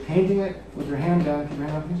 And as you're painting it with your hand down, keep your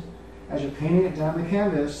hand up please. As you're painting it down the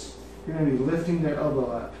canvas, you're going to be lifting their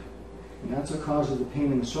elbow up. And that's what causes the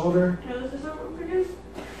pain in the shoulder. How does this arm produce?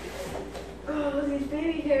 Oh, these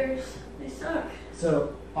baby hairs, they suck.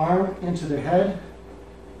 So, arm into the head.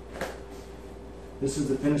 This is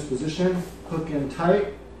the finished position. Hook in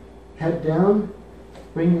tight, head down,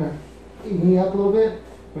 bring your knee up a little bit,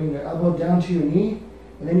 bring your elbow down to your knee,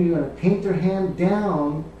 and then you're going to paint your hand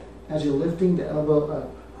down as you're lifting the elbow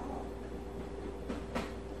up.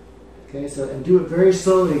 Okay, so, and do it very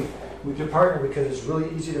slowly with your partner because it's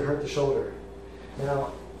really easy to hurt the shoulder.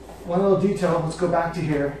 Now, one little detail, let's go back to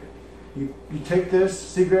here. You take this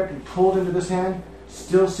C grip, you pull it into this hand,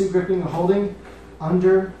 still C gripping and holding,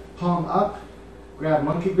 under, palm up, grab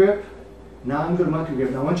monkey grip. Now I'm going to monkey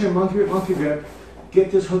grip. Now once you're in monkey grip,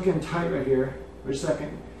 get this hook in tight right here for a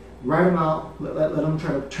second. Ride them out, let them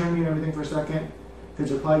try to turn you and everything for a second,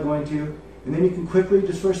 because they're probably going to. And then you can quickly,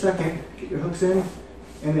 just for a second, get your hooks in,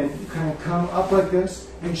 and then kind of come up like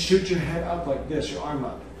this, and shoot your head up like this, your arm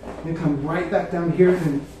up. And then come right back down here, and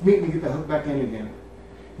then meet me, get that hook back in again.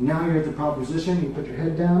 Now you're at the proper position, you put your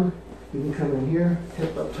head down, you can come in here,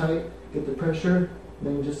 hip up tight, get the pressure,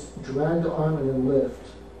 then you just drag the arm and then lift.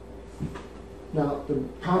 Now, the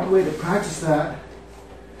proper way to practice that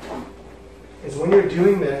is when you're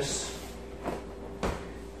doing this,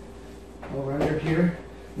 over under here,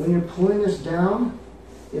 when you're pulling this down,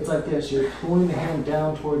 it's like this. You're pulling the hand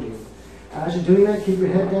down toward you. As you're doing that, keep your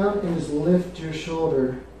head down and just lift your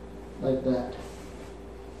shoulder like that.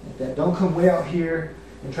 Like that. Don't come way out here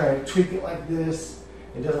and try to tweak it like this.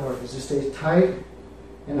 It doesn't work. It just stays tight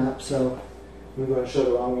and up. So I'm going to go ahead and show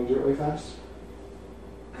the wrong way and do it really fast.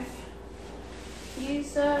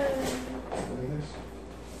 Use Like this.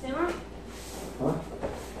 Sam? Huh?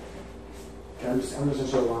 Okay, I'm just going to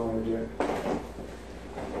show the wrong way to do it.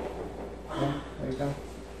 Yeah, legs down.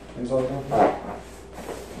 Legs all down.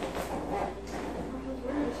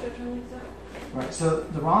 Right, so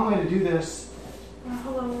the wrong way to do this.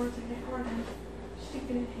 Hold on one second. Hold on.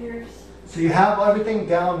 Sticking it here. So you have everything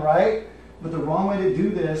down right, but the wrong way to do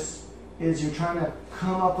this is you're trying to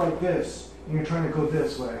come up like this, and you're trying to go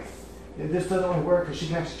this way. If this doesn't really work, because she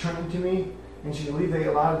can actually turn into me, and she can alleviate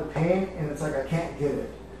a lot of the pain, and it's like I can't get it.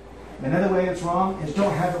 Another way it's wrong is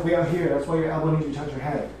don't have it way out here. That's why your elbow needs to touch your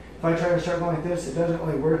head. If I try to start going like this, it doesn't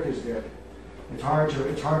really work as good. It's hard to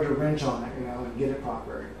wrench on it, and get it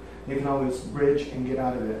proper. You can always bridge and get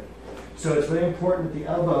out of it. So it's really important that the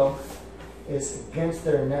elbow is against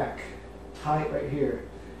their neck, tight right here.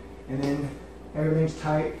 And then everything's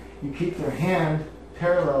tight. You keep their hand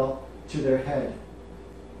parallel to their head.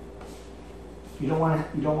 You don't want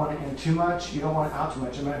it in too much. You don't want it out too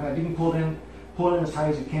much. As a matter of fact, you can pull it in as tight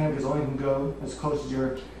as you can, because only can go as close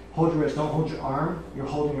as hold your wrist. Don't hold your arm. You're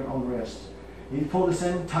holding your own wrist. You pull this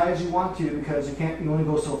in tight as you want to, because you only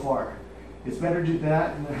go so far. It's better to do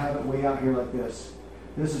that than to have it way out here like this.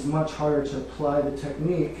 This is much harder to apply the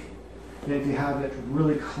technique than if you have it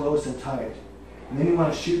really close and tight. And then you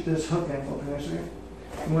want to shoot this hook in. Open this here.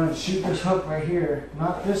 You want to shoot this hook right here,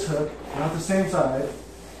 not this hook, not the same side.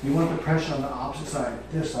 You want the pressure on the opposite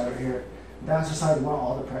side, this side right here. That's the side you want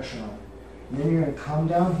all the pressure on. And then you're going to come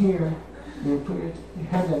down here, you're going to put your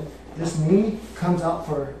head in. This knee comes out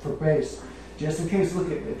for base. Just in case, look,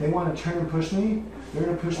 if they want to turn and push me, they're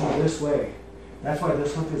going to push me this way. That's why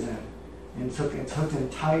this hook is in. And it's hooked in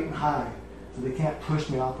tight and high, so they can't push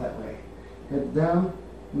me out that way. Head down,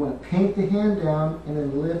 you want to paint the hand down, and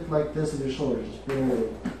then lift like this with your shoulders, just barely.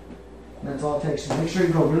 That's all it takes. So make sure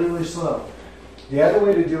you go really, really slow. The other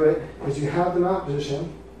way to do it is you have them out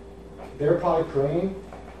position. They're probably praying.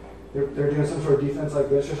 They're doing some sort of defense like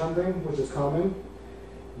this or something, which is common.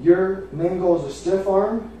 Your main goal is a stiff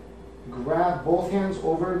arm. Grab both hands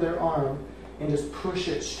over their arm and just push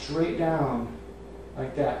it straight down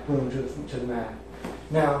like that, boom, to the mat.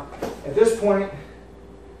 Now, at this point,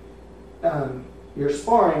 you're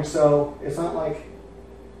sparring, so it's not like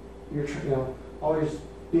you're always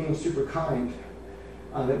being super kind.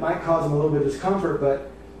 It might cause them a little bit of discomfort,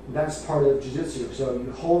 but that's part of Jiu Jitsu. So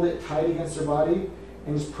you hold it tight against their body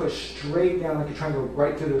and just push straight down like you're trying to go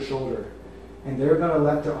right through their shoulder. And they're going to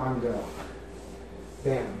let their arm go.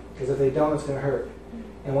 Bam. Because if they don't, it's going to hurt.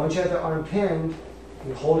 And once you have the arm pinned,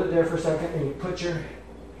 you hold it there for a second and you put your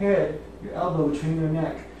head, your elbow between their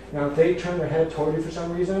neck. Now if they turn their head toward you for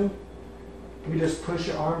some reason, you just push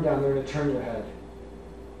your arm down, they're going to turn their head.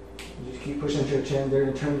 You just keep pushing to your chin, they're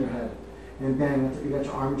going to turn their head. And bang, you got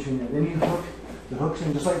your arm between there. Then you hook the hooks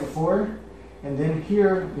in just like before. And then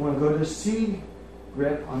here, you want to go to C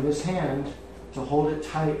grip on this hand to hold it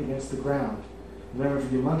tight against the ground. Remember,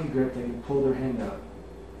 if you do monkey grip, they can pull their hand out.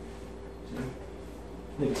 See?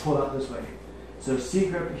 They can pull it out this way. So C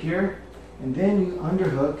grip here, and then you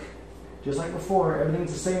underhook, just like before.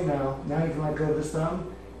 Everything's the same now. Now you can let go of this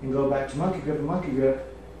thumb and go back to monkey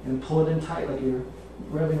grip, and pull it in tight like you're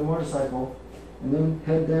revving a motorcycle. And then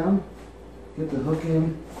head down, get the hook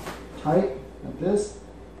in tight like this,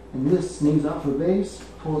 and this sneaks out for base.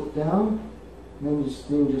 Pull it down, and then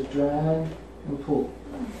you just drag and pull.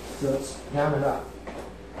 So it's down and up.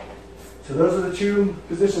 So those are the two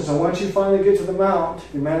positions. So once you finally get to the mount,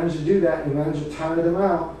 you manage to do that, and you manage to tire them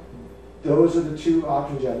out. Those are the two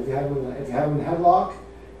options you have. If you have them in headlock,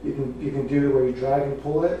 you can do it where you drag and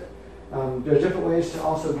pull it. There's different ways to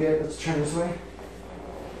also get. Let's turn this way.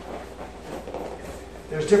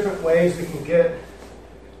 There's different ways we can get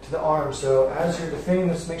to the arm. So as you're defending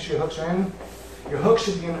this, make sure your hooks are in. Your hook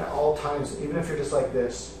should be in at all times, even if you're just like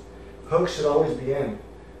this. Hooks should always be in.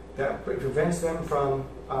 That prevents them from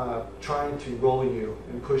trying to roll you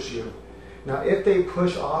and push you. Now, if they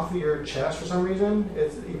push off your chest for some reason,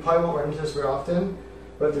 you probably won't run into this very often,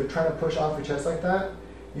 but if they're trying to push off your chest like that,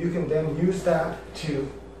 you can then use that to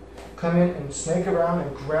come in and snake around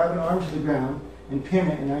and grab an arm to the ground and pin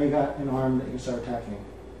it, and now you got an arm that you can start attacking.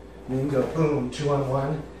 And then you can go boom,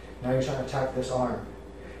 2-on-1. Now you're trying to attack this arm.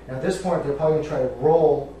 Now at this point, they're probably going to try to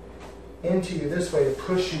roll into you this way to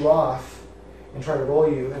push you off and try to roll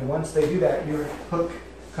you. And once they do that, your hook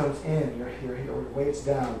comes in, your weight's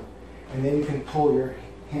down, and then you can pull your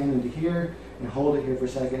hand into here and hold it here for a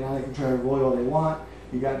second. Now they can try to roll all they want.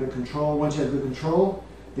 You got good control. Once you have good control,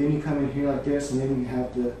 then you come in here like this, and then you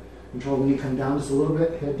have the control. When you come down just a little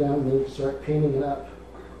bit, head down, and then you start painting it up.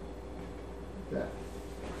 Like that.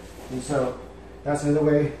 And so that's another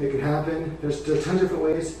way that could happen. There's tons of different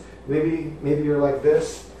ways. Maybe you're like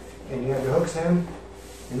this, and you have your hooks in,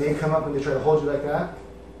 and they come up and they try to hold you like that.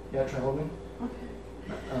 Yeah, try holding.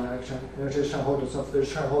 Okay. They're just trying to hold themselves. They're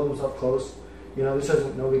just trying to hold themselves close. You know, this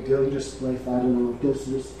isn't no big deal. You just lay flat on them like this.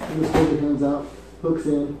 You just hold your hands out, hooks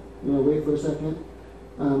in. You know, wait for a second.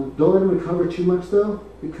 Don't let them recover too much though,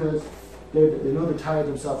 because they know they're tired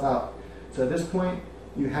themselves out. So at this point,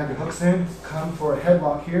 you have your hooks in, come for a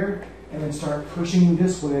headlock here, and then start pushing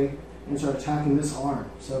this way and start attacking this arm.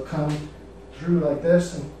 So come through like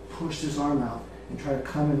this and push this arm out and try to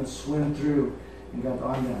come in and swim through and grab the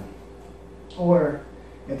arm down. Or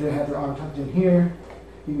if they have their arm tucked in here,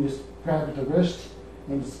 you can just grab at the wrist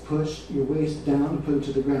and just push your waist down and put it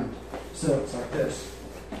to the ground. So it's like this.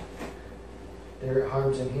 Their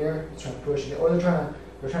arms in here, it's trying to push it, or they're trying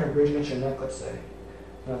to bridge against your neck, let's say.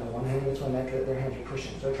 Now the one hand against my neck, their hands are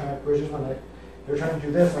pushing. So they're trying to bridge against my neck. They're trying to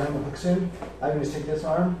do this, where I have my hooks in. I can just take this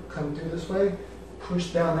arm, come through this way, push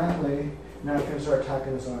down that way. Now I can start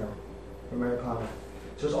attacking this arm for Americana.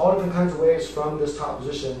 So there's all different kinds of ways from this top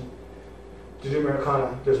position to do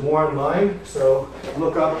Americana. There's more online, so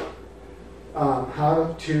look up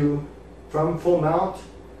how to, from full mount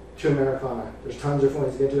to Americana. There's tons of different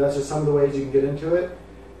ways to get to it. That's just some of the ways you can get into it.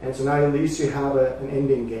 And so now at least you have an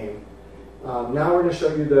ending game. Now we're going to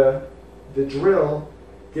show you the drill,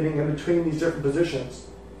 getting in between these different positions.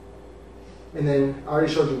 And then I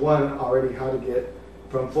already showed you one already, how to get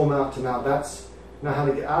from full mount to mount. That's not how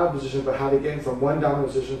to get out of position, but how to get from one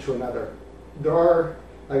dominant position to another. There are,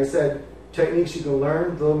 like I said, techniques you can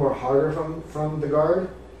learn, a little more harder from the guard,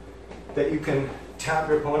 that you can tap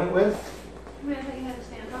your opponent with. I mean, I thought you had to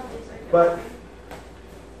stand up. But,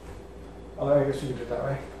 I guess we can do it that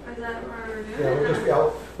way. Is that what we're doing?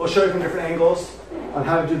 Yeah, we'll show you from different angles on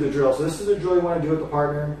how to do the drill. So this is a drill you want to do with the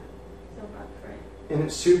partner. So that's right. And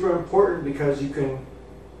it's super important because you can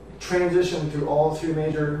transition through all three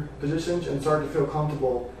major positions and start to feel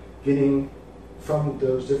comfortable getting from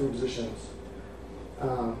those different positions. I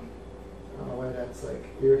don't know why that's like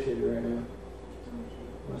irritated right now.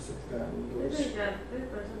 Unless it's gotten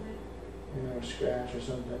or scratch or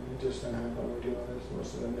something. It just doesn't happen when we're doing this,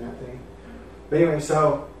 most of them that thing. But anyway,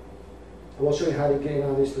 so we'll show you how to get in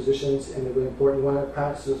all these positions, and they're really important. You want to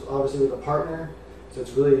practice this obviously with a partner, so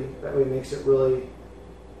it's really, that way makes it really,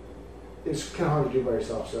 it's kind of hard to do by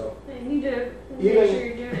yourself. So you need to make sure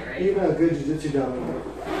you're doing it right. Even a good jiu-jitsu dummy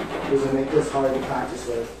doesn't make this hard to practice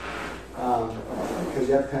with, because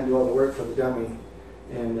you have to kind of do all the work for the dummy,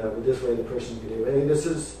 and with this way the person can do it. And this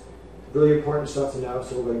is really important stuff to know,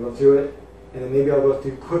 so we're going to go through it, and then maybe I'll go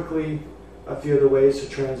through quickly a few of the ways to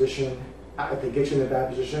transition if they get you in a bad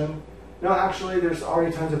position. No, actually, there's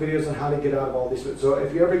already tons of videos on how to get out of all these. So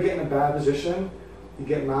if you ever get in a bad position, you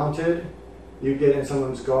get mounted, you get in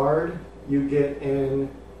someone's guard, you get in,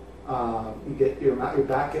 you get your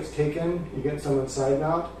back gets taken, you get in someone's side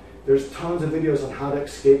mount. There's tons of videos on how to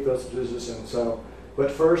escape those positions. So,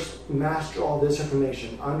 but first, master all this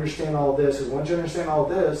information, understand all this, because once you understand all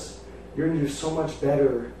this, you're going to do so much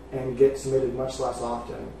better and get submitted much less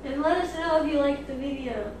often. And let us know if you like the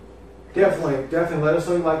video. Definitely let us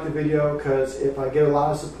know you like the video, because if I get a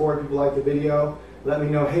lot of support, people like the video, let me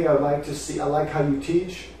know, hey, I like how you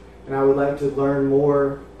teach, and I would like to learn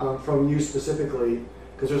more from you specifically,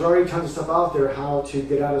 because there's already tons of stuff out there how to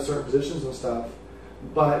get out of certain positions and stuff,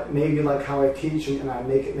 but maybe like how I teach and I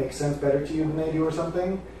make it make sense better to you than they do or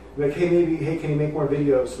something. Like, hey, can you make more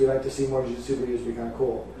videos? We'd like to see more jiu-jitsu videos. Would be kind of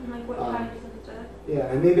cool. And like what times and stuff. Yeah,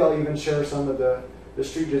 and maybe I'll even share some of the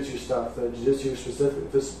street jiu-jitsu stuff, the jiu-jitsu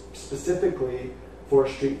specifically for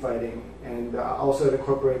street fighting, and also it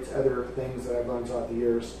incorporates other things that I've learned throughout the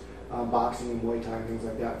years, boxing and Muay Thai and things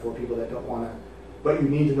like that, for people that don't want to, but you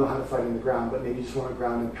need to know how to fight on the ground, but maybe you just want to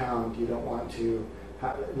ground and pound, you don't want to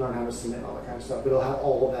learn how to submit and all that kind of stuff, but it'll have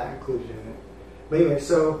all of that included in it. But anyway,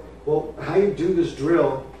 so, well, how you do this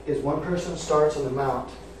drill is one person starts on the mount.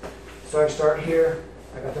 So I start here,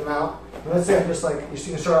 I got the mount, and let's say I'm just like, you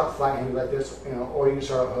can start out flat-handed like this, or you can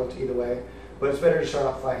start out hooked, either way, but it's better to start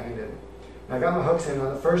out flat-handed. And I got my hooks in. Now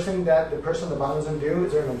the first thing that the person on the bottom is going to do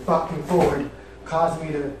is they're going to buck me forward, cause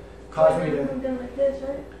me to... Done like this,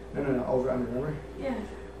 right? No, over, under, remember? Yeah. You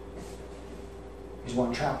just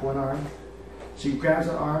want to trap one arm. So you grab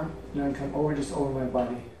that arm, and then come over, just over my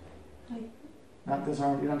body. Like, not this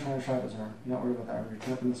arm, you're not trying to trap this arm. You're not worried about that arm, you're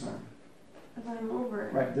trapping this arm. if I'm over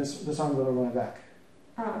it. Right, this arm will go over my back.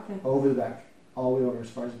 Oh, okay. Over the back. all the way over as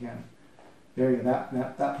far as you can. There you go.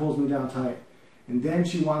 That pulls me down tight. And then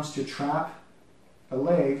she wants to trap a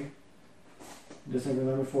leg, just like we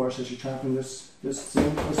done before. So she's trapping the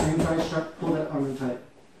same tight strap. Pull that arm in tight.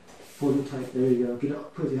 Pull it tight. There you go. Get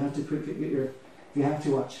up. If you have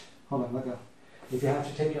to watch. Hold on. Let go. If you have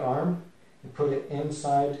to take your arm and put it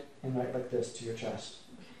inside and right like this to your chest.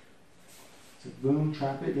 So boom,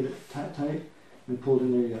 trap it. Get it tight, and pull it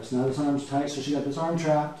in. There you go. So now this arm's tight. So she got this arm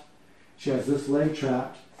trapped. She has this leg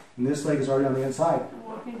trapped, and this leg is already on the inside. I'm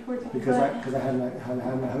walking towards because I had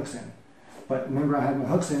my hooks in. But remember, I had my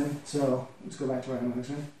hooks in. So let's go back to where I had my hooks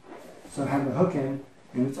in. So I had my hook in,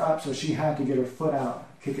 and it's up. So she had to get her foot out,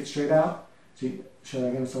 kick it straight out. See, show that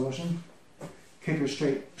again in slow motion. Kick her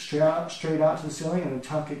straight out to the ceiling, and then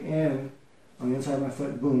tuck it in on the inside of my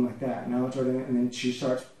foot. Boom, like that. Now it's already in, and then she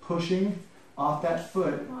starts pushing off that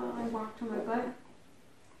foot. Well, I walked to my butt.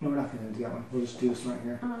 No, we're not going to do that one. We'll just do this one right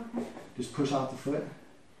here. Okay. Just push off the foot,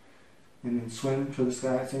 and then swim to the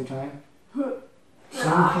sky at the same time. Swim,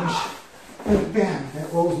 push, and bam!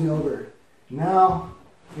 That rolls me over. Now,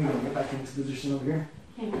 we're going to get back into position over here.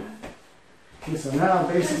 Okay, so now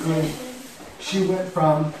basically, she went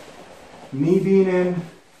from me being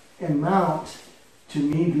in mount to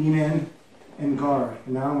me being in guard.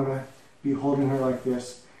 And now I'm going to be holding her like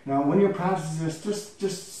this. Now, when you're practicing this,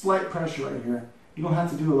 just slight pressure right here. You don't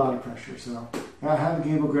have to do a lot of pressure. So I have a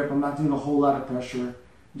gable grip. I'm not doing a whole lot of pressure.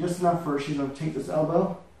 Just enough for she's going to take this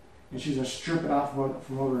elbow and she's going to strip it out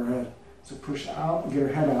from over her head. So push out and get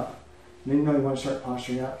her head out. And then you know you want to start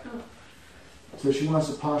posturing up. So she wants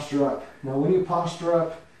to posture up. Now when you posture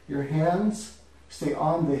up, your hands stay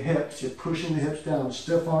on the hips. You're pushing the hips down.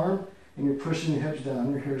 Stiff arm, and you're pushing the hips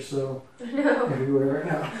down. You're here so everywhere right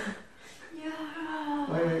now.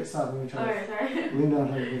 Yeah. Wait, stop. Let me try. Sorry. Lean down.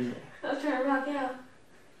 How you I was trying to rock out.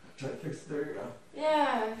 Try to fix it. There you go.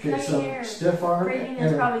 Yeah. Okay, so stiff arm. Breathing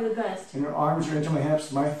is probably the best. And her arms are into my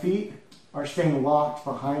hips. My feet are staying locked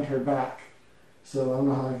behind her back. So I don't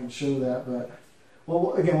know how I can show that, but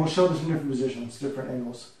well, again, we'll show this in different positions, different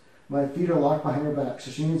angles. My feet are locked behind her back, so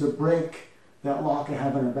she needs to break that lock I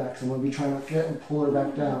have on her back. So I'm going to be trying to get and pull her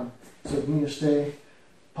back down. So you need to stay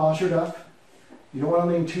postured up. You don't want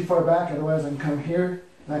to lean too far back, otherwise I can come here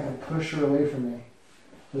and I can push her away from me.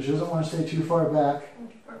 So she doesn't want to stay too far back,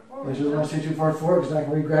 and she doesn't want to stay too far forward because I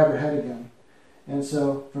can re-grab her head again. And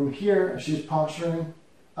so from here, as she's posturing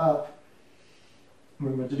up,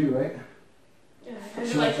 remember what to do, right? Yeah,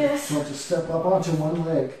 she like this. She wants to step up onto one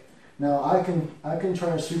leg. Now I can try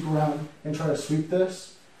to sweep around and try to sweep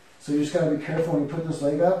this. So you just got to be careful when you put this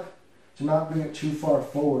leg up to not bring it too far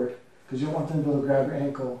forward, because you don't want them to be able to grab your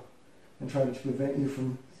ankle and try to prevent you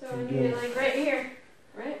from. So I need it like right here,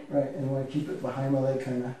 right? Right, and I want to keep it behind my leg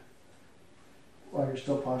kind of while you're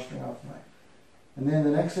still posturing off my. And then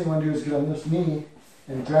the next thing you want to do is get on this knee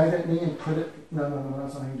and drag that knee and put it. No,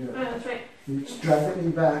 that's not how you do it. Oh, that's right. You just drag that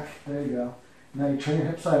knee back. There you go. Now you turn your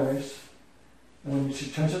hip sideways. And when she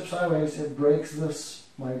turns hip sideways, it breaks this,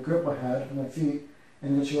 my grip I had on my feet.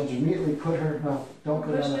 And then she wants to immediately put her, no, don't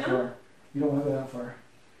go down that far. You don't want to go that far.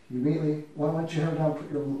 You immediately, once you have it down,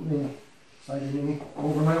 put your knee, slide your knee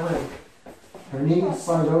over my leg. Her knee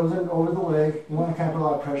slides over the leg. You want to kind of put a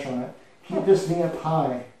lot of pressure on it. Keep this knee up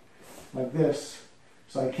high, like this.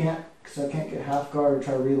 So I can't get half guard or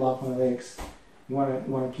try to relock my legs. You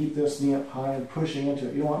want to keep this knee up high and pushing into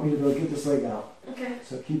it. You don't want me to be able to get this leg out. Okay.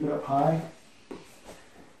 So keep it up high.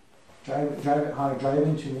 Drive it high. Drive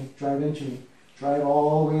into me. Drive into me. Drive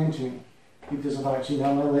all the way into me. Keep this up high. See,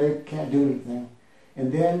 now my leg can't do anything.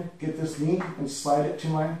 And then get this knee and slide it to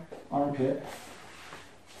my armpit.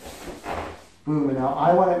 Boom. And now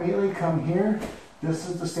I want to immediately come here. This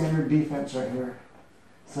is the standard defense right here.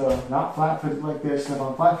 So not flat-footed like this. If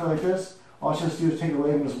I'm flat-footed like this, all she has to do is take the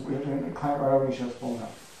leg and just climb right over and she has to pull it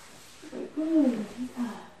out.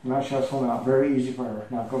 Now she has to pull it out. Very easy for her.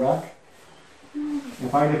 Now go back.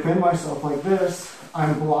 If I defend myself like this,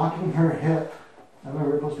 I'm blocking her hip. I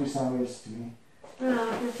remember it's supposed to be sideways to me.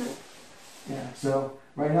 Yeah, so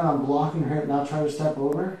right now I'm blocking her hip. Now try to step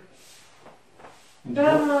over. Do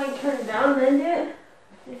I want to like turn it down and then do it?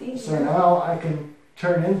 It's easier. So now I can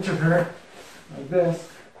turn into her like this,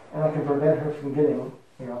 and I can prevent her from getting,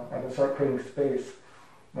 I can start creating space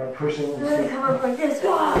by pushing. And then come up like this.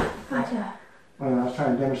 Oh, gotcha. Well, I was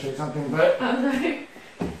trying to demonstrate something, but I'm sorry.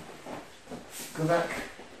 Go back.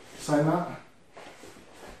 Side mount.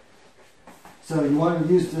 So you want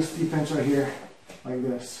to use this defense right here, like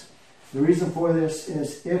this. The reason for this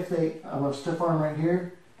is I'm going to stiff arm right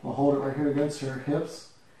here. I'll hold it right here against her hips.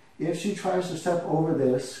 If she tries to step over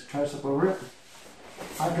this,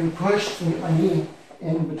 I can push my knee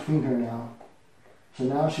in between her now. So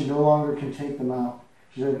now she no longer can take them out.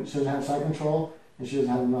 She doesn't have side control, and she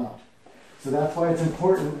doesn't have them out. So that's why it's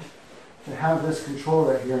important to have this control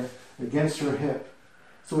right here against her hip.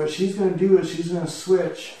 So what she's going to do is she's going to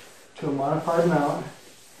switch to a modified mount.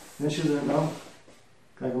 And then she's going to go,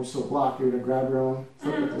 like I'm still blocked, you're going to grab your own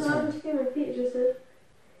foot with this I'm hand. just getting my feet adjusted.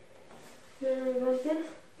 Like this.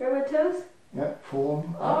 Grab my toes. Yep, pull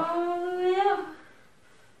them up. All the way up.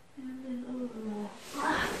 And then over.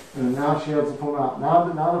 And now she has to pull them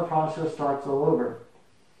out. Now the process starts all over.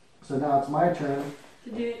 So now it's my turn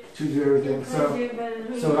To do it. to do everything.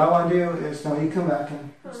 So what I want to do is, now you come back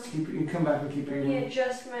and keep it, you come back and keep Let it. me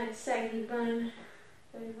adjust my saggy bun.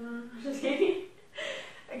 I'm just kidding.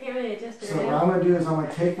 I can't really adjust it So right what now. I'm going to do is I'm going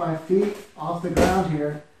to take my feet off the ground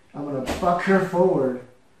here. I'm going to buck her forward.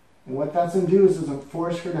 And what that's going to do is I'm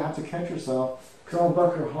force her to have to catch herself. Because I'll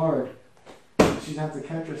buck her hard. She's going to have to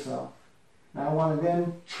catch herself. Now I want to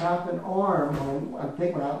then trap an arm. I'm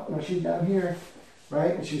thinking when she's down here,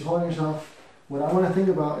 right? And she's holding herself. What I want to think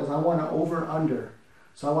about is I want to over-under.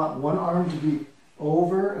 So I want one arm to be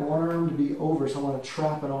over and one arm to be over. So I want to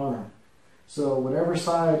trap an arm. So whatever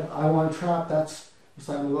side I want to trap, that's the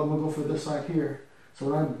side I'm going to go for this side here. So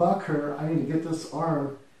when I buck her, I need to get this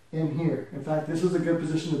arm in here. In fact, this is a good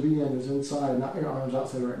position to be in, is inside, not your arms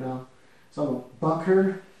outside right now. So I'm going to buck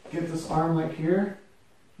her, get this arm right here.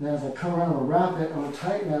 And then as I come around, I'm going to wrap it, I'm going to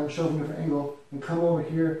tighten it, I'm going to show them a different angle, and come over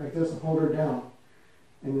here like this and hold her down.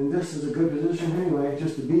 And then this is a good position anyway,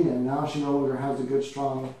 just to be in. Now she no longer has a good,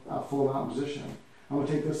 strong, full mount position. I'm going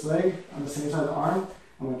to take this leg on the same side of the arm,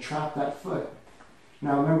 I'm going to trap that foot.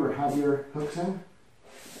 Now remember, have your hooks in.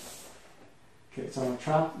 Okay, so I'm going to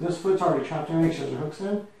trap, this foot's already trapped in, make sure the hook's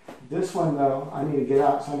in. This one though, I need to get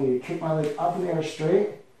out, so I need to kick my leg up in the air straight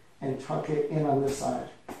and tuck it in on this side.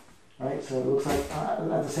 Right, so it looks like at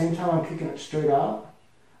the same time I'm kicking it straight out,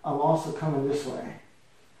 I'm also coming this way.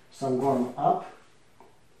 So I'm going up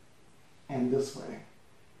and this way,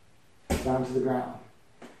 down to the ground.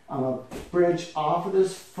 I'm going to bridge off of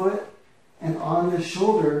this foot and on this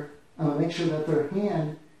shoulder. I'm going to make sure that their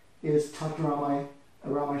hand is tucked around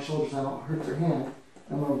my shoulder so I don't hurt their hand.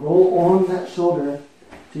 I'm going to roll on that shoulder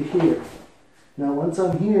to here. Now once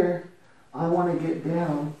I'm here, I want to get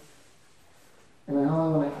down, and now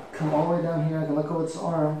I'm going to come all the way down here. I can let go of this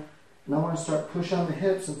arm, and I want to start pushing on the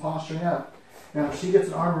hips and posturing up. Now if she gets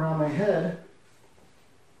an arm around my head,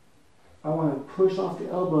 I want to push off the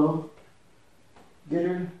elbow, get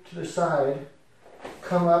her to the side,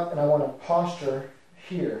 come up, and I want to posture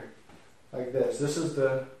here, like this. This is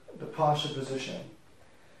the posture position.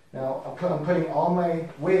 Now I'm putting all my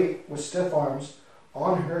weight with stiff arms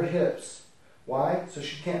on her hips. Why? So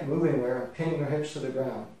she can't move anywhere. I'm pinning her hips to the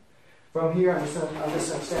ground. From here, I'm just going to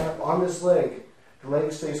stand up on this leg. The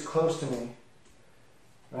leg stays close to me.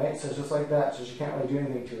 Right? So it's just like that, so she can't really do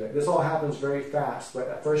anything to it. This all happens very fast, but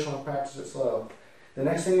at first you want to practice it slow. The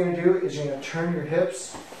next thing you're going to do is you're going to turn your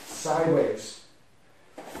hips sideways.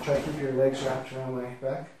 Try to keep your legs wrapped around my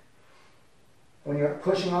back. When you're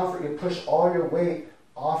pushing off, you push all your weight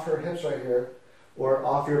off her hips right here, or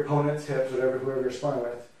off your opponent's hips, whoever you're sparring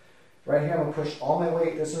with. Right here, I'm going to push all my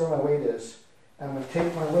weight. This is where my weight is. And I'm going to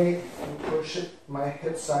take my weight and push my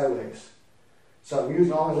hips sideways. So I'm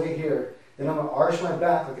using all my weight here. Then I'm going to arch my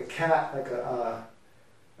back like a cat, like a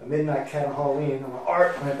midnight cat on Halloween. I'm going to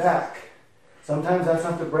arch my back. Sometimes that's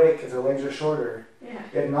enough to break because their legs are shorter. Yeah.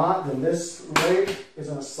 If not, then this leg is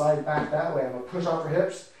going to slide back that way. I'm going to push off her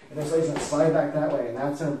hips, and this leg's going to slide back that way. And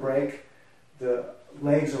that's going to break the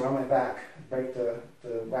legs around my back, break the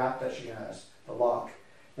wrap that she has, the lock.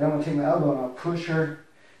 Then I'm going to take my elbow and I'll push her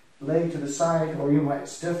leg to the side, or you might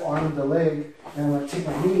stiff arm the leg, and I'm going to take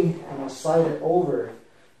my knee and I'll slide it over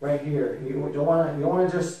right here. You don't want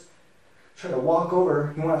to just try to walk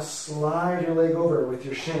over. You want to slide your leg over with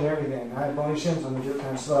your shin and everything. I have bony shins, so I'm going to do it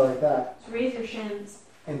kind of slow like that. So raise your shins.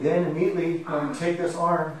 And then immediately, you want to take this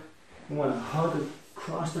arm, you want to hug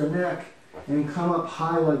across their neck, and come up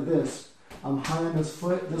high like this. I'm high on this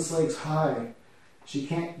foot, this leg's high. She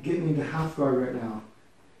can't get me to half guard right now.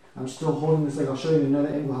 I'm still holding this leg. I'll show you another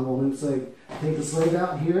angle. I'm holding this leg. Take this leg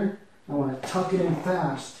out here. I want to tuck it in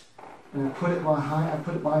fast, and I put it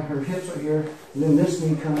by her hips right here. And then this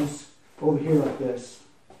knee comes over here like this.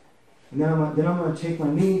 And then I'm going to take my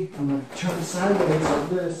knee. I'm going to turn sideways like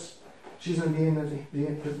this. She's going to be in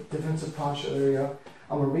the defensive posture. There you go.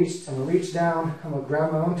 I'm going to reach down. I'm going to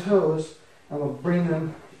grab my own toes. I'm going to bring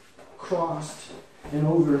them crossed and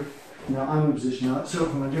over. Now I'm in a position now. So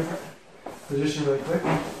from a different position really quick.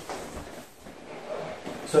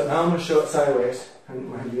 So now I'm going to show it sideways. I'm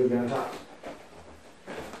going to do it again on top.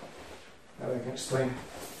 That way I can explain.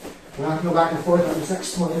 We're not going to go back and forth. I'm just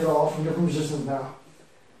explaining it all from different positions now.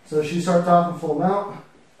 So she starts off in full mount.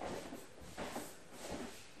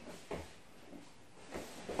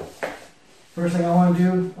 First thing I want to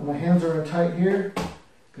do, my hands are tight here,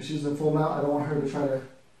 because she's in full mount. I don't want her to try to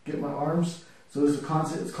get my arms. So this is a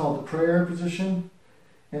concept, it's called the prayer position.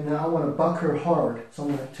 And now I want to buck her hard. So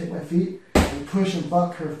I'm going to take my feet and push and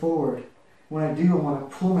buck her forward. When I do, I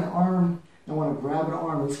want to pull my arm, and I want to grab an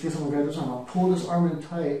arm. In this case, I'm going to grab this arm. I'll pull this arm in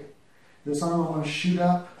tight. This arm I want to shoot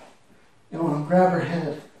up, and I want to grab her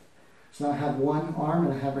head. So now I have one arm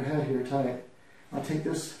and I have her head here tight. I'll take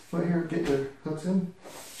this foot here, get her hooks in.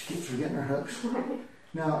 She keeps forgetting her hooks.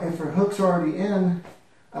 Now, if her hooks are already in,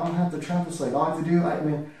 I don't have to trap this leg. All I have to do,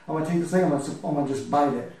 I'm going to take this leg, I'm going to just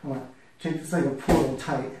bite it. I'm going to take this leg and pull it in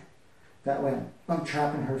tight. That way I'm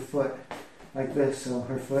trapping her foot like this. So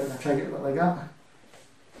her foot, and I try to get the leg up.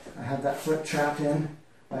 I have that foot trapped in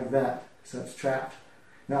like that. So it's trapped.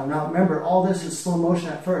 Now remember, all this is slow motion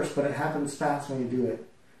at first, but it happens fast when you do it.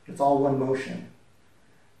 It's all one motion.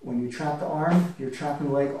 When you trap the arm, you're trapping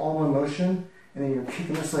the leg all one motion, and then you're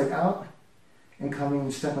kicking this leg out and coming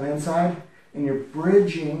and stepping inside, and you're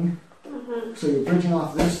bridging. So you're bridging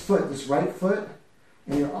off this foot, this right foot,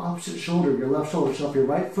 and your opposite shoulder, your left shoulder. So if your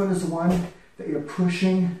right foot is the one that you're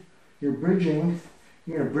pushing, you're bridging,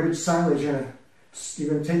 you're going to bridge sideways. You're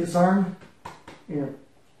going to take this arm, you're going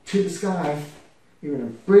to the sky, you're going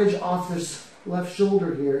to bridge off this left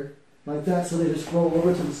shoulder here, like that, so they just roll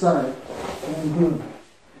over to the side, and then boom.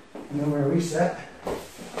 And then we're going to reset.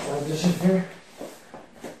 Side position here.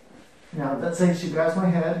 Now, let's say she grabs my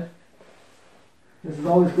head. This is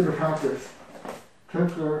always good to practice.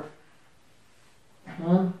 Touch her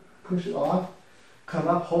hand, push it off, come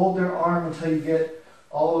up, hold their arm until you get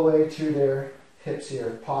all the way to their hips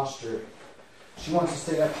here, posture. She wants to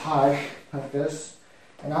stay up high, like this.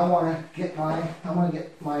 And I want to get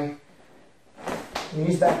my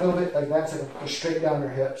knees back a little bit, like that, so I can push straight down her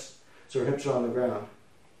hips, so her hips are on the ground.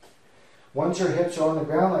 Once her hips are on the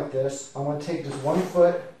ground like this, I want to take just one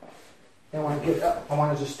foot, and when I get up, I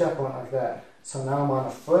want to just step on it like that. So now I'm on a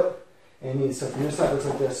foot and a knee. So from this side, it looks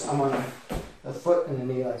like this. I'm on a foot and a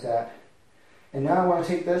knee like that. And now I want to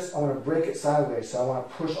take this, I want to break it sideways. So I want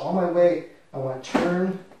to push all my weight, I want to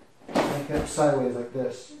turn my hip sideways like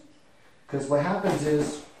this. Because what happens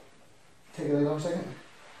is, take it a second.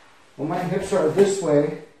 When my hips are this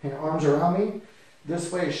way and her arms are around me, this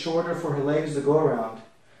way is shorter for her legs to go around.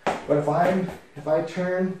 But if I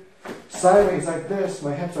turn sideways like this,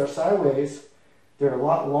 my hips are sideways, they're a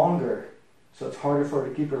lot longer. So it's harder for her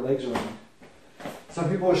to keep her legs around. Some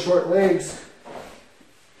people with short legs,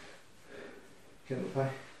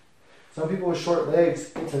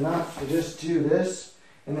 it's enough to just do this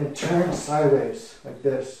and then turn sideways like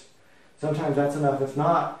this. Sometimes that's enough. If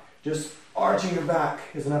not, just arching your back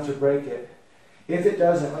is enough to break it. If it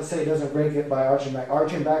doesn't, let's say it doesn't break it by arching back.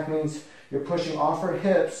 Arching back means you're pushing off her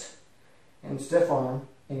hips and stiff arm,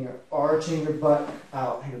 and you're arching your butt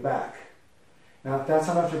out and your back. Now if that's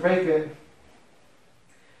enough to break it,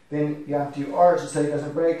 then you have to arch and say it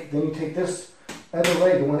doesn't break. Then you take this other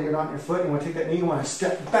leg, the one that you're not on your foot, and you want to take that knee, you want to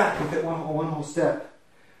step back with it one whole step.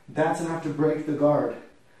 That's enough to break the guard.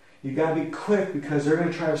 You got to be quick because they're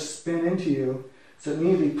going to try to spin into you. So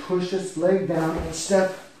immediately push this leg down and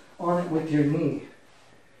step on it with your knee.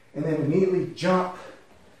 And then immediately jump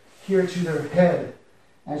here to their head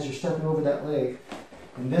as you're stepping over that leg.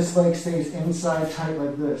 And this leg stays inside tight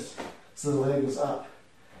like this. So the leg is up.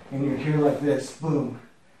 And you're here like this. Boom.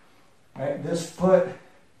 Right? This foot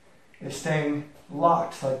is staying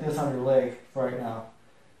locked like this on your leg for right now.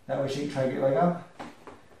 That way she can try to get your leg up.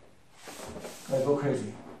 Like go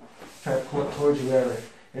crazy. Try to pull it towards you wherever.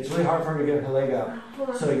 It's really hard for her to get her leg up.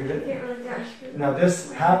 So you're just, now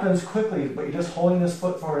this happens quickly, but you're just holding this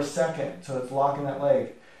foot for a second, so it's locking that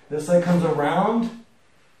leg. This leg comes around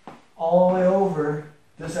all the way over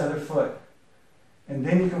this other foot. And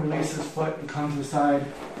then you can release this foot and come to the side,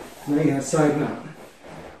 and then you have side mount.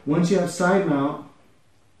 Once you have side mount,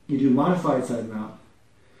 you do modified side mount.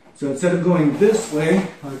 So instead of going this way,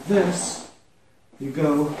 like this, you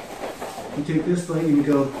take this leg and you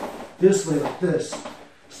go this way like this.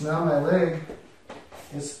 So now my leg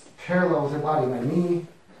is parallel with her body. My knee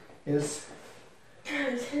is...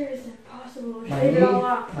 This hair is impossible.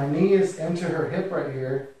 My knee is into her hip right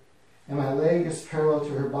here, and my leg is parallel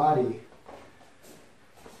to her body.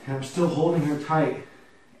 And I'm still holding her tight.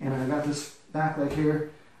 And I got this back leg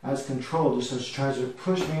here as control. Just so she tries to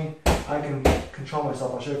push me, I can control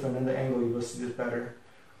myself. I'll show you from another angle, you'll see this better.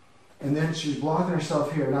 And then she's blocking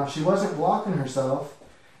herself here. Now if she wasn't blocking herself,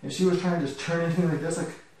 if she was trying to just turn into like this, like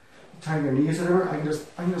tying her knees or whatever,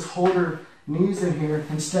 I can just hold her knees in here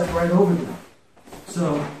and step right over them.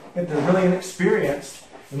 So if they're really inexperienced,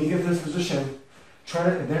 and you get to this position, try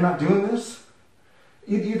to, if they're not doing this,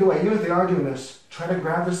 either way, even if they are doing this, try to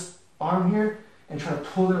grab this arm here and try to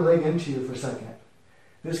pull their leg into you for a second.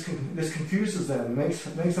 This confuses them, makes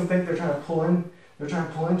them think they're trying to pull in, they're trying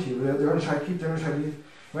to pull into you. They're going to try to keep, they're going to try to leave,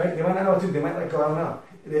 right? They might not know what to do, they might let go, I don't know.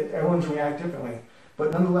 Everyone's react differently.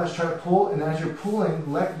 But nonetheless, try to pull, and as you're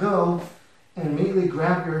pulling, let go, and immediately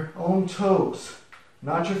grab your own toes.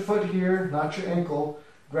 Not your foot here, not your ankle.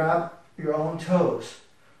 Grab your own toes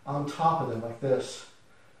on top of them like this.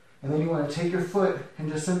 And then you want to take your foot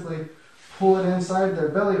and just simply pull it inside their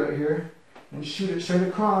belly right here and shoot it straight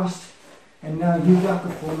across. And now you've got the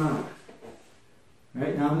full mount.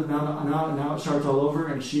 Right? Now it starts all over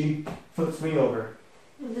and she flips me over.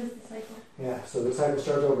 And this is the cycle. Yeah, so the cycle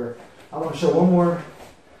starts over. I want to show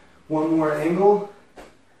one more angle.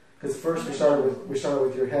 Because first we started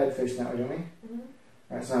with your head facing that way, didn't we? Mm-hmm.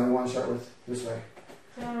 Alright, so now we want to start with this way.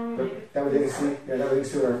 So But that way they can see, that way they can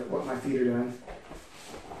see what my feet are doing.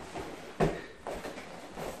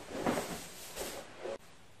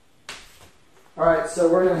 Alright,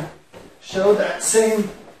 so we're going to show that same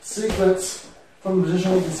sequence from the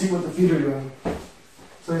position where you can see what the feet are doing.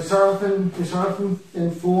 So you start off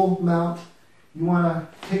in full mount. You want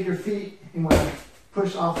to take your feet and you want to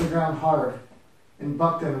push off the ground hard and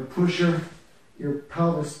buck them and push your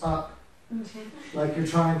pelvis up like you're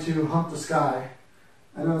trying to hump the sky.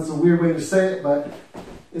 I know it's a weird way to say it, but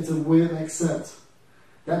it's a way that makes sense.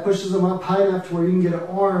 That pushes them up high enough to where you can get an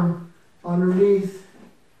arm underneath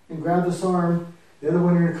and grab this arm. The other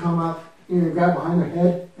one, you're going to come up, you're going to grab behind their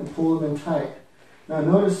head and pull them in tight. Now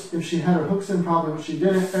notice if she had her hooks in properly, but she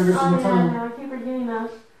didn't every single time. I keep forgetting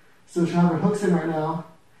that. So she'll have her hooks in right now.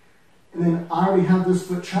 And then I already have this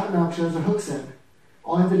foot trapped now because she has her hooks in.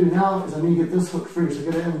 All I have to do now is I need to get this hook free. So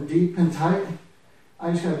get it in deep and tight.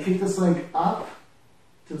 I just got to kick this leg up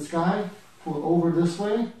to the sky, pull it over this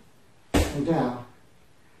way, and down.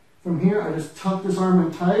 From here, I just tuck this arm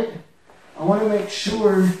in tight. I want to make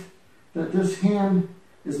sure that this hand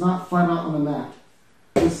is not flat out on the mat.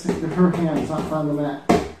 Her hand is not flat on the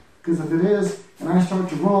mat. Because if it is, and I start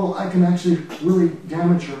to roll, I can actually really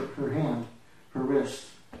damage her hand, her wrist.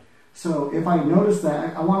 So if I notice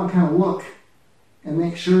that, I want to kind of look and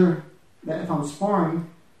make sure that if I'm sparring,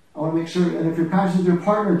 I want to make sure, and if you're practicing with your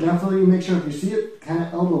partner, definitely make sure if you see it, kind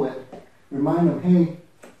of elbow it. Remind them, hey,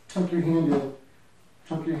 tuck your hand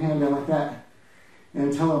in like that.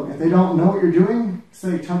 And tell them, if they don't know what you're doing,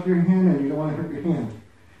 say tuck your hand in, you don't want to hurt your hand.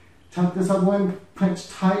 Tuck this elbow in, pinch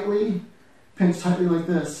tightly like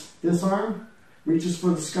this. This arm reaches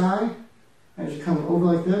for the sky. As you come over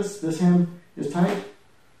like this hand is tight.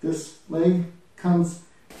 This leg comes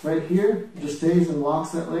right here, just stays and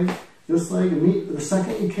locks that leg. This leg, the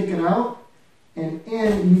second you kick it out and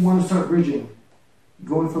in, you want to start bridging,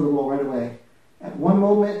 going for the roll right away. At one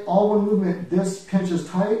moment, all one movement, this pinches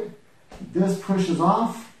tight, this pushes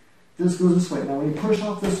off, this goes this way. Now when you push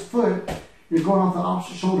off this foot, you're going off the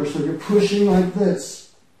opposite shoulder, so you're pushing like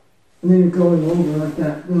this, and then you're going over like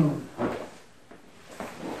that. Boom.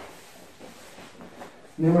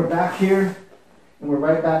 And then we're back here, and we're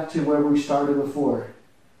right back to where we started before.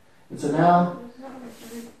 And so now,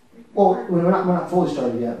 well, we're not fully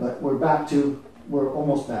started yet, but we're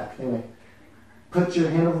almost back. Anyway, put your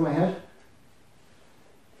hand over my head.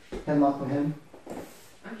 Headlock my head.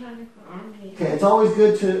 Okay, it's always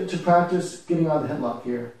good to practice getting out of the headlock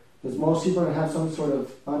here, because most people are going to have some sort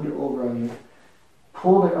of over on you.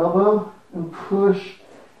 Pull their elbow and push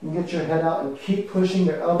and get your head out and keep pushing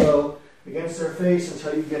their elbow against their face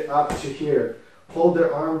until you get up to here. Hold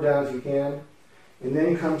their arm down if you can, and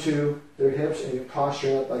then you come to their hips and you're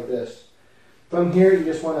posturing up like this. From here, you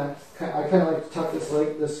just want to, I kind of like to tuck this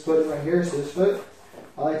foot in right here, so this foot,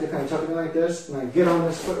 I like to kind of tuck it in like this, and I get on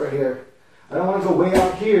this foot right here. I don't want to go way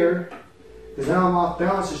out here, because now I'm off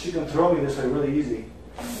balance, so she can throw me this way really easy.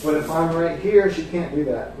 But if I'm right here, she can't do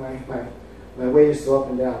that. My weight is still up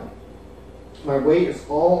and down. My weight is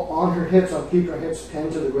all on her hips. I'll keep her hips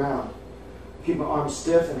pinned to the ground. Keep my arms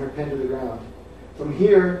stiff and her pinned to the ground. From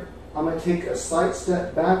here, I'm going to take a slight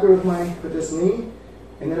step backward with this knee,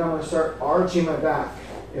 and then I'm going to start arching my back.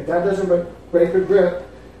 If that doesn't break her grip,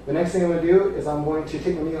 the next thing I'm going to do is I'm going to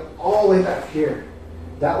take my knee all the way back here.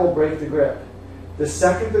 That will break the grip. The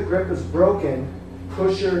second the grip is broken,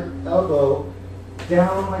 push your elbow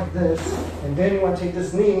down like this, and then you want to take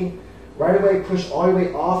this knee, right away push all the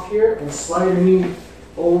way off here and slide your knee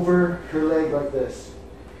over her leg like this.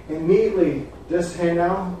 Immediately, this hand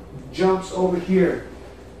now jumps over here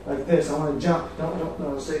like this. I want to jump.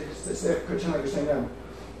 Don't say pretend like you're staying down.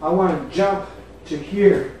 I want to jump to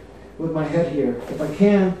here with my head here. If I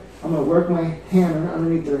can, I'm going to work my hand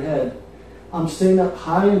underneath their head. I'm staying up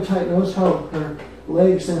high and tight. Notice how her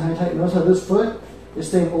leg is staying high and tight. Notice how this foot is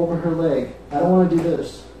staying over her leg. I don't want to do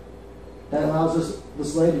this. That allows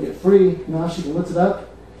this leg to get free. Now she can lift it up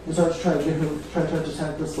and start to try to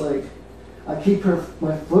attack this leg. I keep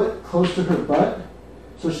my foot close to her butt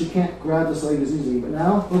so she can't grab this leg as easy. But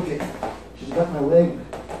now, look at, she's got my leg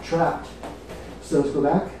trapped. So let's go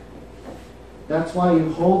back. That's why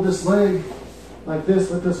you hold this leg like this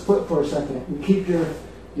with this foot for a second. You keep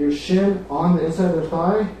your shin on the inside of the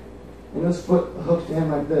thigh and this foot hooked in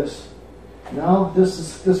like this. Now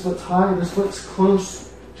this foot's high, this foot's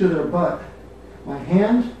close to their butt. My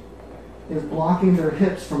hand is blocking their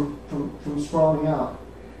hips from sprawling out.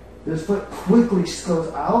 This foot quickly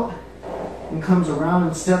goes out and comes around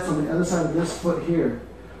and steps on the other side of this foot here.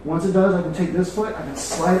 Once it does, I can take this foot, I can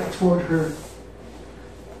slide it toward her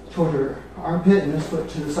armpit and this foot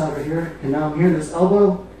to the side right here. And now I'm here, this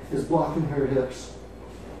elbow is blocking her hips.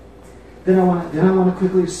 Then I want to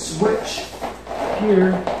quickly switch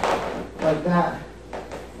here like that.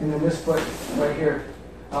 And then this foot right here,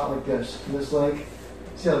 out like this. And this leg,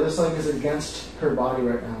 see how this leg is against her body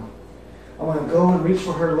right now. I want to go and reach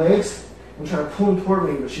for her legs and try to pull them toward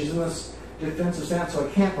me, but she's in this defensive stance, so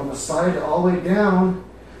I can't. I'm going to slide all the way down,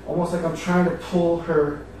 almost like I'm trying to pull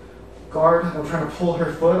her guard, I'm trying to pull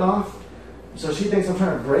her foot off. So she thinks I'm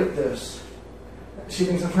trying to break this. She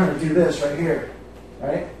thinks I'm trying to do this right here,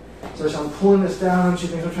 right? So I'm pulling this down, she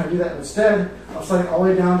thinks I'm trying to do that. Instead, I'm sliding all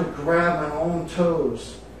the way down to grab my own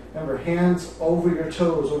toes. Remember, hands over your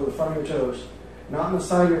toes, over the front of your toes. Not on the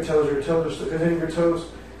side of your toes, because then your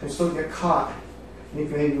toes can still get caught. And you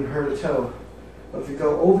can maybe even hurt a toe. But if you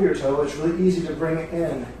go over your toe, it's really easy to bring it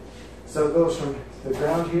in. So it goes from the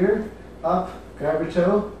ground here, up, grab your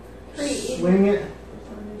toe, swing it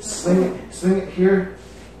here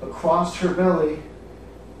across her belly,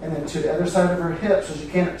 and then to the other side of her hip so she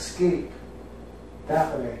can't escape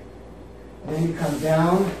that way. And then you come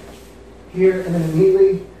down here and then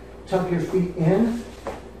immediately tuck your feet in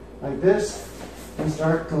like this and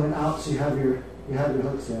start going out so you have your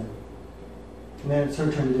hooks in. And then it's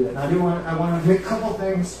her turn to do it. Now I want to make a couple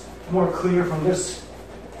things more clear from this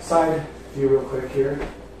side view real quick here.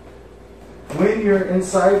 When you're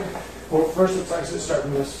inside, well, first let's actually start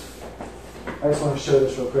from this. I just want to show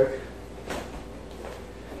this real quick.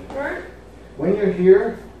 When you're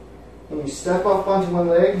here and you step up onto one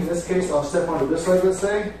leg, in this case I'll step onto this leg, let's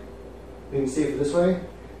say. You can see it this way.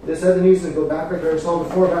 This other knee's going to go back like I saw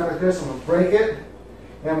before, back like this. I'm going to break it,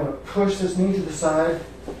 and I'm going to push this knee to the side,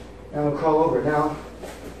 and I'm going to crawl over it. Now,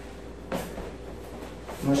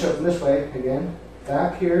 I'm going to show it from this way again.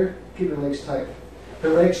 Back here, keep your legs tight. Her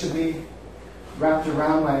legs should be wrapped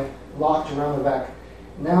around locked around the back.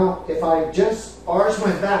 Now, if I just arch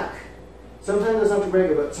my back, sometimes it's not too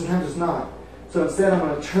regular, but sometimes it's not. So instead, I'm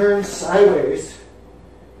going to turn sideways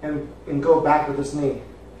and go back with this knee.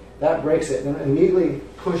 That breaks it. Then immediately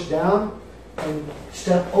push down and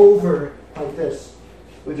step over like this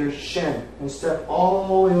with your shin. And step all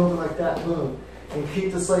the way over like that, boom. And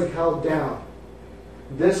keep this leg held down.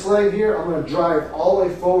 This leg here, I'm going to drive all the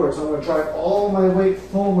way forward. So I'm going to drive all my weight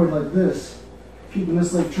forward like this. Keeping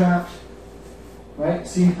this leg trapped. Right?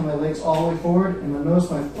 See how my leg's all the way forward? And then notice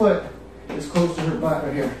my foot is close to her butt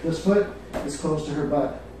right here. This foot is close to her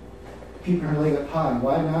butt. Keeping her leg up high.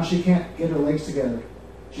 Why? Now she can't get her legs together.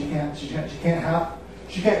 She can't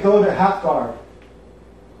go to half guard.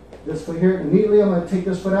 This foot here, immediately I'm going to take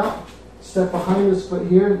this foot out, step behind this foot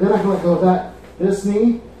here, then I can let go of that. This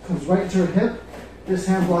knee comes right to her hip, this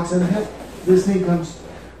hand blocks at her hip, this knee comes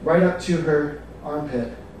right up to her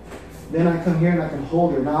armpit. Then I come here and I can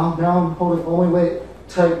hold her. Now I'm holding only weight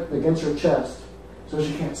tight against her chest, so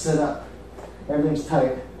she can't sit up. Everything's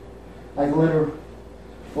tight. I can let her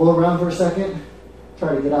roll around for a second,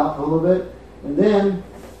 try to get out a little bit, and then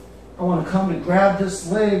I want to come and grab this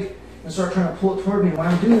leg and start trying to pull it toward me. When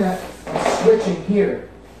I'm doing that, I'm switching here.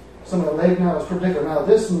 So my leg now is perpendicular. Now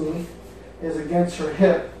this knee is against her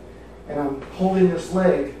hip, and I'm holding this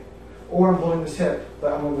leg, or I'm holding this hip.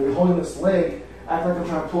 But I'm going to be holding this leg, act like I'm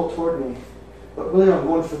trying to pull it toward me. But really I'm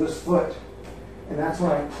going for this foot. And that's when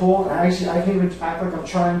I pull, and actually I can even act like I'm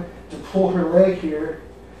trying to pull her leg here,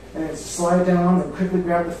 and then slide down and quickly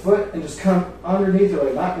grab the foot and just come underneath her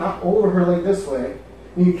leg, not over her leg this way.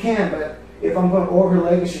 I mean, you can, but if I'm going over her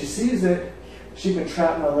leg and she sees it, she can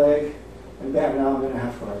trap my leg, and bam, now I'm in a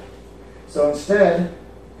half guard. So instead,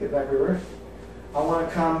 get back over, I want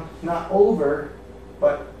to come not over,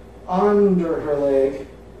 but under her leg,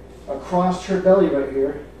 across her belly right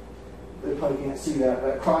here. They probably can't see that,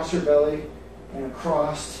 but across her belly, and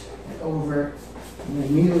across, and over, and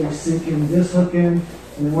immediately sink in this hook in,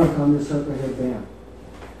 and then work on this hook right here, bam.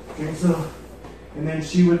 Okay, so and then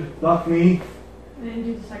she would buck me, And then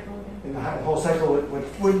do the cycle again. and the whole cycle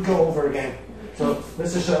would go over again. So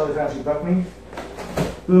let's just show you how she buck me.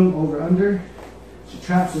 Boom, over under. She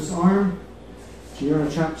traps this arm. She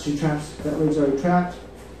traps, that leg's already trapped.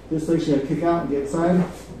 This leg she had to kick out and get inside.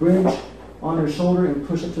 Bridge on her shoulder and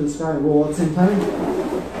push up to the sky and roll at the same time.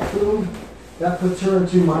 Boom. That puts her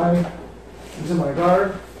into my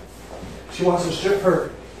guard. She wants to strip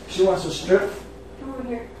her. She wants to strip. Come over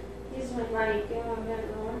here. Use my right. Do you want to get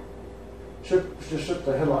it more? Just strip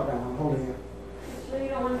the headlock down. I'm holding you. So you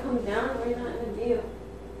don't want to come down or you're not in the deal.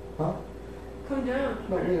 Huh? Come down.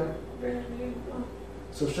 No, yeah. Brand new. Oh.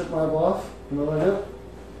 So strip my elbow off, middle of the hip.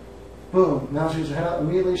 Boom. Now she's head out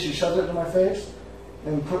immediately. She shoves it to my face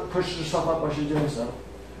and pushes herself up while she's doing so.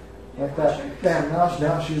 Like that. Bam.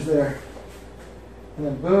 Now she's there. And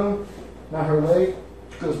then boom. Now her leg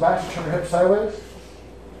goes back. She turns her hip sideways.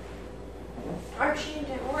 Archie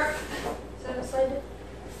didn't work. So I slide.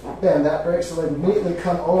 Bam. That breaks the leg. Immediately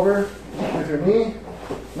come over with your knee.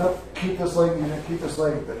 Nope. Keep this leg. You keep this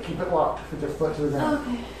leg. Keep it locked. Put your foot to the ground.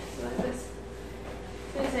 Okay. So like this.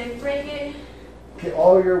 So I say break it. Get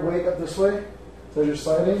all your weight up this way. So as you're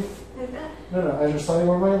sliding. Like that. No. As you're sliding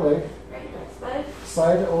over my leg. Right. Slide.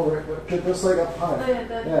 Slide it over. Get this leg up high. Oh yeah,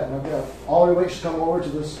 that. Yeah, no, yeah. All your weight should come over to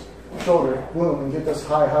this shoulder. Boom, and get this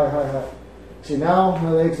high. See, now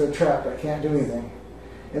my legs are trapped. I can't do anything.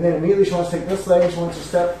 And then immediately she wants to take this leg. She wants to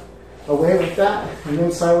step away like that, and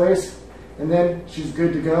then sideways. And then she's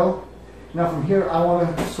good to go. Now from here, I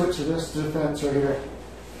want to switch to this defense right here.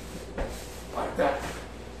 Like that.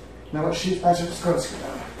 Now what she's, I should just go sit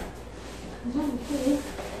down.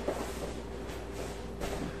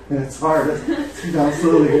 Yeah, it's hard. Let's sit down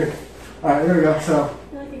slowly here. Alright, here we go. So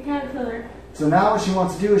Like a caterpillar. So now what she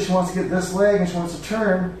wants to do is she wants to get this leg and she wants to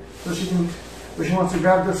turn so she can, but she wants to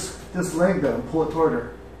grab this leg though and pull it toward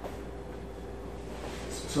her.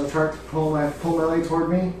 So try to pull my leg toward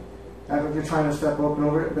me. After you're trying to step open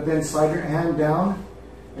over it, but then slide your hand down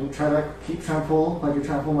and try to keep trying to pull like you're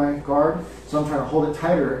trying to pull my guard. So I'm trying to hold it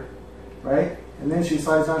tighter, right? And then she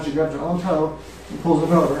slides down, she grabs her own toe and pulls it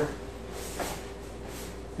over.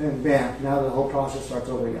 And bam, now the whole process starts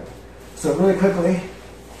over again. So really quickly,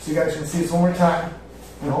 so you guys can see this one more time,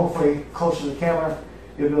 and hopefully closer to the camera,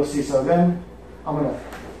 you'll be able to see. So then I'm going to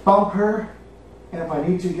bump her, and if I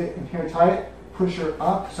need to get in here tight, push her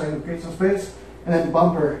up so I can create some space, and then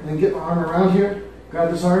bump her, and then get my arm around here, grab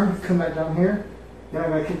this arm, come back down here, then I'm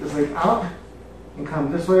going to kick this leg out, and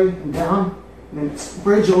come this way and down, and then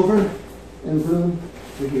bridge over, and boom,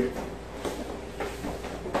 to here.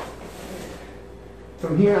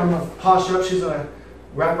 From here, I'm going to posture up. She's going to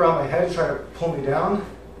wrap around my head, try to pull me down.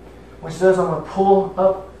 When she does, I'm going to pull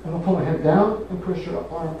up, I'm going to pull my head down and push her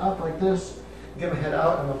arm up like this. Get my head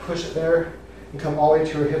out, I'm going to push it there and come all the way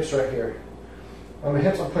to her hips right here. On my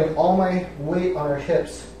hips, I'm putting all my weight on her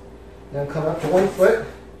hips. Then I'm coming up to one foot.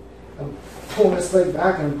 I'm pulling this leg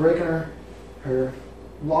back and I'm breaking her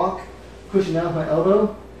lock, pushing down with my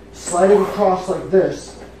elbow, sliding across like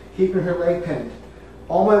this, keeping her leg pinned.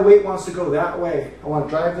 All my weight wants to go that way. I want to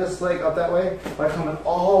drive this leg up that way by coming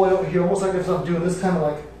all the way over here, almost like if I'm doing this kind of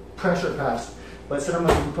like pressure pass. But instead I'm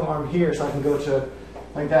going to put my arm here so I can go to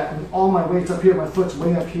like that. And all my weight's up here, my foot's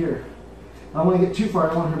way up here. I don't want to get too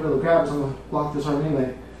far, I don't want her to be able to grab it, so I'm going to block this arm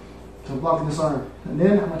anyway. So I'm blocking this arm. And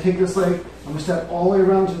then I'm going to take this leg, I'm going to step all the way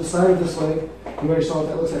around to the side of this leg. You already saw what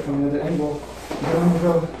that looks like from the other angle. And then I'm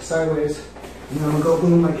going to go sideways. And then I'm going to go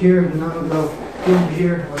boom like here, and then I'm going to go boom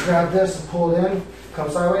here. I'm going to grab this and pull it in. Come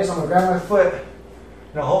sideways, I'm going to grab my foot.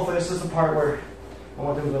 Now hopefully this is the part where I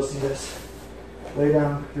want them to be able to see this. Lay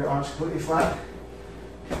down your arms completely flat.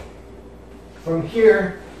 From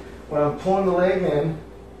here, when I'm pulling the leg in,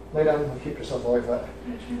 lay down and keep yourself all the way flat.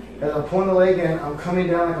 As I'm pulling the leg in, I'm coming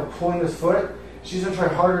down like I'm pulling this foot. She's going to try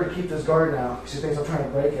harder to keep this guard now because she thinks I'm trying to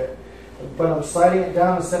break it. But I'm sliding it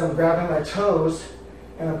down instead of grabbing my toes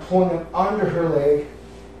and I'm pulling them under her leg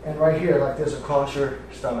and right here like this across her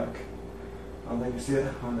stomach. I don't think you see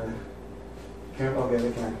it on the camera. Okay,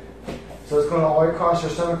 they can. So it's going all the way across her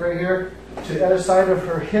stomach right here to the other side of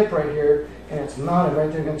her hip right here, and it's mounted right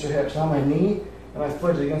there against her hip. So now my knee and my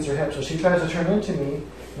foot is against her hip. So she tries to turn into me,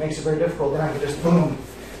 it makes it very difficult. Then I can just boom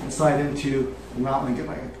and slide into the mountain and get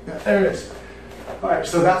my, there it is. All right,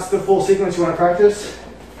 so that's the full sequence you want to practice.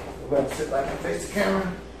 Go ahead and sit back and face the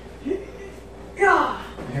camera. Yeah.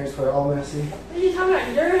 And here's where all messy. What are you talking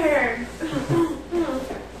about? Your hair.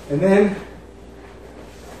 And then,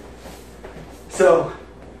 so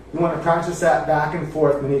you want to practice that back and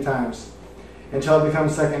forth many times until it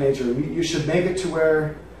becomes second nature. You should make it to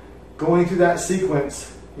where going through that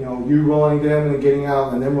sequence you know, you rolling them and getting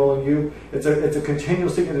out and them rolling you. It's a continual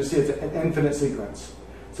sequence. It's an infinite sequence.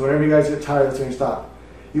 So whenever you guys get tired, that's when you stop.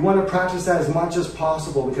 You want to practice that as much as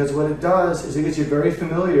possible, because what it does is it gets you very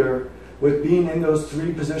familiar with being in those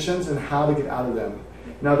 3 positions and how to get out of them.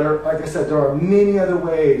 Now, like I said, there are many other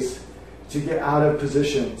ways to get out of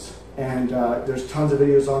positions, and there's tons of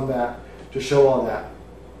videos on that to show all that.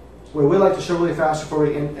 What we like to show really fast before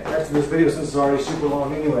we end this video, since it's already super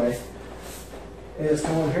long anyway, is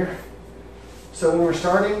come on here. So when we're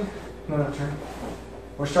starting,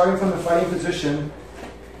 we're starting from the fighting position,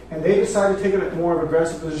 and they decide to take a more of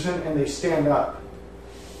aggressive position, and they stand up.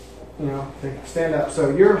 You know, they stand up.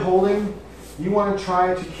 So you're holding. You want to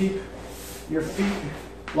try to keep your feet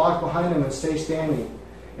locked behind them and stay standing,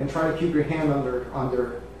 and try to keep your hand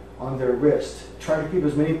on their wrist. Try to keep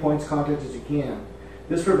as many points of contact as you can.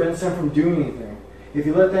 This prevents them from doing anything. If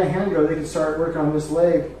you let that hand go, they can start working on this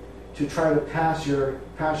leg to try to pass your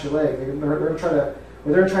leg. They're going to try to,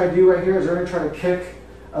 what they're trying to do right here is they're going to try to kick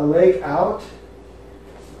a leg out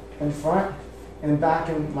in front and back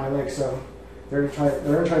in my leg. So they're going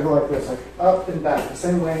to try to go like this, like up and back, the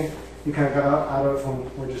same way you kind of got out of from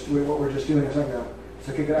what we're just doing a second ago.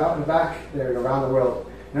 So kick it out and back, there, around the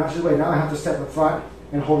world. Now she's wait. Now I have to step in front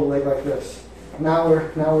and hold a leg like this. Now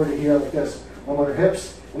we're to here like this. One with her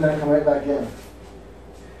hips, and then I come right back in. And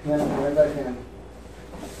then I come right back in.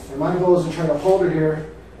 And my goal is to try to hold her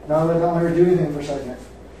here. Now let her do anything for a second.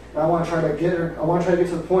 Now I want to try to get her. I want to try to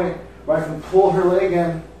get to the point where I can pull her leg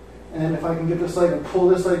in, and then if I can get this leg and pull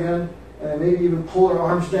this leg in, and then maybe even pull her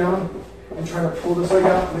arms down and try to pull this leg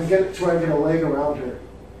out, and then get it to where I get a leg around her.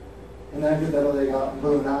 And then I get that leg out, and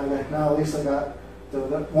boom, now at least I got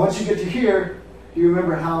the once you get to here, you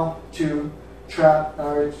remember how to trap.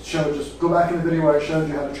 I showed, just go back in the video where I showed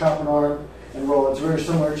you how to trap an arm and roll. It's very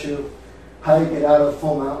similar to how you get out of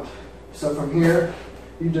full mount. So from here,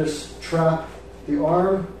 you just trap the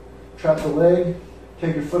arm, trap the leg,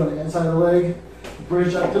 take your foot on the inside of the leg,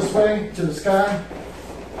 bridge up this way to the sky,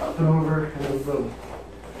 up and over, and then boom.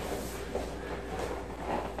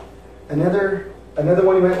 Another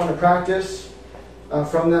one you might want to practice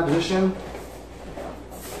from that position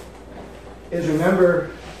is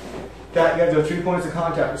remember that you have the 3 points of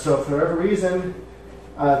contact. So if for whatever reason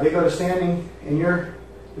they go to standing and you're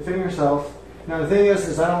defending yourself. Now the thing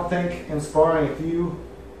is I don't think in sparring if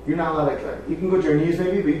you're not allowed you can go to your knees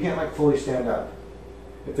maybe, but you can't like fully stand up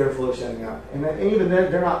if they're fully standing up. And even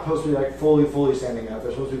then they're not supposed to be like fully standing up.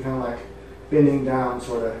 They're supposed to be kind of like bending down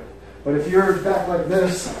sort of. But if you're back like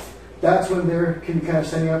this, that's when they're can be kind of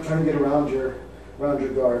standing up trying to get around your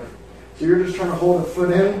guard. So you're just trying to hold a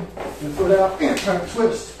foot in and a foot out and trying to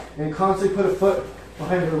twist. And constantly put a foot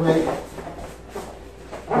behind your leg.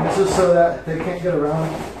 And this is so that they can't get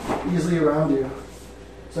easily around you.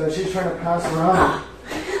 So she's trying to pass around.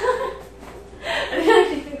 I didn't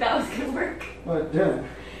actually think that was going to work. Well, it didn't.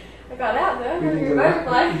 I got out though. You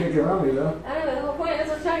didn't get around me though. I don't know, the whole point is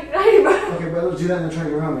I was trying to get out of you. Okay, but let's do that and then try to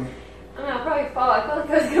get around me. I mean, I'll probably fall. I felt like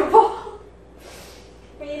I was going to fall.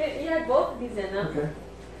 But you had both of these in though. Okay.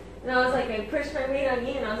 And I was like, I pushed my weight on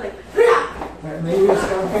you and I was like, Alright, and then you just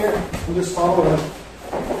come here and just follow them.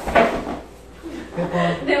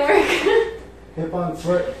 Didn't work. Hip on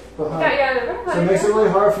foot behind. Yeah, so it makes it really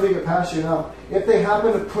hard for them to get past you now. If they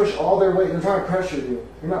happen to push all their weight, they're trying to pressure you.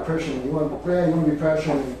 You're not pressuring them. You want to be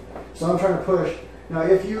pressuring them. So I'm trying to push. Now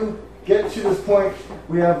if you get to this point,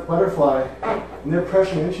 we have butterfly, and they're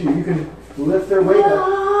pressuring into you, you can lift their weight up.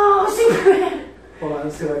 Oh, Superman! Hold on,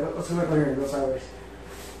 let's go back over here and go sideways.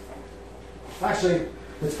 Actually,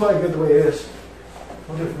 it's probably good the way it is.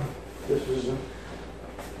 We'll do it from this position.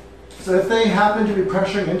 So if they happen to be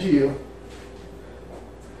pressuring into you,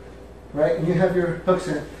 right, and you have your hooks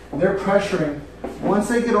in, and they're pressuring, once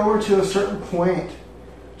they get over to a certain point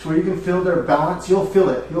to where you can feel their balance, you'll feel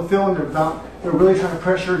it. You'll feel when they're really trying to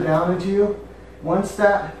pressure down into you. Once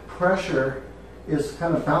that pressure is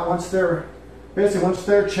kind of bound, once their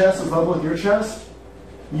chest is level with your chest,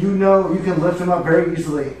 you know you can lift them up very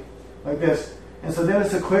easily, like this. And so then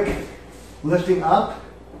it's a quick lifting up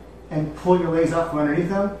and pull your legs up from underneath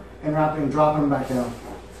them and wrapping and dropping them back down.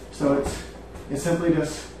 So it's simply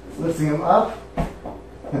just lifting them up,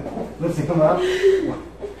 lifting them up.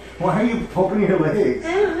 Why are you poking your legs?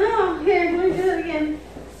 I don't know. Here, let me do it again.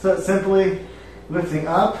 So it's simply lifting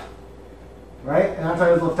up, right? And after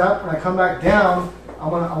I lift up, when I come back down, I'm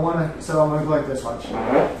gonna go like this. Watch.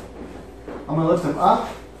 I'm gonna lift them up.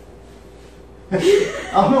 I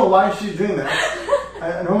don't know why she's doing that.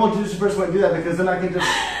 A normal jiu-jitsu person wouldn't do that because then I can just.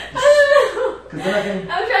 Because then I can.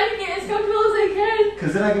 I'm trying to get as comfortable as I can.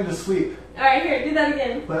 Because then I can just sweep. All right, here, do that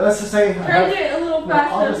again. But let's just say. Try to do it a little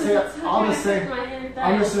faster. I'll just say. like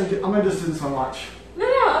that. I'm gonna just do this one. Watch. No,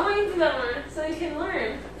 I want you to do that one so you can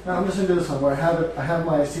learn. No, I'm just gonna do this one where I have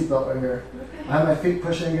my seatbelt right here. Okay. I have my feet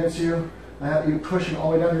pushing against you. I have you pushing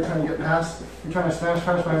all the way down. You're trying to get past. You're trying to smash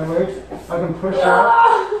past my legs. I can push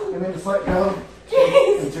out and then just let go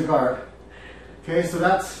into guard. Okay, so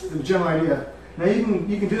that's the general idea. Now you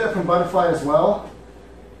can do that from butterfly as well.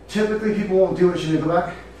 Typically people won't do it. Should you go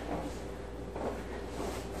back?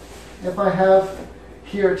 If I have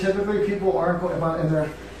here, typically people aren't going, and they're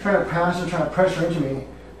trying to pass or trying to pressure into me.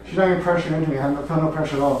 She's not even pressuring into me. I feel no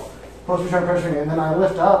pressure at all. Supposed to be trying to pressure me, and then I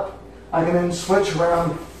lift up. I can then switch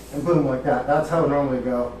around and boom, like that. That's how it normally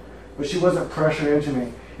go. But she wasn't pressuring into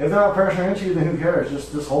me. If they're not pressuring into you, then who cares?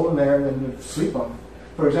 Just hold them there and then sweep them.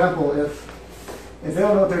 For example, if they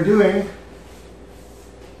don't know what they're doing,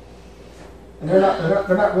 and they're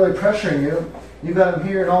not really pressuring you, you've got them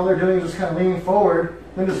here, and all they're doing is just kind of leaning forward.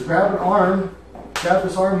 Then just grab an arm, grab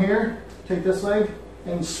this arm here, take this leg,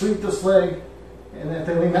 and sweep this leg. And if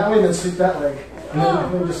they lean that way, then sweep that leg.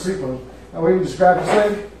 And then just sweep them. That way you just grab this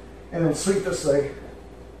leg, and then sweep this leg.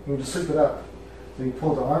 You just sweep it up. So you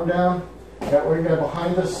pull the arm down. That way you got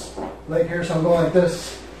behind this leg here. So I'm going like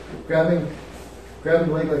this, grabbing the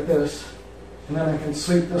leg like this, and then I can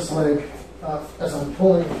sweep this leg up as I'm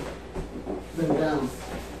pulling them down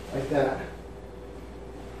like that.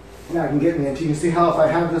 Now I can get me into. You can see how if I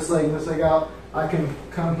have this leg and this leg out, I can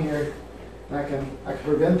come here and I can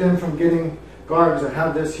prevent them from getting guard because I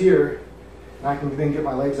have this here, and I can then get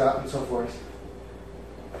my legs out and so forth.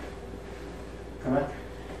 Come back.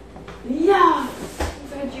 Yeah.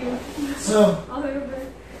 Got you. So, All over.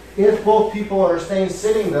 if both people are staying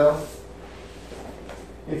sitting though,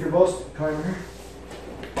 if you're both, come over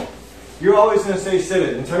here, you're always going to stay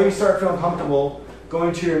seated until you start feeling comfortable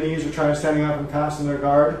going to your knees or trying to standing up and passing their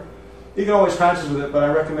guard. You can always practice with it, but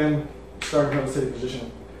I recommend starting from a sitting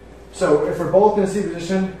position. So if we're both in a seated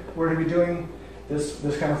position, we're going to be doing this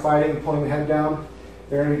kind of fighting, pulling the head down.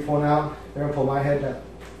 They're going to be pulling out. They're going to pull my head down.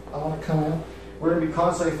 I want to come in. We're going to be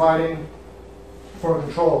constantly fighting for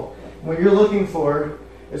control. What you're looking for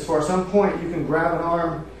is for at some point you can grab an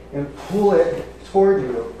arm and pull it toward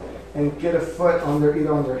you and get a foot on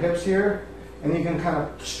either on their hips here, and you can kind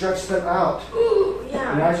of stretch them out. Ooh,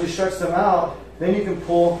 yeah. And as you stretch them out, then you can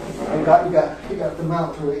pull and you got them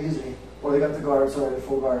out really easy. Or they got the guard, sorry, the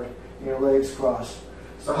full guard, and your legs cross.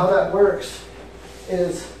 So how that works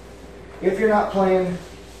is if you're not playing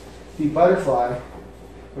the butterfly,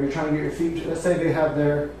 where you're trying to get your feet, let's say they have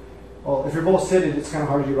well, if you're both seated, it's kind of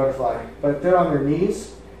hard to do butterfly. But if they're on their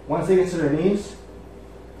knees, once they get to their knees,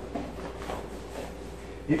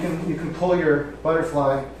 you can pull your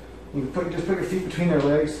butterfly. You can just put your feet between their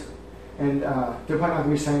legs, and they're probably not going to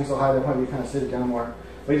be standing so high. They'll probably be kind of seated down more.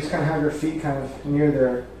 But you just kind of have your feet kind of near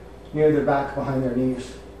their back, behind their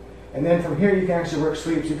knees. And then from here, you can actually work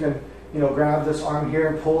sweeps. You can grab this arm here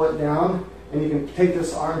and pull it down, and you can take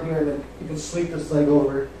this arm here and then you can sweep this leg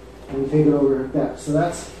over and take it over like that. So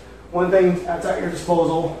that's one thing that's at your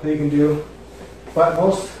disposal that you can do. But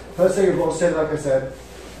let's say you're both seated, like I said,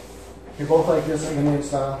 you're both like this, like Indian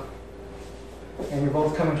style, and you're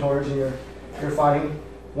both coming towards you, you're fighting.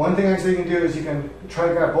 One thing actually you can do is you can try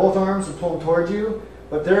to grab both arms and pull them towards you,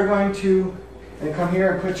 but they're going to come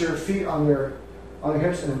here and put your feet on their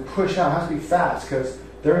hips and then push out. It has to be fast because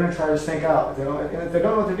they're going to try to stink out. If they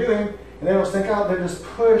don't know what they're doing and they don't stink out, they just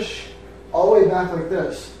push all the way back like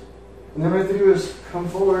this. And then what they do is come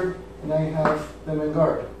forward, and now you have them in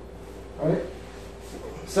guard. All right?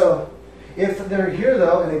 So if they're here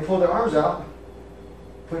though and they pull their arms out,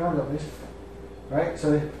 pull your arms out, please. Right?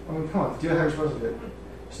 So come on, do how you're supposed to do it.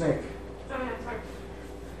 Snake. Oh, yeah, sorry.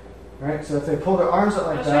 Right? So if they pull their arms out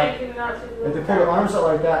like that, if they pull their arms out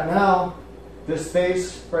like that, now this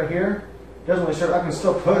space right here doesn't really serve. I can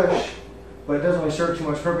still push, but it doesn't really serve too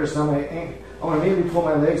much purpose. I'm going to immediately pull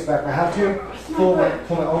my legs back. I have to pull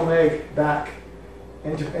my own leg back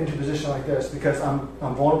into position like this because I'm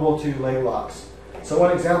vulnerable to leg locks. So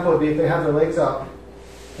one example would be if they have their legs up,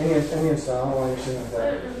 Indian style. I don't know why you're sitting like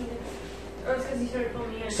that. Or it's because you started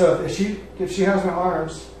pulling me in. So if she has my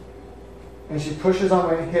arms and she pushes on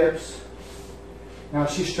my hips, now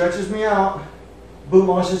if she stretches me out, boom,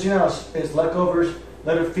 all she does is let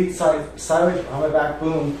her feet sideways on my back,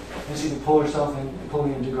 boom, and she can pull herself and pull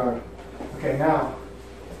me into guard. Okay, now,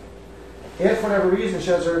 if for whatever reason she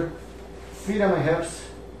has her feet on my hips,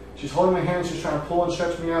 she's holding my hand, she's trying to pull and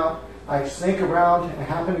stretch me out, I snake around and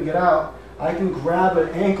happen to get out, I can grab an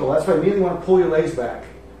ankle. That's why I immediately want to pull your legs back.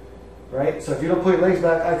 Right? So if you don't pull your legs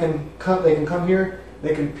back, they can come here,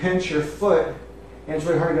 they can pinch your foot, and it's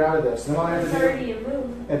really hard to get out of this. And then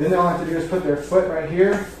all I have to do is put their foot right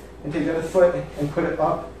here, and take the other foot and put it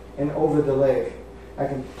up and over the leg. I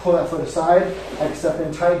can pull that foot aside. I can step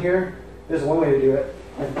in tight here. This is one way to do it.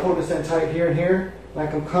 I can pull this in tight here and here, and I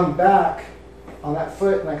can come back on that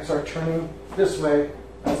foot, and I can start turning this way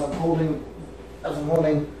as I'm holding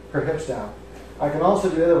her hips down. I can also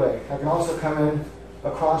do the other way. I can also come in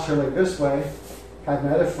across her leg this way, have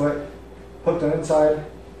my other foot hooked on inside.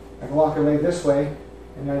 I can walk her leg this way,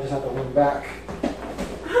 and then I just have to lean back.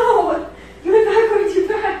 Ow! You went back way too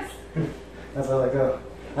fast. That's how I let go.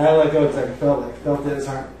 I had to let go because I felt it as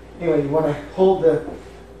hard. Anyway, you want to hold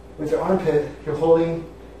with your armpit, you're holding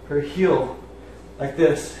her heel like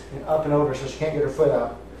this, and up and over, so she can't get her foot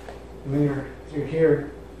out. And then you're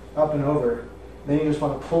here, up and over. Then you just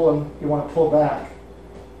want to pull them. You want to pull back.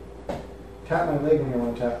 Tap my leg when you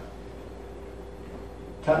want to tap.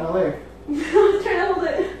 Tap my leg. I was trying to hold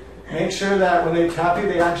it. Make sure that when they tap you,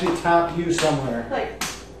 they actually tap you somewhere. Like.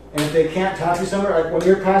 And if they can't tap you somewhere, like when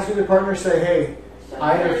you're passing with your partner, say, hey,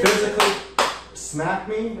 either physically smack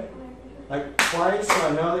me, like twice, so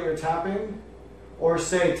I know that you're tapping, or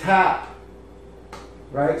say tap.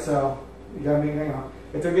 Right? So you gotta be,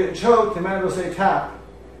 if they're getting choked, they might as well say tap.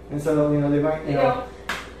 And so, they might,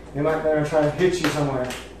 they might try to hit you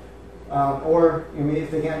somewhere. Or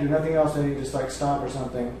if they can't do nothing else, then you just like stop or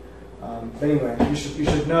something. But anyway, you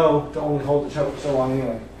should know to only hold the choke so long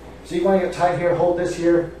anyway. So you want to get tight here, hold this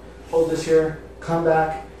here, come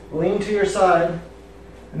back, lean to your side,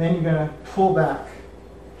 and then you're going to pull back.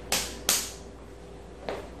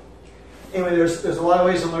 Anyway, there's a lot of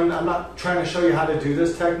ways to learn. I'm not trying to show you how to do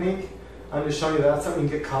this technique. I'm just showing you that's something you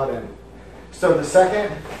get caught in. So the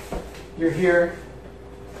second you're here,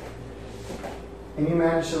 and you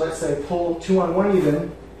manage to, let's say, pull 2 on 1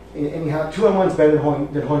 even, and you have 2 on 1's better than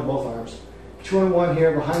holding both arms. 2 on 1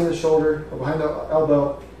 here, behind the shoulder, or behind the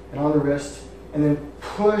elbow, and on the wrist, and then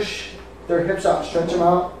push their hips out, stretch them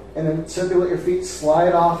out, and then simply let your feet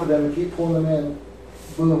slide off of them and keep pulling them in.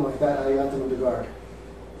 Boom, like that, now you got them with the guard.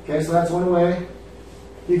 Okay, so that's one way.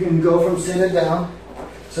 You can go from sitting down.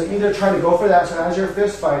 So either try to go for that, so as you're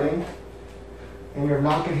fist fighting, and you're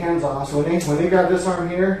knocking hands off. So when they grab this arm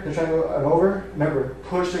here, they're trying to go over. Remember,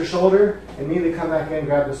 push their shoulder, and immediately come back in and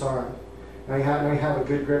grab this arm. Now you have a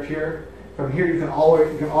good grip here. From here, you can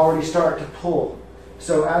already start to pull.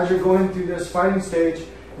 So as you're going through this fighting stage,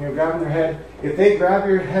 and you're grabbing their head, if they grab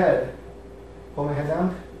your head, hold my head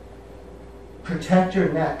down, protect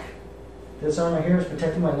your neck. This arm right here is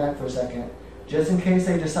protecting my neck for a second. Just in case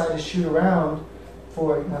they decide to shoot around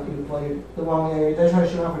for, not even play the wrong area, they try to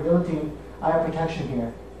shoot around for guillotine, I have protection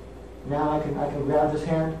here. Now I can grab this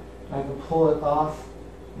hand, and I can pull it off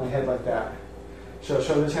my head like that. So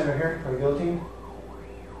show this hand right here, for guillotine.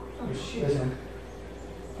 Oh, shoot. Listen.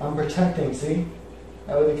 I'm protecting, see?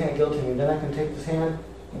 That way they can't guillotine me. Then I can take this hand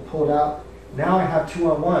and pull it out. Now I have 2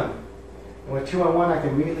 on 1. And with 2 on 1, I can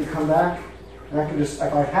immediately come back, and I can just,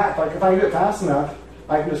 if I do it fast enough,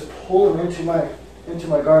 I can just pull them into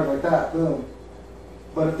my guard like that, boom.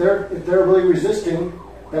 But if they're really resisting,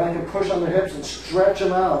 then I can push on their hips and stretch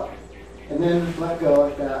them out, and then let go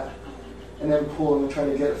like that, and then pull them and try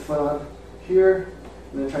to get a foot on here,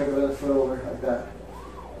 and then try to get the other foot over like that.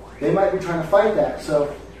 They might be trying to fight that,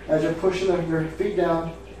 so as you're pushing your feet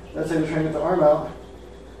down, let's say they're trying to get the arm out.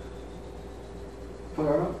 Pull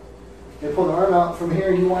the arm out. They pull the arm out from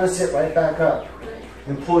here, you want to sit right back up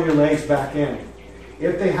and pull your legs back in.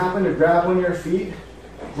 If they happen to grab one of your feet,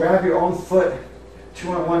 grab your own foot,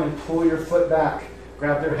 2 on 1, and pull your foot back.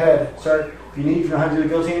 Grab their head. Start, if you know how to do the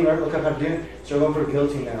guillotine, look up how to do it. Start going for a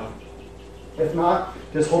guillotine now. If not,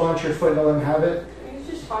 just hold on to your foot and don't let them have it. You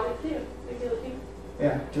just taught it too, the guillotine.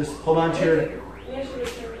 Yeah, just hold on to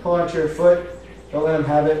your foot, don't let them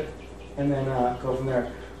have it, and then go from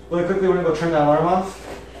there. Really quickly, we're going to go turn that alarm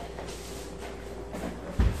off.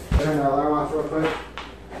 Turn that alarm off real quick.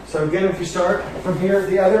 So again, if you start from here,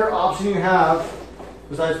 the other option you have,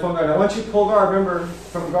 besides pulling guard. Now once you pull guard, remember,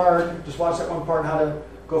 from guard, just watch that one part, how to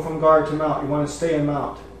go from guard to mount. You want to stay in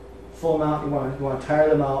mount. Full mount, you want to tire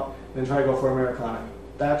them out, then try to go for Americana.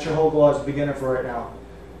 That's your whole goal as a beginner for right now.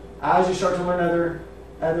 As you start to learn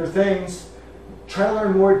other things, try to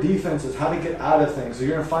learn more defenses, how to get out of things. So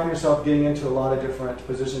you're going to find yourself getting into a lot of different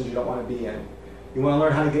positions you don't want to be in. You want to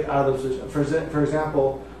learn how to get out of those positions. For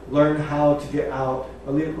example, learn how to get out,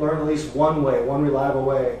 learn at least one reliable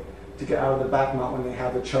way to get out of the back mount when they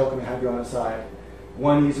have the choke and they have you on the side.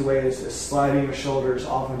 One easy way is sliding your shoulders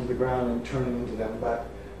off into the ground and turning into them. But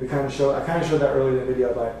I kind of showed that earlier in the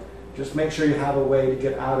video, but just make sure you have a way to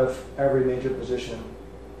get out of every major position.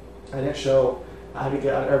 I didn't show how to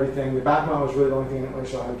get out of everything. The back mount was really the only thing I didn't really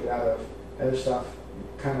show how to get out of. Other stuff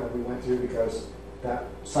kind of we went through because that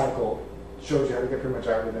cycle shows you how to get pretty much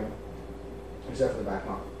everything except for the back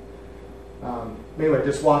mount. Anyway,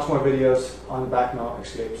 just watch more videos on the back mount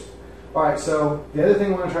escapes. Alright, so the other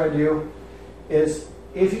thing I want to try to do is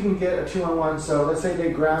if you can get a 2-on-1, so let's say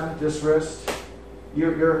they grab this wrist,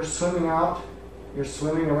 you're swimming out, you're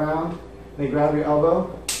swimming around, they grab your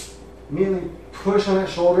elbow, immediately push on that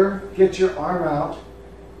shoulder, get your arm out.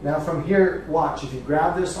 Now from here, watch, if you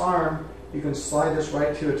grab this arm, you can slide this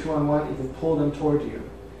right to a 2-on-1, you can pull them toward you.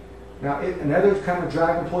 Now another kind of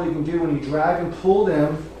drag and pull you can do when you drag and pull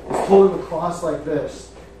them is pull them across like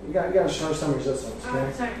this. You got to show some resistance. Okay?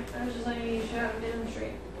 Oh, sorry, I was just letting you show up and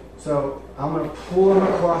straight. So I'm going to pull them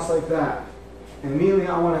across like that. And immediately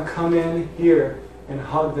I want to come in here and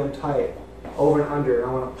hug them tight, over and under. And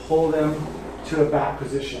I want to pull them to a back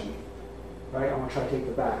position. Right? I want to try to take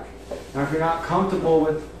the back. Now if you're not comfortable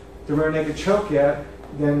with the rear naked choke yet,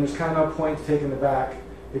 then there's kind of no point to taking the back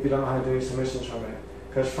if you don't know how to do any submissions from it.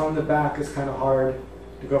 Because from the back it's kind of hard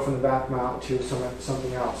to go from the back mount to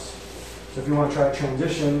something else. So if you want to try to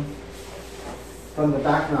transition from the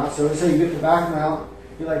back mount, so let's say you get the back mount,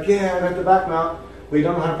 you're like, yeah, I got the back mount, but you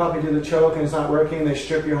don't know how to properly do the choke and it's not working, they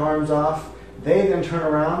strip your arms off, they then turn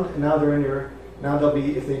around and now they're in your, now they'll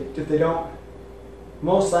be, if they don't,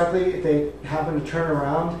 most likely if they happen to turn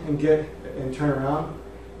around and turn around,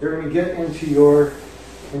 they're going to get into your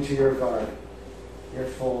guard, your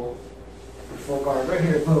full guard, right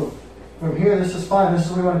here, boom. From here, this is fine, this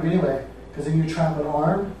is where we want to be anyway, because then you trap an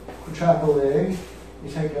arm, you trap a leg,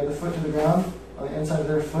 you take the other foot to the ground, on the inside of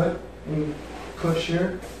their foot, and you push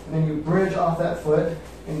here, and then you bridge off that foot,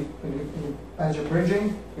 and you, as you're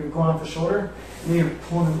bridging, you're going off the shoulder, and then you're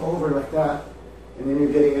pulling them over like that, and then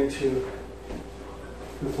you're getting into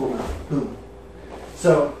the full mount, boom.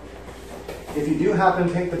 So, if you do happen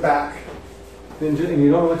to take the back, and you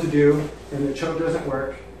don't know what to do, and the choke doesn't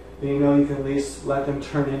work, then you know you can at least let them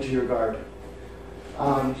turn into your guard.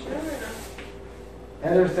 Other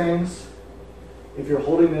things, if you're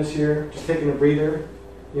holding this here, just taking a breather,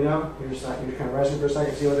 you know, you're kind of resting for a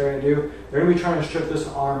second, see what they're going to do. They're going to be trying to strip this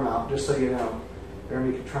arm out, just so you know. They're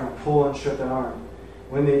going to be trying to pull and strip that arm.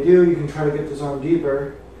 When they do, you can try to get this arm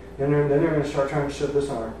deeper, then they're going to start trying to strip this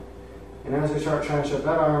arm. And as they start trying to strip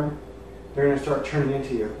that arm, they're going to start turning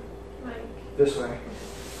into you. This way.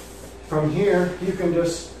 From here, you can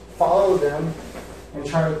just follow them and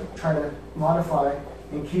try to modify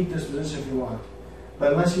and keep this position if you want.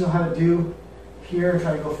 But unless you know how to do here,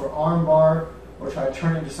 try to go for arm bar or try to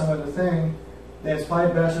turn it into some other thing, then it's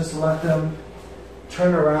probably best just to let them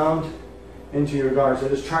turn around into your guard. So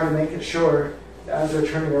just try to make it sure that as they're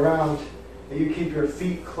turning around that you keep your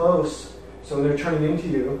feet close, so when they're turning into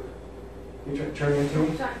you, turning into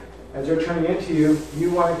me? As they're turning into you,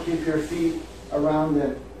 you want to keep your feet around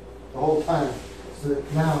them the whole time, so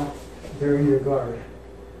that now they're in your guard.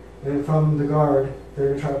 And from the guard, they're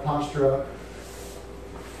going to try to posture up.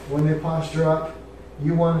 When they posture up,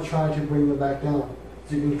 you want to try to bring them back down.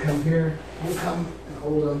 So you can come here, and come and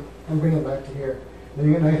hold them, and bring them back to here. Then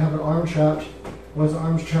you have an arm trapped. Once the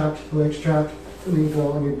arm's trapped, the leg's trapped, and then you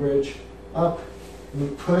go and you bridge up, and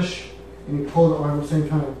you push, and you pull the arm at the same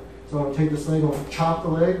time. So I want to take this leg, I want to chop the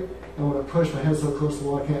leg, and I want to push. My head's so close to the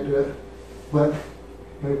wall, I can't do it. But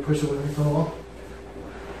maybe push it away from the wall.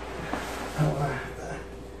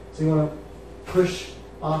 So you want to push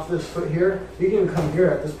off this foot here. You can even come here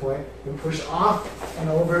at this point and push off and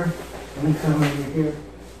over, and then come over here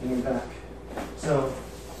and then back. So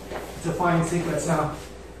it's a fine sequence. Now,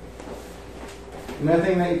 another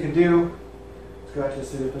thing that you can do, let's go back to the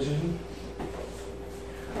seated position.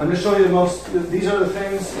 I'm just showing you these are the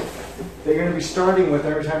things that you're going to be starting with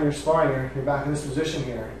every time you're sparring. You're back in this position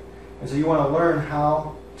here. And so you want to learn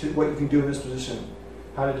what you can do in this position,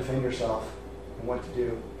 how to defend yourself, and what to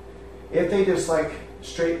do. If they just like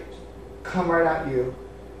straight come right at you,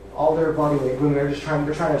 all their body weight, boom, they're trying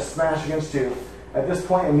to smash against you. At this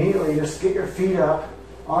point, immediately just get your feet up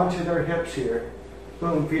onto their hips here.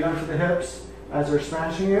 Boom, feet onto the hips as they're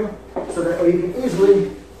smashing you, so that you can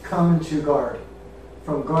easily come into guard.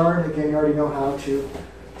 From guard, again, you already know how to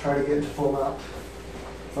try to get into full mount.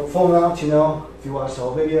 From full mount, you know, if you watch the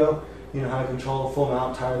whole video, you know how to control the full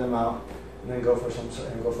mount, tire them out, and then go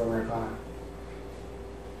for Americana.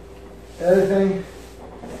 The other thing,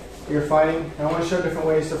 you're fighting, and I want to show different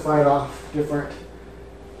ways to fight off different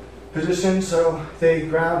positions. So they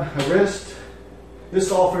grab a wrist. This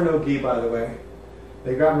is all for no gi, by the way.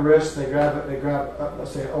 They grab a wrist, they grab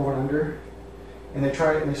let's say over and under, and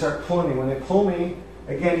they start pulling me. When they pull me,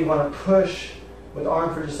 again, you want to push with the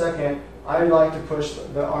arm for just a second. I like to push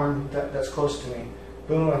the arm that's close to me.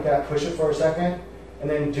 Boom, like that. Push it for a second, and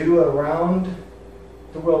then do around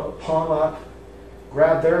the world, palm up.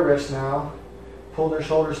 Grab their wrist now. Pull their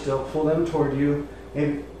shoulders still. Pull them toward you.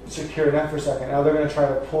 Maybe secure that for a second. Now they're going to try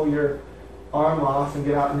to pull your arm off and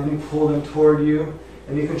get out, and then you pull them toward you,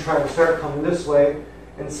 and you can try to start coming this way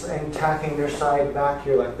and tacking their side back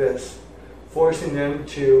here like this, forcing them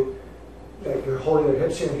to, like you're holding their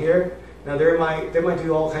hips in here. Now they might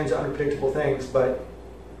do all kinds of unpredictable things, but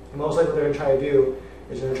most likely what they're going to try to do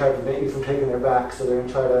is they're going to try to prevent you from taking their back, so they're going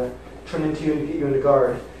to try to turn into you and get you into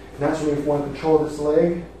guard. And that's when you want to control this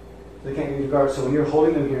leg. They can't get you to guard. So when you're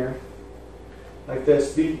holding them here, like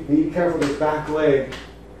this, be careful with this back leg.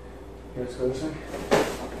 Here, let's go this way.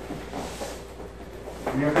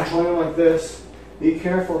 When you're controlling them like this, be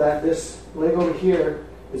careful that this leg over here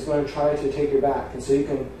is going to try to take your back. And so you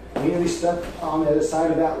can immediately step on the other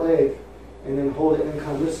side of that leg and then hold it and then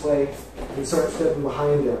come this way and start stepping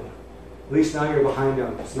behind them. At least now you're behind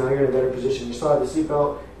them. So now you're in a better position. You still have the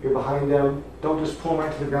seatbelt, you're behind them. Don't just pull them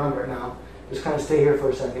right to the ground right now. Just kind of stay here for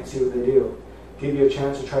a second, see what they do. Give you a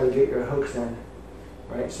chance to try to get your hooks in.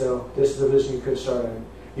 Right? So this is the position you could start in.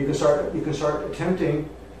 You can start attempting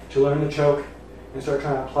to learn the choke and start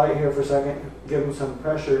trying to apply it here for a second, give them some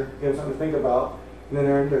pressure, give them something to think about, and then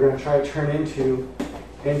they're going to try to turn into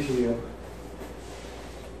you.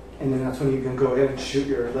 And then that's when you can go ahead and shoot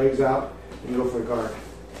your legs out and go for a guard.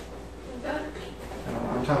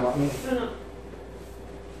 I'm talking about me. No.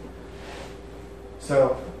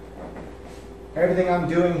 So everything I'm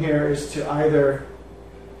doing here is to either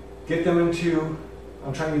get them into,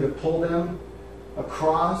 I'm trying to either pull them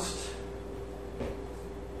across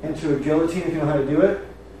into a guillotine if you know how to do it,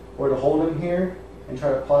 or to hold them here and try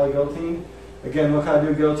to apply a guillotine. Again, look how to do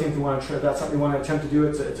a guillotine if you want to. If that's something you want to attempt to do,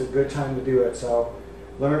 it's a good time to do it. So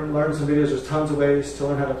learn some videos. There's tons of ways to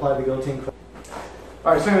learn how to apply the guillotine.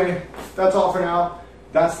 All right. So anyway, that's all for now.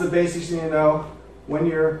 That's the basics you need to know when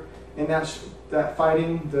you're in that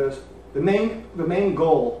fighting. The main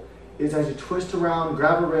goal is as you twist around,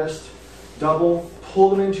 grab a wrist, double, pull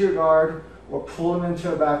them into your guard, or pull them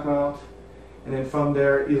into a back mount. And then from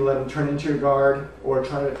there, either let them turn into your guard, or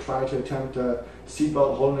try to attempt a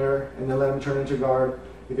seatbelt hold there, and then let them turn into guard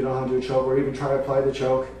if you don't know how to do a choke, or even try to apply the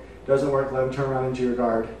choke. Doesn't work, let them turn around into your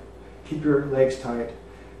guard. Keep your legs tight.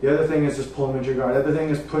 The other thing is just pull them into your guard. The other thing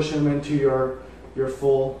is pushing them into your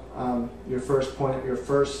full, your first point, your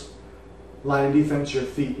first line of defense, your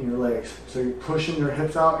feet and your legs. So you're pushing your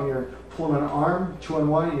hips out and you're pulling an arm,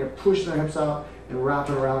 2-on-1, and you're pushing their hips out and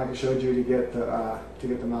wrapping around like I showed you to get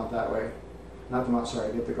the mount that way. Not the mount,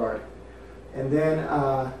 sorry, get the guard. And then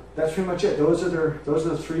that's pretty much it. Those are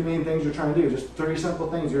the three main things you're trying to do. Just 3 simple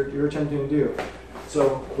things you're attempting to do.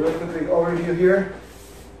 So really quickly overview here.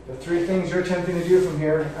 The 3 things you're attempting to do from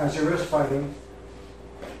here as you're wrist fighting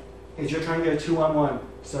is you're trying to get a 2-on-1.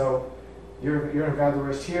 So you're gonna grab the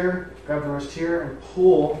wrist here, and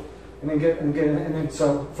pull, and then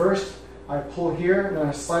so first I pull here, and then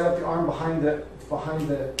I slide up the arm behind the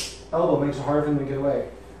elbow, makes it hard for them to get away.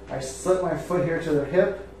 I slip my foot here to their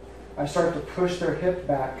hip. I start to push their hip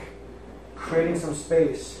back, creating some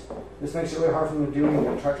space. This makes it really hard for them to do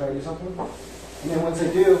anything. Try to do something. And then once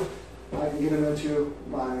I do, I can get them into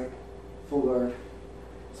my full guard.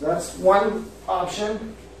 So that's one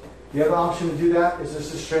option. The other option to do that is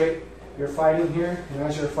just a straight, you're fighting here, and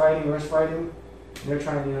as you're fighting, wrist fighting, they're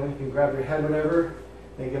trying, you can grab your head, whatever,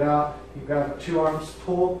 they get out, you grab 2 arms,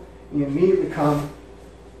 pull, and you immediately come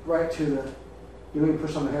right to you don't even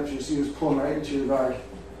push on the hips, you see who's pulling right into your guard.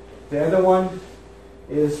 The other one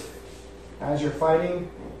is as you're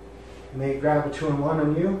fighting, and they grab a 2-on-1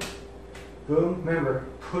 on you, boom, remember,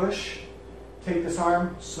 push, take this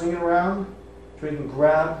arm, swing it around, so you can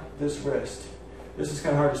grab this wrist. This is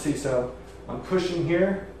kind of hard to see, so I'm pushing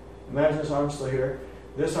here, imagine this arm's still here,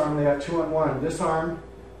 this arm they have 2-on-1, this arm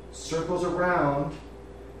circles around,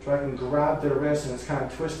 so I can grab their wrist and it's kind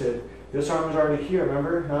of twisted. This arm is already here,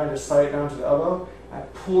 remember? Now I just slide it down to the elbow. I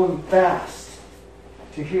pull them fast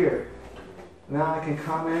to here. Now I can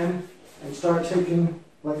come in and start taking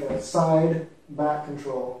like a side back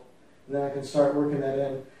control. And then I can start working that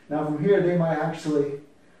in. Now from here, they might actually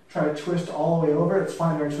try to twist all the way over. It's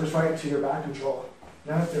fine, they're going to twist right to your back control.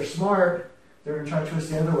 Now if they're smart, they're going to try to twist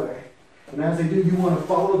the other way. And as they do, you want to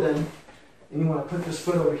follow them, and you want to put this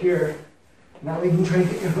foot over here. Now you can try to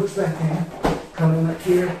get your hooks back in. Come in up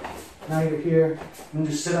here. Now you're here, and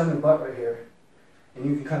just sit on your butt right here. And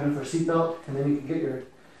you can come in for a seatbelt, and then you can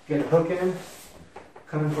get a hook in,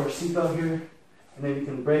 come in for a seatbelt here, and then you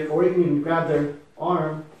can break, or you can even grab their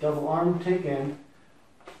arm, double arm take in.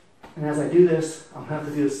 And as I do this, I'm going to have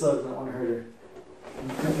to do this slow because I don't want to hurt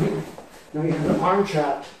her. Now you have the arm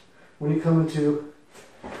trapped when you come into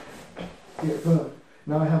here, boom.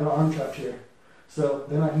 Now I have an arm trapped here. So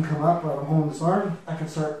then I can come up while I'm holding this arm, I can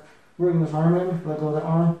start working this arm in, let go of the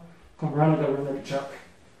arm, come around and go like a chuck.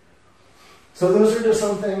 So those are just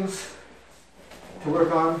some things to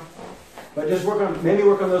work on. But just maybe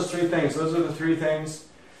work on those 3 things. Those are the 3 things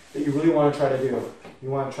that you really want to try to do. You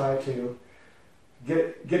want to try to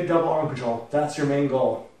get double arm control. That's your main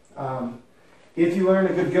goal. If you learn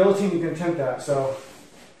a good guillotine, you can attempt that. So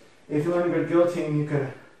if you learn a good guillotine, you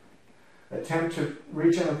can attempt to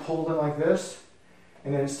reach in and pull them like this.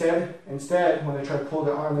 And then instead, when they try to pull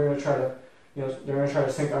their arm, they're going to try to, they're going to try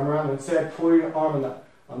to sink arm around. Instead, pull your arm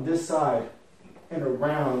on this side and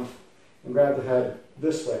around and grab the head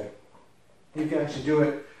this way. You can actually do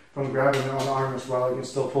it from grabbing on the arm as well. You can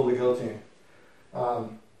still pull the guillotine.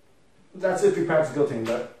 That's if you practice guillotine,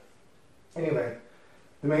 but anyway,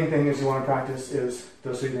 the main thing is you want to practice is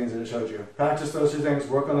those 3 things that I showed you. Practice those 2 things,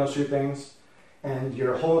 work on those 3 things, and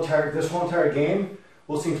this whole entire game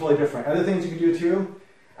will seem totally different. Other things you can do too,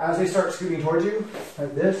 as they start scooting towards you,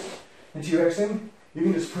 like this, and T-Rexing, you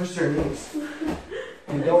can just push their knees.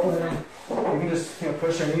 And don't let them, you can just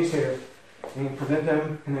push their knees here, and prevent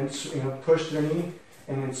them, and then push their knee,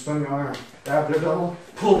 and then swing your arm. Grab their double,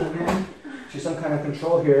 pull them in, to some kind of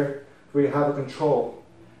control here, where you have a control.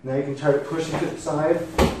 Now you can try to push them to the side,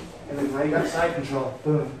 and then now you got side control.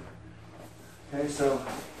 Boom. Okay, so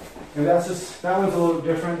that one's a little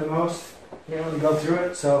different than most. You don't want to go through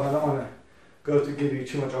it, so I don't want to give you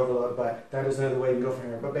too much overload, but that is another way you can go from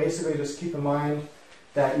here. But basically, just keep in mind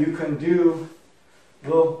that you can do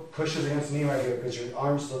little pushes against the knee right here because your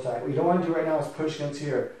arm's still tight. What you don't want to do right now is push against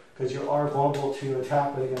here because you are vulnerable to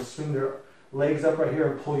attack, but they can swing their legs up right here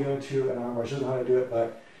and pull you into an arm bar. She doesn't know how to do it,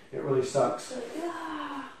 but it really sucks.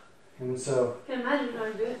 And so, I can imagine how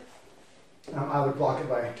to do it. I would block it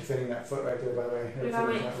by defending that foot right there, by the way. Get off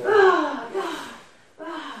me there.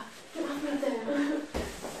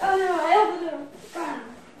 Oh no, I opened it.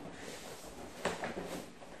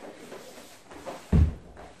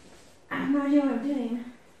 I have no idea what I'm doing.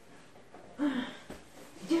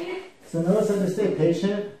 So notice I just stay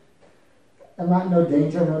patient. I'm not in no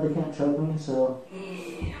danger. I know they can't choke me, so.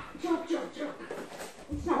 Choke.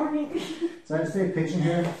 It's not working. So I just stay patient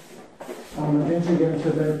here. Eventually get into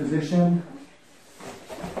a better position.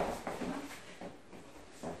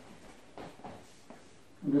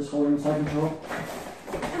 I'm just holding side control.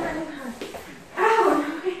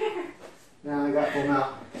 Ow! Now I got full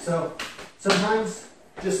mount. So sometimes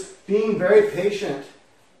just being very patient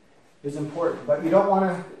is important, but you don't want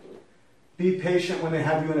to be patient when they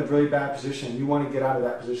have you in a really bad position. You want to get out of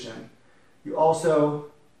that position. You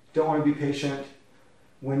also don't want to be patient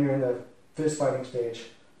when you're in the fist fighting stage.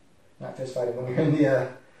 Not fist fighting, when you're in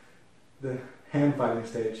the hand fighting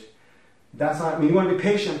stage. That's not, I mean, you want to be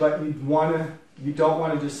patient, but you don't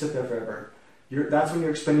want to just sit there forever. That's when you're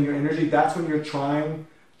expending your energy. That's when you're trying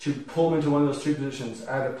to pull them into one of those 3 positions.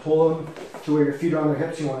 Either pull them to where your feet are on their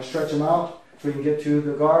hips, you want to stretch them out so you can get to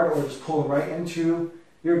the guard, or just pull them right into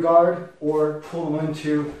your guard, or pull them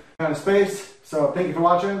into kind of space. So thank you for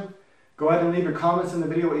watching. Go ahead and leave your comments in the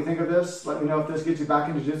video what you think of this. Let me know if this gets you back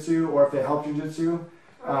into Jiu-Jitsu or if it helped Jiu-Jitsu.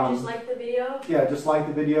 Or just like the video. Yeah, just like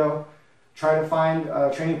the video. Try to find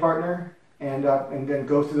a training partner and then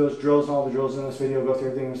go through those drills and all the drills in this video. Go through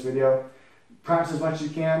everything in this video. Practice as much as you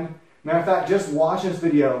can. Matter of fact, just watch this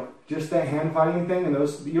video. Just that hand fighting thing, and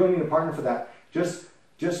those, you don't need a partner for that. Just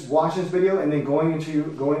watch this video and then going into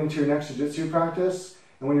your next Jiu-Jitsu practice.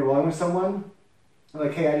 And when you're rolling with someone,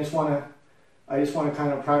 like, hey, I just want to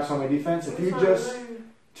kind of practice on my defense. If you just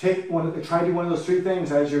try to do one of those 3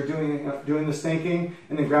 things as you're doing the snaking,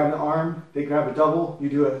 and then grab the arm, they grab a double, you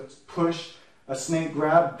do a push, a snake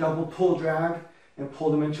grab, double pull drag, and pull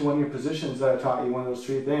them into one of your positions that I taught you, one of those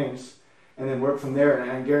 3 things, and then work from there. And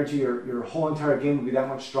I guarantee your whole entire game will be that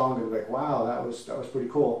much stronger. Like, wow, that was pretty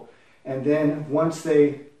cool. And then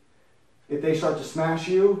if they start to smash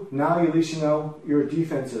you, now at least you know your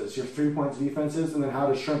defenses, your 3 points defenses, and then how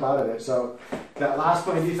to shrimp out of it. So that last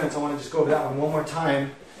point of defense, I want to just go over that one more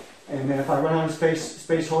time. And then if I run out of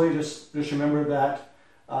space wholly, just remember that.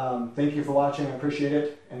 Thank you for watching. I appreciate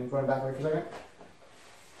it. And going back for a second.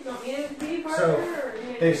 You want me to be partner? So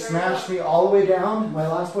they smashed me all the way down. My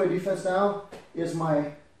last point of defense now is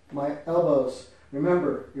my elbows.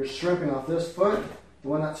 Remember, you're shrimping off this foot, the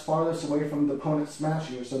one that's farthest away from the opponent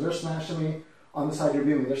smashing you. So they're smashing me on the side you're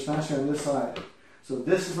viewing. They're smashing on this side. So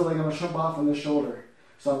this is the leg I'm going to shrimp off on this shoulder.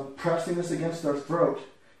 So I'm pressing this against their throat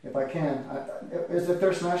if I can. If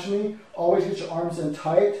they're smashing me, always get your arms in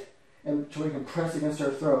tight and so you can press against their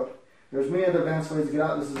throat. There's many other advanced ways to get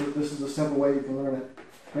out. This is a simple way you can learn it.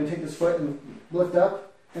 You're going to take this foot and lift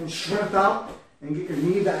up and shrimp out and get your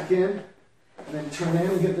knee back in, and then turn in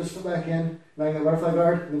and get this foot back in, back in the butterfly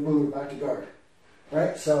guard, and then move back to guard.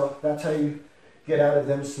 Right? So that's how you get out of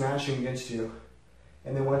them smashing against you.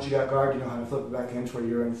 And then once you got guard, you know how to flip it back into where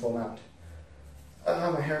you're in full mount.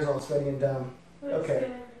 My hair's all sweaty and dumb.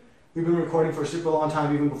 Okay. We've been recording for a super long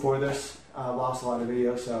time even before this. Lost a lot of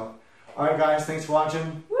videos, so. Alright guys, thanks for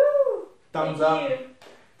watching. Woo! Thumbs Thank up. you.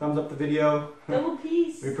 Thumbs up the video. Double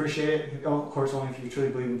peace. We appreciate it. Oh, of course, only if you truly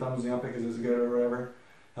believe in thumbs up because it's good or whatever.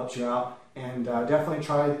 Helps you out. And definitely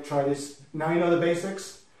try this. Now you know the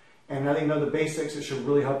basics. And now that you know the basics, it should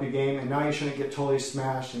really help your game. And now you shouldn't get totally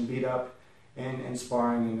smashed and beat up and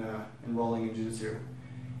sparring and rolling in jiu-jitsu.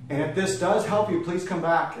 And if this does help you, please come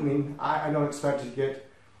back. I mean, I don't expect to get,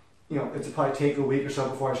 you know, it's probably take a week or so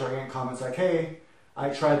before I start getting comments like, hey, I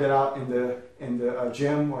tried that out in the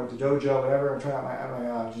gym or the dojo, whatever. I tried out at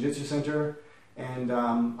my jiu-jitsu center, and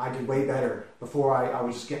I did way better. Before I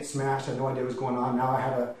was just getting smashed. I had no idea what was going on.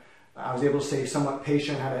 Now I was able to stay somewhat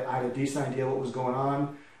patient. I had a decent idea what was going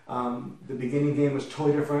on. The beginning game was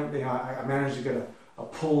totally different. You know, I managed to get a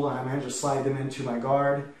pull, and I managed to slide them into my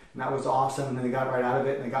guard, and that was awesome. And then they got right out of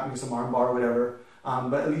it, and they got me some arm bar or whatever.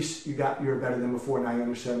 But at least you're better than before. Now you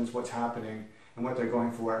understand what's happening and what they're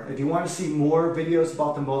going for. If you want to see more videos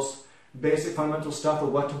about the most basic fundamental stuff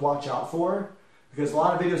of what to watch out for, because a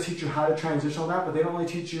lot of videos teach you how to transition all that, but they don't really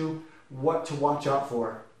teach you what to watch out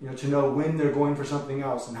for. You know, to know when they're going for something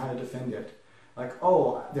else and how to defend it. Like,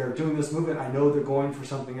 oh, they're doing this movement, I know they're going for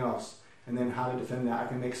something else. And then how to defend that. I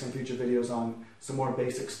can make some future videos on some more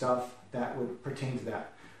basic stuff that would pertain to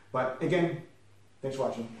that. But again, thanks for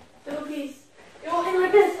watching. Double peace. You're walking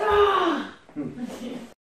like this. Ah!